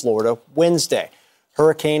hitting Florida Wednesday.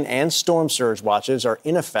 Hurricane and storm surge watches are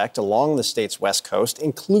in effect along the state's west coast,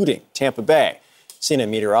 including Tampa Bay. CNN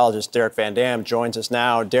meteorologist Derek Van Dam joins us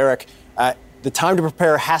now. Derek, the time to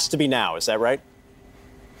prepare has to be now. Is that right?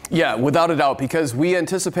 Yeah, without a doubt, because we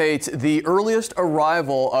anticipate the earliest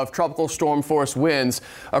arrival of tropical storm force winds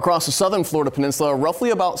across the southern Florida peninsula roughly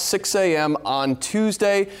about 6 a.m. on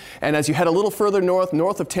Tuesday. And as you head a little further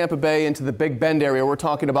north of Tampa Bay into the Big Bend area, we're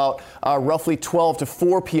talking about roughly 12 to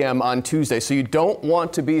 4 p.m. on Tuesday. So you don't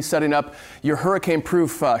want to be setting up your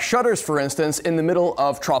hurricane-proof shutters, for instance, in the middle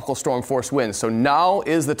of tropical storm force winds. So now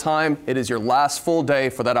is the time. It is your last full day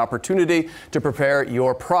for that opportunity to prepare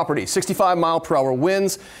your property. 65-mile-per-hour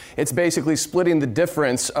winds. It's basically splitting the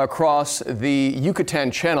difference across the Yucatan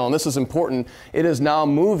Channel. And this is important. It is now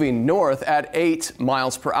moving north at 8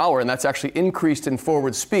 miles per hour. And that's actually increased in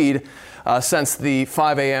forward speed since the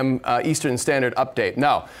 5 a.m. Eastern Standard update.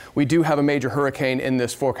 Now, we do have a major hurricane in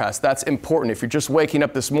this forecast. That's important. If you're just waking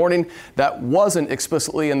up this morning, that wasn't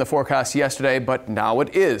explicitly in the forecast yesterday, but now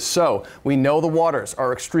it is. So we know the waters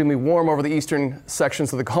are extremely warm over the eastern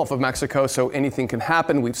sections of the Gulf of Mexico, so anything can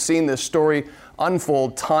happen. We've seen this story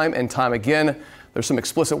unfold time and time again. There's some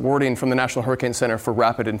explicit wording from the National Hurricane Center for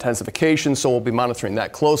rapid intensification, so we'll be monitoring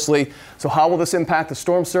that closely. So how will this impact the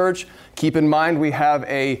storm surge? Keep in mind we have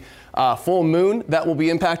a full moon that will be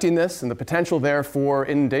impacting this, and the potential there for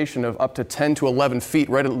inundation of up to 10 to 11 feet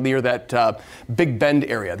right near that Big Bend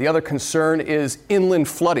area. The other concern is inland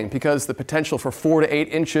flooding, because the potential for 4 to 8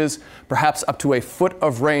 inches, perhaps up to a foot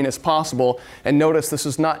of rain is possible. And notice this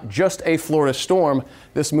is not just a Florida storm.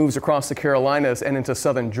 This moves across the Carolinas and into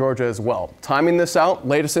southern Georgia as well. Timing this out,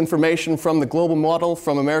 latest information from the global model,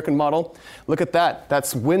 from American model. Look at that.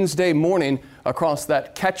 That's Wednesday morning across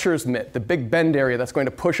that catcher's mitt, the Big Bend area. That's going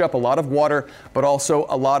to push up a lot of water, but also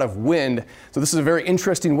a lot of wind. So this is a very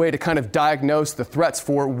interesting way to kind of diagnose the threats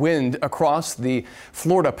for wind across the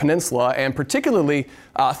Florida peninsula, and particularly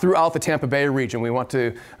throughout the Tampa Bay region. We want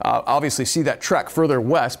to obviously see that trek further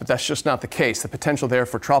west, but that's just not the case. The potential there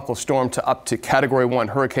for tropical storm to up to Category 1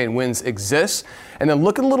 hurricane winds exists. And then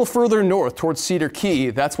look a little further north towards Cedar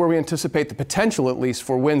Key. That's where we anticipate the potential, at least,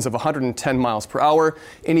 for winds of 110 miles per hour.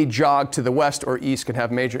 Any jog to the west or east can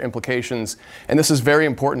have major implications. And this is very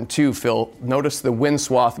important too, Phil. Notice the wind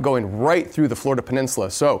swath going right through the Florida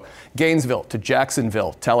peninsula. So Gainesville to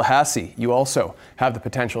Jacksonville, Tallahassee, you also have the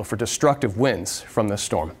potential for destructive winds from this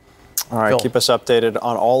storm. All right, keep us updated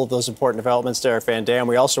on all of those important developments, Derek Van Dam.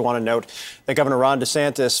 We also want to note that Governor Ron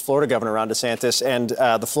DeSantis, Florida Governor Ron DeSantis, and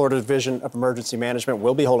the Florida Division of Emergency Management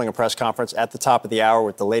will be holding a press conference at the top of the hour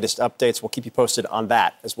with the latest updates. We'll keep you posted on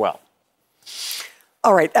that as well.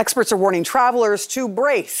 All right, experts are warning travelers to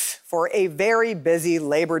brace for a very busy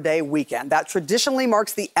Labor Day weekend. That traditionally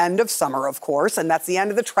marks the end of summer, of course, and that's the end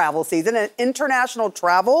of the travel season. And international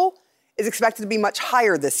travel is expected to be much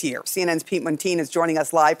higher this year. CNN's Pete Montine is joining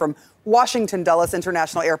us live from Washington Dulles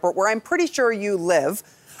International Airport, where I'm pretty sure you live.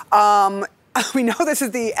 We know this is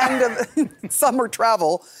the end of summer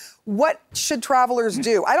travel. What should travelers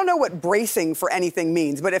do? I don't know what bracing for anything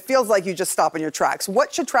means, but it feels like you just stop in your tracks.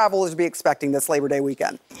 What should travelers be expecting this Labor Day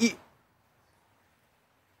weekend?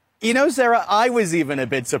 You know, Sarah, I was even a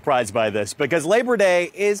bit surprised by this, because Labor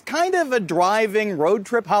Day is kind of a driving road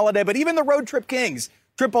trip holiday, but even the road trip kings,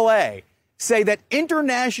 AAA, say that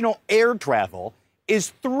international air travel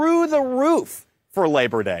is through the roof for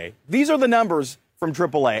Labor Day. These are the numbers from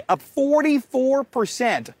AAA, up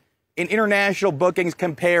 44% in international bookings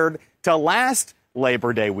compared to last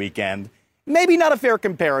Labor Day weekend. Maybe not a fair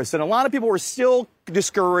comparison. A lot of people were still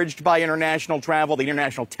discouraged by international travel. The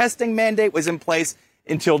international testing mandate was in place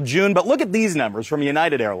until June. But look at these numbers from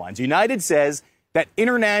United Airlines. United says that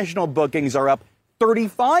international bookings are up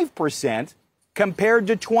 35% compared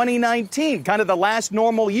to 2019, kind of the last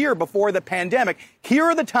normal year before the pandemic. Here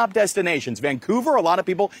are the top destinations. Vancouver, a lot of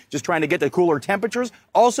people just trying to get to cooler temperatures.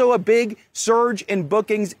 Also a big surge in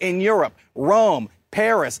bookings in Europe. Rome,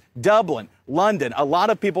 Paris, Dublin, London. A lot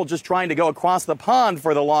of people just trying to go across the pond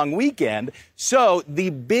for the long weekend. So the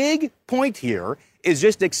big point here is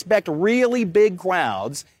just expect really big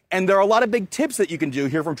crowds. And there are a lot of big tips that you can do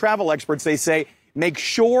here from travel experts. They say make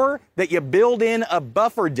sure that you build in a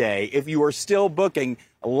buffer day if you are still booking.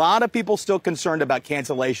 A lot of people still concerned about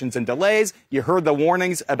cancellations and delays. You heard the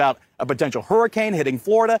warnings about a potential hurricane hitting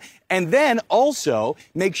Florida. And then also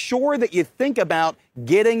make sure that you think about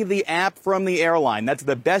getting the app from the airline. That's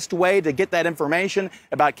the best way to get that information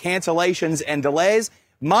about cancellations and delays.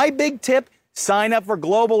 My big tip, sign up for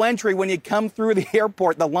global entry when you come through the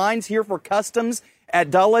airport. The lines here for customs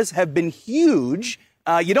at Dulles have been huge.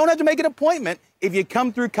 You don't have to make an appointment. If you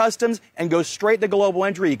come through customs and go straight to global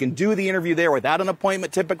entry, you can do the interview there without an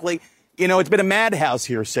appointment typically. You know, it's been a madhouse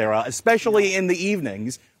here, Sarah, especially in the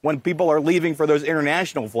evenings when people are leaving for those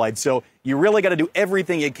international flights. So you really got to do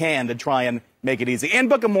everything you can to try and make it easy. And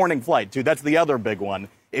book a morning flight, too. That's the other big one.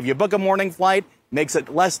 If you book a morning flight, makes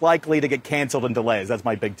it less likely to get canceled and delays. That's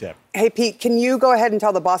my big tip. Hey, Pete, can you go ahead and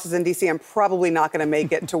tell the bosses in D.C. I'm probably not going to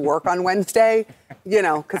make it to work on Wednesday, you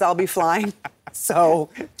know, because I'll be flying. So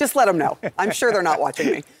just let them know. I'm sure they're not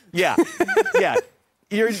watching me. Yeah. Yeah.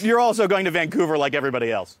 You're also going to Vancouver like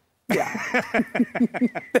everybody else. Yeah.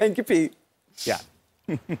 Thank you, Pete. Yeah.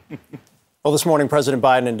 Well, this morning, President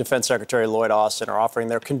Biden and Defense Secretary Lloyd Austin are offering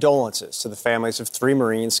their condolences to the families of 3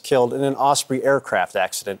 Marines killed in an Osprey aircraft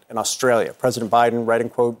accident in Australia. President Biden writing,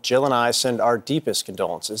 quote, "Jill and I send our deepest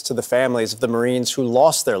condolences to the families of the Marines who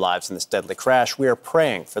lost their lives in this deadly crash. We are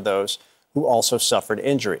praying for those who also suffered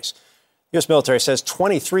injuries." U.S. military says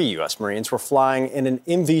 23 U.S. Marines were flying in an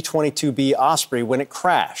MV-22B Osprey when it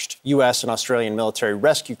crashed. U.S. and Australian military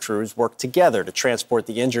rescue crews worked together to transport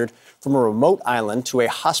the injured from a remote island to a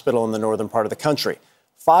hospital in the northern part of the country.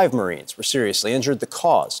 5 Marines were seriously injured. The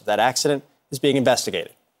cause of that accident is being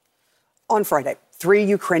investigated. On Friday, 3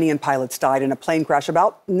 Ukrainian pilots died in a plane crash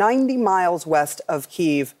about 90 miles west of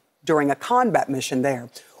Kyiv during a combat mission there.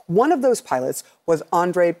 One of those pilots was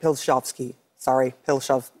Andrei Pilshovsky. Sorry,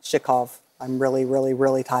 Pilshikov. I'm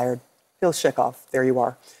really tired. Pilshikov, there you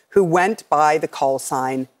are, who went by the call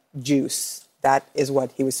sign Juice. That is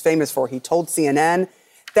what he was famous for. He told CNN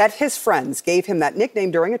that his friends gave him that nickname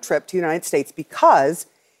during a trip to the United States because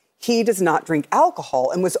he does not drink alcohol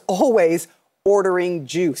and was always ordering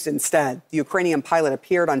juice instead. The Ukrainian pilot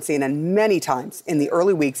appeared on CNN many times in the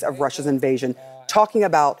early weeks of Russia's invasion, talking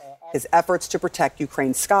about his efforts to protect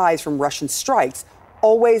Ukraine's skies from Russian strikes,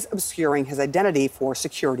 always obscuring his identity for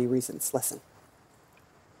security reasons. Listen.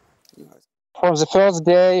 From the first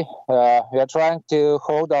day, we are trying to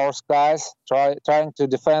hold our skies, trying to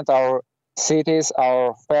defend our cities,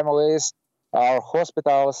 our families, our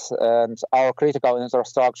hospitals, and our critical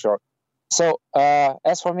infrastructure. So,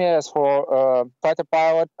 as for me, as for fighter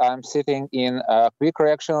pilot, I'm sitting in quick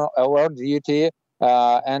reaction alert duty,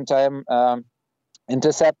 and I'm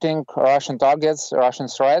intercepting Russian targets, Russian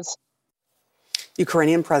threats.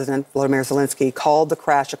 Ukrainian President Volodymyr Zelensky called the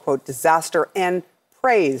crash a, quote, disaster and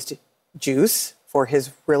praised Juice for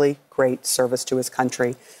his really great service to his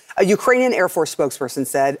country. A Ukrainian Air Force spokesperson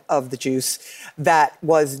said of the Juice that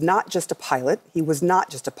was not just a pilot. He was not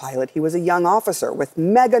just a pilot. He was a young officer with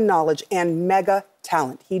mega knowledge and mega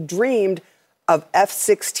talent. He dreamed of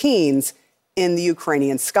F-16s in the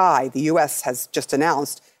Ukrainian sky. The U.S. has just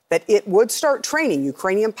announced that it would start training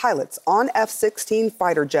Ukrainian pilots on F-16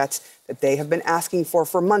 fighter jets that they have been asking for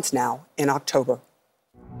months now in October.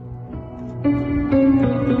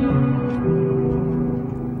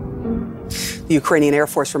 The Ukrainian Air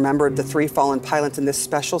Force remembered the 3 fallen pilots in this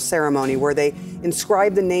special ceremony where they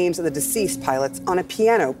inscribed the names of the deceased pilots on a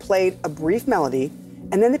piano, played a brief melody,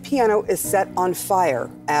 and then the piano is set on fire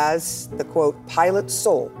as the, quote, pilot's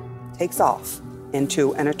soul takes off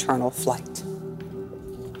into an eternal flight.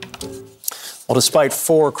 Well, despite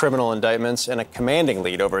 4 criminal indictments and a commanding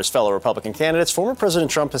lead over his fellow Republican candidates, former President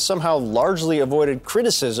Trump has somehow largely avoided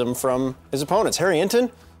criticism from his opponents. Harry Hinton,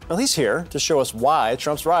 well, he's here to show us why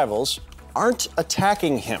Trump's rivals aren't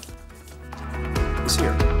attacking him. He's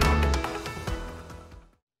here.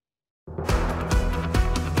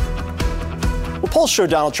 Well, polls show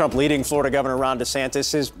Donald Trump leading Florida Governor Ron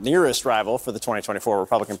DeSantis, his nearest rival for the 2024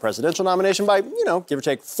 Republican presidential nomination, by, give or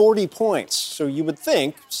take 40 points. So you would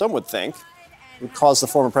think, some would think, would cause the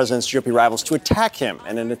former president's GOP rivals to attack him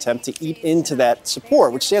in an attempt to eat into that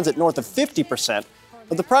support, which stands at north of 50%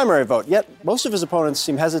 of the primary vote. Yet most of his opponents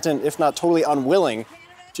seem hesitant, if not totally unwilling,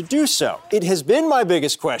 to do so. It has been my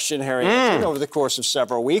biggest question, Harry, over the course of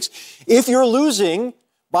several weeks. If you're losing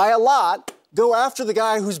by a lot, go after the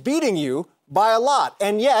guy who's beating you by a lot.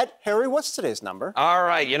 And yet, Harry, what's today's number? All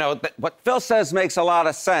right, what Phil says makes a lot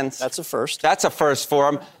of sense. That's a first. That's a first for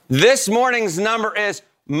him. This morning's number is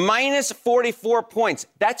minus 44 points.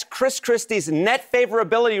 That's Chris Christie's net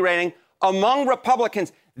favorability rating among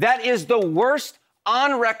Republicans. That is the worst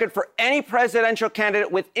on record for any presidential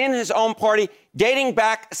candidate within his own party, dating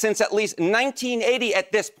back since at least 1980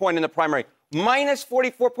 at this point in the primary. Minus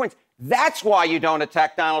 44 points. That's why you don't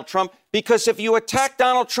attack Donald Trump, because if you attack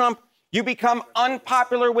Donald Trump, you become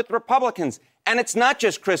unpopular with Republicans. And it's not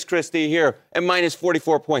just Chris Christie here at minus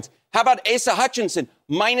 44 points. How about Asa Hutchinson?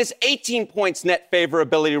 Minus 18 points net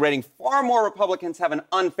favorability rating. Far more Republicans have an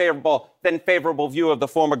unfavorable than favorable view of the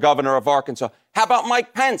former governor of Arkansas. How about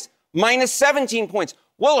Mike Pence? Minus 17 points.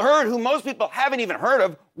 Will Hurd, who most people haven't even heard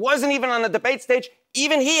of, wasn't even on the debate stage.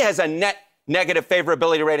 Even he has a net negative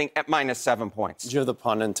favorability rating at minus 7 points. Did you have the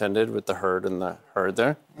pun intended with the herd and the herd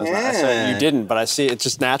there? Yeah. I said you didn't, but I see it's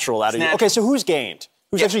just natural out of you. Natural. Okay, so who's gained?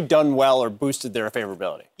 Who's actually done well or boosted their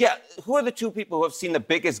favorability? Yeah, who are the two people who have seen the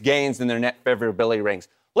biggest gains in their net favorability ratings?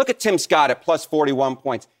 Look at Tim Scott at plus 41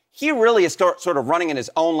 points. He really is sort of running in his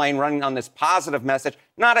own lane, running on this positive message,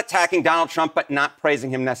 not attacking Donald Trump, but not praising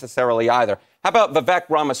him necessarily either. How about Vivek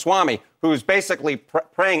Ramaswamy, who's basically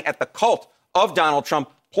praying at the cult of Donald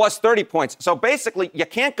Trump, plus 30 points. So basically, you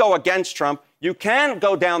can't go against Trump. You can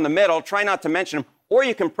go down the middle, try not to mention him, or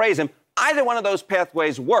you can praise him. Either one of those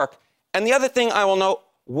pathways work. And the other thing I will note,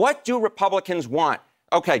 what do Republicans want?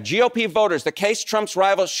 Okay, GOP voters, the case Trump's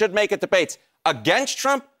rivals should make at debates. Against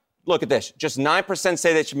Trump? Look at this. Just 9%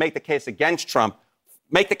 say they should make the case against Trump.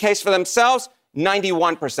 Make the case for themselves?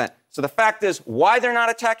 91%. So the fact is, why they're not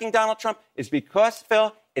attacking Donald Trump is because,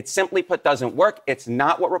 Phil, it simply put doesn't work. It's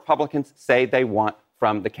not what Republicans say they want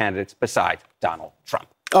from the candidates besides Donald Trump.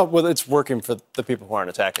 Oh, well, it's working for the people who aren't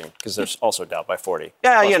attacking, because there's also doubt by 40.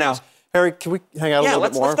 Yeah, you know. Harry, can we hang out a little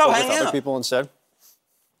bit more let's go with hang other out. people instead?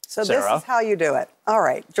 So Sarah. this is how you do it. All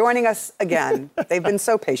right, joining us again. They've been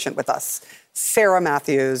so patient with us. Sarah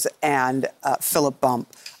Matthews and Philip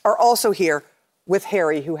Bump are also here with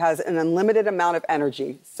Harry, who has an unlimited amount of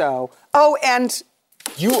energy. So, and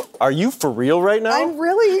are you for real right now? I'm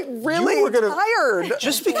really tired.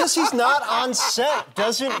 Just because he's not on set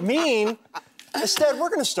doesn't mean. Estelle, we're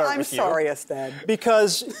going to start with you. I'm sorry, Estelle.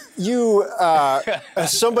 Because you,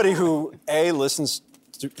 as somebody who,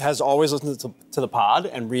 has always listened to the pod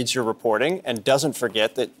and reads your reporting and doesn't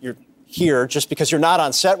forget that you're here just because you're not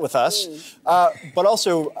on set with us. But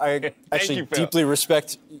also, I actually deeply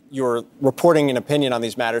respect your reporting and opinion on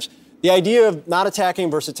these matters. The idea of not attacking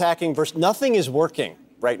versus nothing is working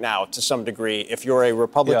right now to some degree if you're a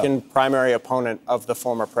Republican primary opponent of the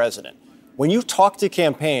former president. When you talk to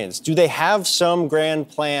campaigns, do they have some grand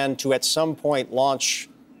plan to at some point launch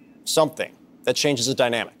something that changes the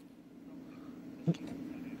dynamic?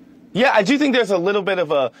 Yeah, I do think there's a little bit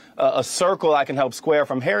of a circle I can help square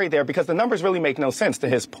from Harry there, because the numbers really make no sense. To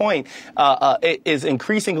his point, it is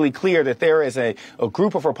increasingly clear that there is a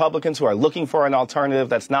group of Republicans who are looking for an alternative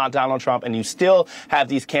that's not Donald Trump, and you still have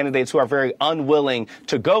these candidates who are very unwilling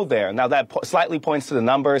to go there. Now, that slightly points to the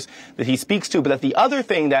numbers that he speaks to, but the other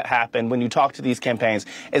thing that happened when you talk to these campaigns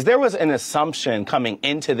is there was an assumption coming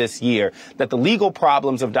into this year that the legal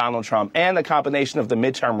problems of Donald Trump and the combination of the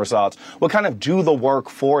midterm results would kind of do the work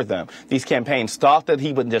for them. These campaigns thought that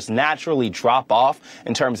he would just naturally drop off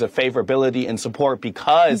in terms of favorability and support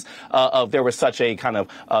because there was such a kind of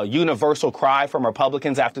universal cry from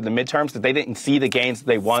Republicans after the midterms that they didn't see the gains that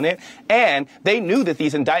they wanted. And they knew that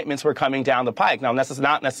these indictments were coming down the pike. Now, this is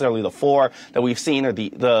not necessarily the 4 that we've seen or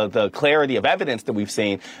the clarity of evidence that we've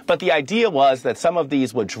seen, but the idea was that some of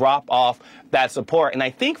these would drop off that support. And I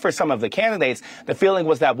think for some of the candidates, the feeling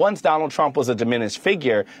was that once Donald Trump was a diminished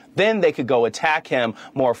figure, then they could go attack him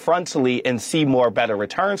more frontally and see more better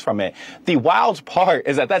returns from it. The wild part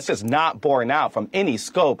is that that's just not borne out from any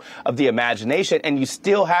scope of the imagination. And you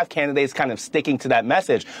still have candidates kind of sticking to that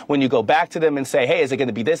message. When you go back to them and say, hey, is it going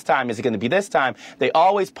to be this time? Is it going to be this time? They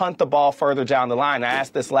always punt the ball further down the line. I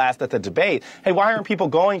asked this last at the debate. Hey, why aren't people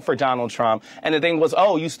going for Donald Trump? And the thing was,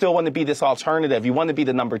 oh, you still want to be this alternative. You want to be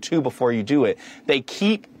the number 2 before you do it. They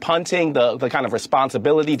keep punting the kind of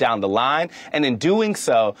responsibility down the line. And in doing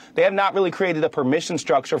so, they have not really created a permission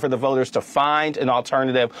structure for the voters to find an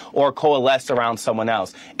alternative or coalesce around someone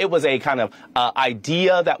else. It was a kind of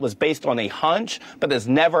idea that was based on a hunch, but has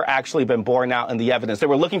never actually been borne out in the evidence. They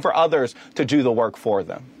were looking for others to do the work for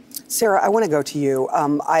them. Sarah, I want to go to you.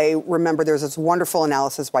 I remember there's this wonderful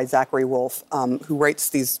analysis by Zachary Wolf, who writes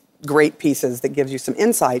these great pieces that gives you some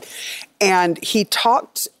insight. And he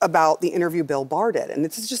talked about the interview Bill Barr did. And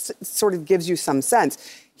this just sort of gives you some sense.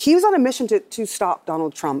 He was on a mission to stop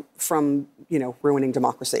Donald Trump from, ruining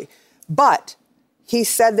democracy. But he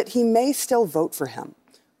said that he may still vote for him.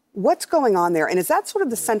 What's going on there? And is that sort of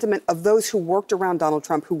the sentiment of those who worked around Donald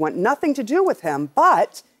Trump who want nothing to do with him,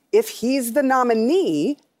 but if he's the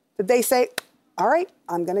nominee, that they say, all right,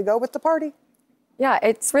 I'm going to go with the party? Yeah,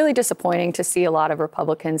 it's really disappointing to see a lot of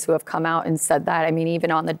Republicans who have come out and said that. I mean,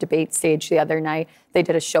 even on the debate stage the other night, they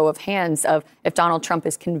did a show of hands of if Donald Trump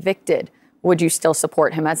is convicted, would you still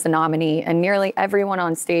support him as the nominee? And nearly everyone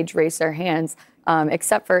on stage raised their hands,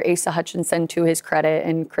 except for Asa Hutchinson, to his credit,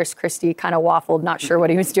 and Chris Christie kind of waffled, not sure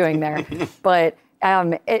what he was doing there. But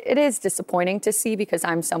it is disappointing to see, because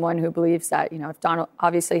I'm someone who believes that, if Donald,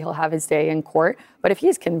 obviously he'll have his day in court, but if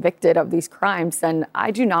he's convicted of these crimes, then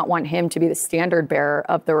I do not want him to be the standard bearer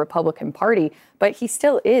of the Republican Party. But he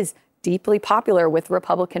still is deeply popular with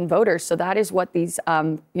Republican voters. So that is what these,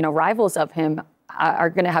 rivals of him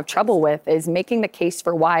are going to have trouble with, is making the case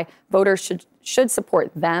for why voters should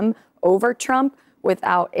support them over Trump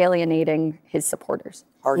without alienating his supporters.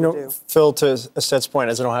 Hard to do. Phil, to Seth's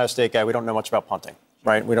point, as an Ohio State guy, we don't know much about punting,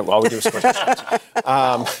 right? All we do is score touchdowns.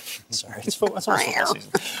 Sorry, it's almost football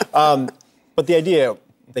season. But the idea,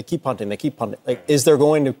 they keep punting. Like, is there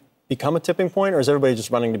going to become a tipping point, or is everybody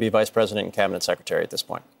just running to be vice president and cabinet secretary at this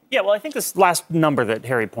point? Yeah, well, I think this last number that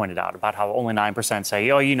Harry pointed out about how only 9% say,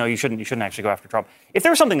 you shouldn't actually go after Trump. If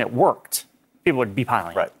there was something that worked, people would be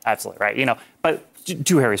piling on. Absolutely, right? But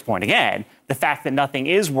to Harry's point again, the fact that nothing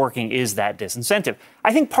is working is that disincentive.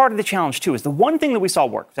 I think part of the challenge, too, is the one thing that we saw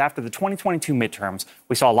work. After the 2022 midterms,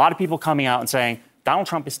 we saw a lot of people coming out and saying, Donald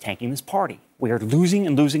Trump is tanking this party. We are losing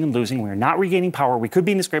and losing and losing. We are not regaining power. We could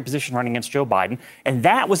be in this great position running against Joe Biden. And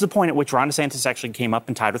that was the point at which Ron DeSantis actually came up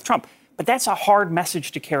and tied with Trump. But that's a hard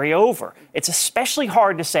message to carry over. It's especially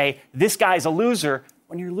hard to say this guy's a loser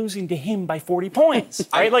when you're losing to him by 40 points,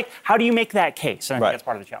 right? How do you make that case? And I think that's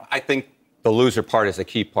part of the challenge. I think the loser part is a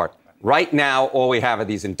key part. Right now, all we have are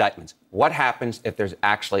these indictments. What happens if there's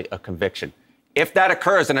actually a conviction? If that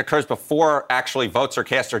occurs, and occurs before actually votes are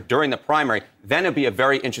cast or during the primary, then it'd be a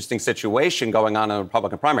very interesting situation going on in the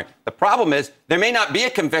Republican primary. The problem is there may not be a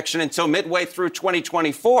conviction until midway through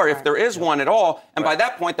 2024, if there is one at all. And by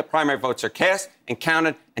that point, the primary votes are cast and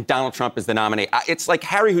counted, and Donald Trump is the nominee. It's like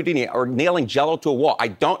Harry Houdini or nailing Jell-O to a wall. I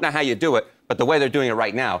don't know how you do it, but the way they're doing it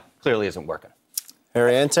right now clearly isn't working.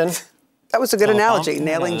 Harry Anton? That was a good analogy,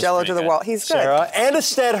 nailing Jell-O to the wall. He's good. Sarah and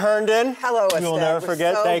Ested Herndon. Hello, Ested. We'll never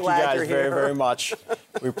forget. So Thank you guys you're very, here. very much.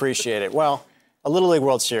 We appreciate it. Well, a Little League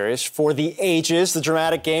World Series for the ages, the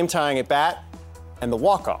dramatic game tying at bat, and the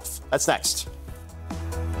walk-off. That's next.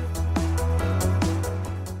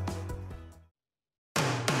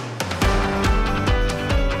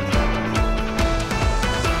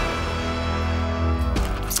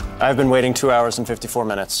 I've been waiting 2 hours and 54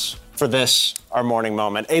 minutes for this, our morning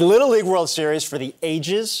moment. A Little League World Series for the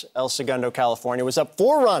ages. El Segundo, California was up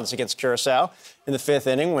 4 runs against Curacao in the 5th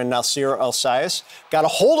inning when Nasir El-Sayas got a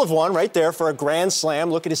hold of one right there for a grand slam.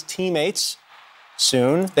 Look at his teammates.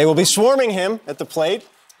 Soon they will be swarming him at the plate.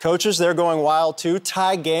 Coaches, they're going wild too.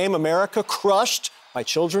 Tie game. America crushed. My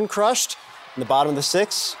children crushed. In the bottom of the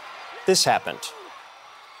 6th, this happened.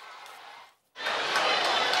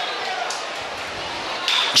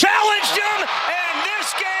 Challenged him, and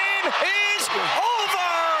this game is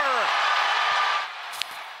over!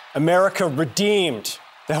 America redeemed.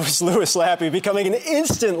 That was Louis Lappy becoming an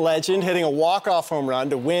instant legend, hitting a walk-off home run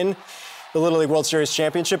to win the Little League World Series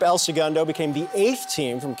championship. El Segundo became the 8th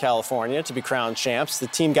team from California to be crowned champs. The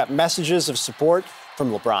team got messages of support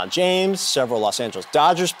from LeBron James, several Los Angeles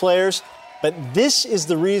Dodgers players. But this is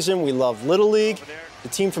the reason we love Little League. The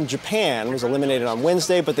team from Japan was eliminated on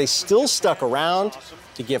Wednesday, but they still stuck around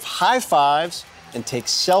to give high fives and take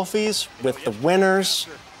selfies with the winners.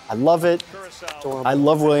 I love it. I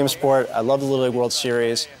love Williamsport. I love the Little League World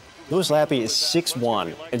Series. Louis Lappy is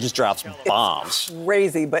 6'1" and just drops bombs. It's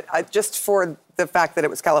crazy, but just for the fact that it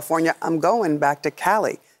was California, I'm going back to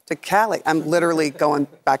Cali. I'm literally going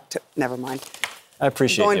back to, never mind. I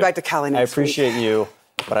appreciate going you. back to Cali next I appreciate you,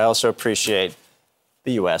 but I also appreciate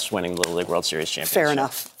the U.S. winning Little League World Series championship. Fair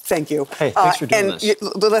enough. Thank you. Hey, thanks for doing this.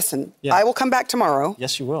 Listen, I will come back tomorrow.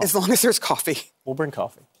 Yes, you will. As long as there's coffee. We'll bring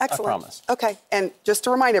coffee. Excellent. I promise. Okay, and just to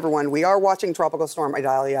remind everyone, we are watching Tropical Storm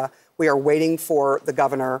Idalia. We are waiting for the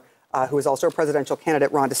governor, who is also a presidential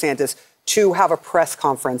candidate, Ron DeSantis, to have a press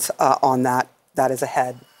conference on that. That is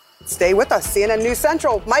ahead. Stay with us. CNN News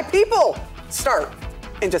Central, my people, start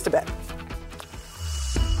in just a bit.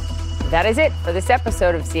 That is it for this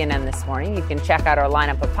episode of CNN This Morning. You can check out our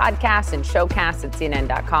lineup of podcasts and showcasts at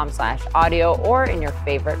cnn.com/audio or in your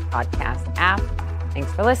favorite podcast app.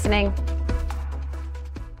 Thanks for listening.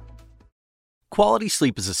 Quality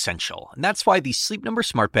sleep is essential, and that's why the Sleep Number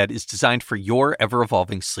Smart Bed is designed for your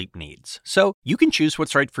ever-evolving sleep needs. So you can choose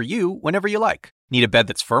what's right for you whenever you like. Need a bed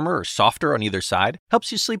that's firmer or softer on either side?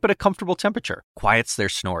 Helps you sleep at a comfortable temperature. Quiets their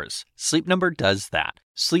snores. Sleep Number does that.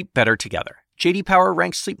 Sleep better together. JD Power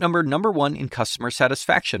ranks Sleep Number number 1 in customer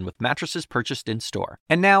satisfaction with mattresses purchased in-store.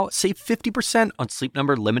 And now, save 50% on Sleep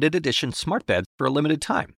Number limited edition smart beds for a limited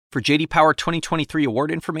time. For JD Power 2023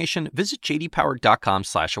 award information, visit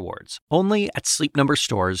jdpower.com/awards. Only at Sleep Number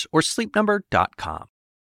stores or sleepnumber.com.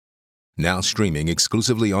 Now streaming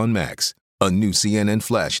exclusively on Max, a new CNN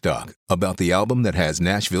flash doc about the album that has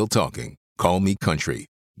Nashville talking, Call Me Country.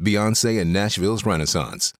 Beyoncé and Nashville's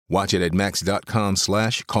Renaissance. Watch it at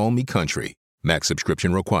max.com/callmecountry. Max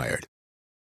subscription required.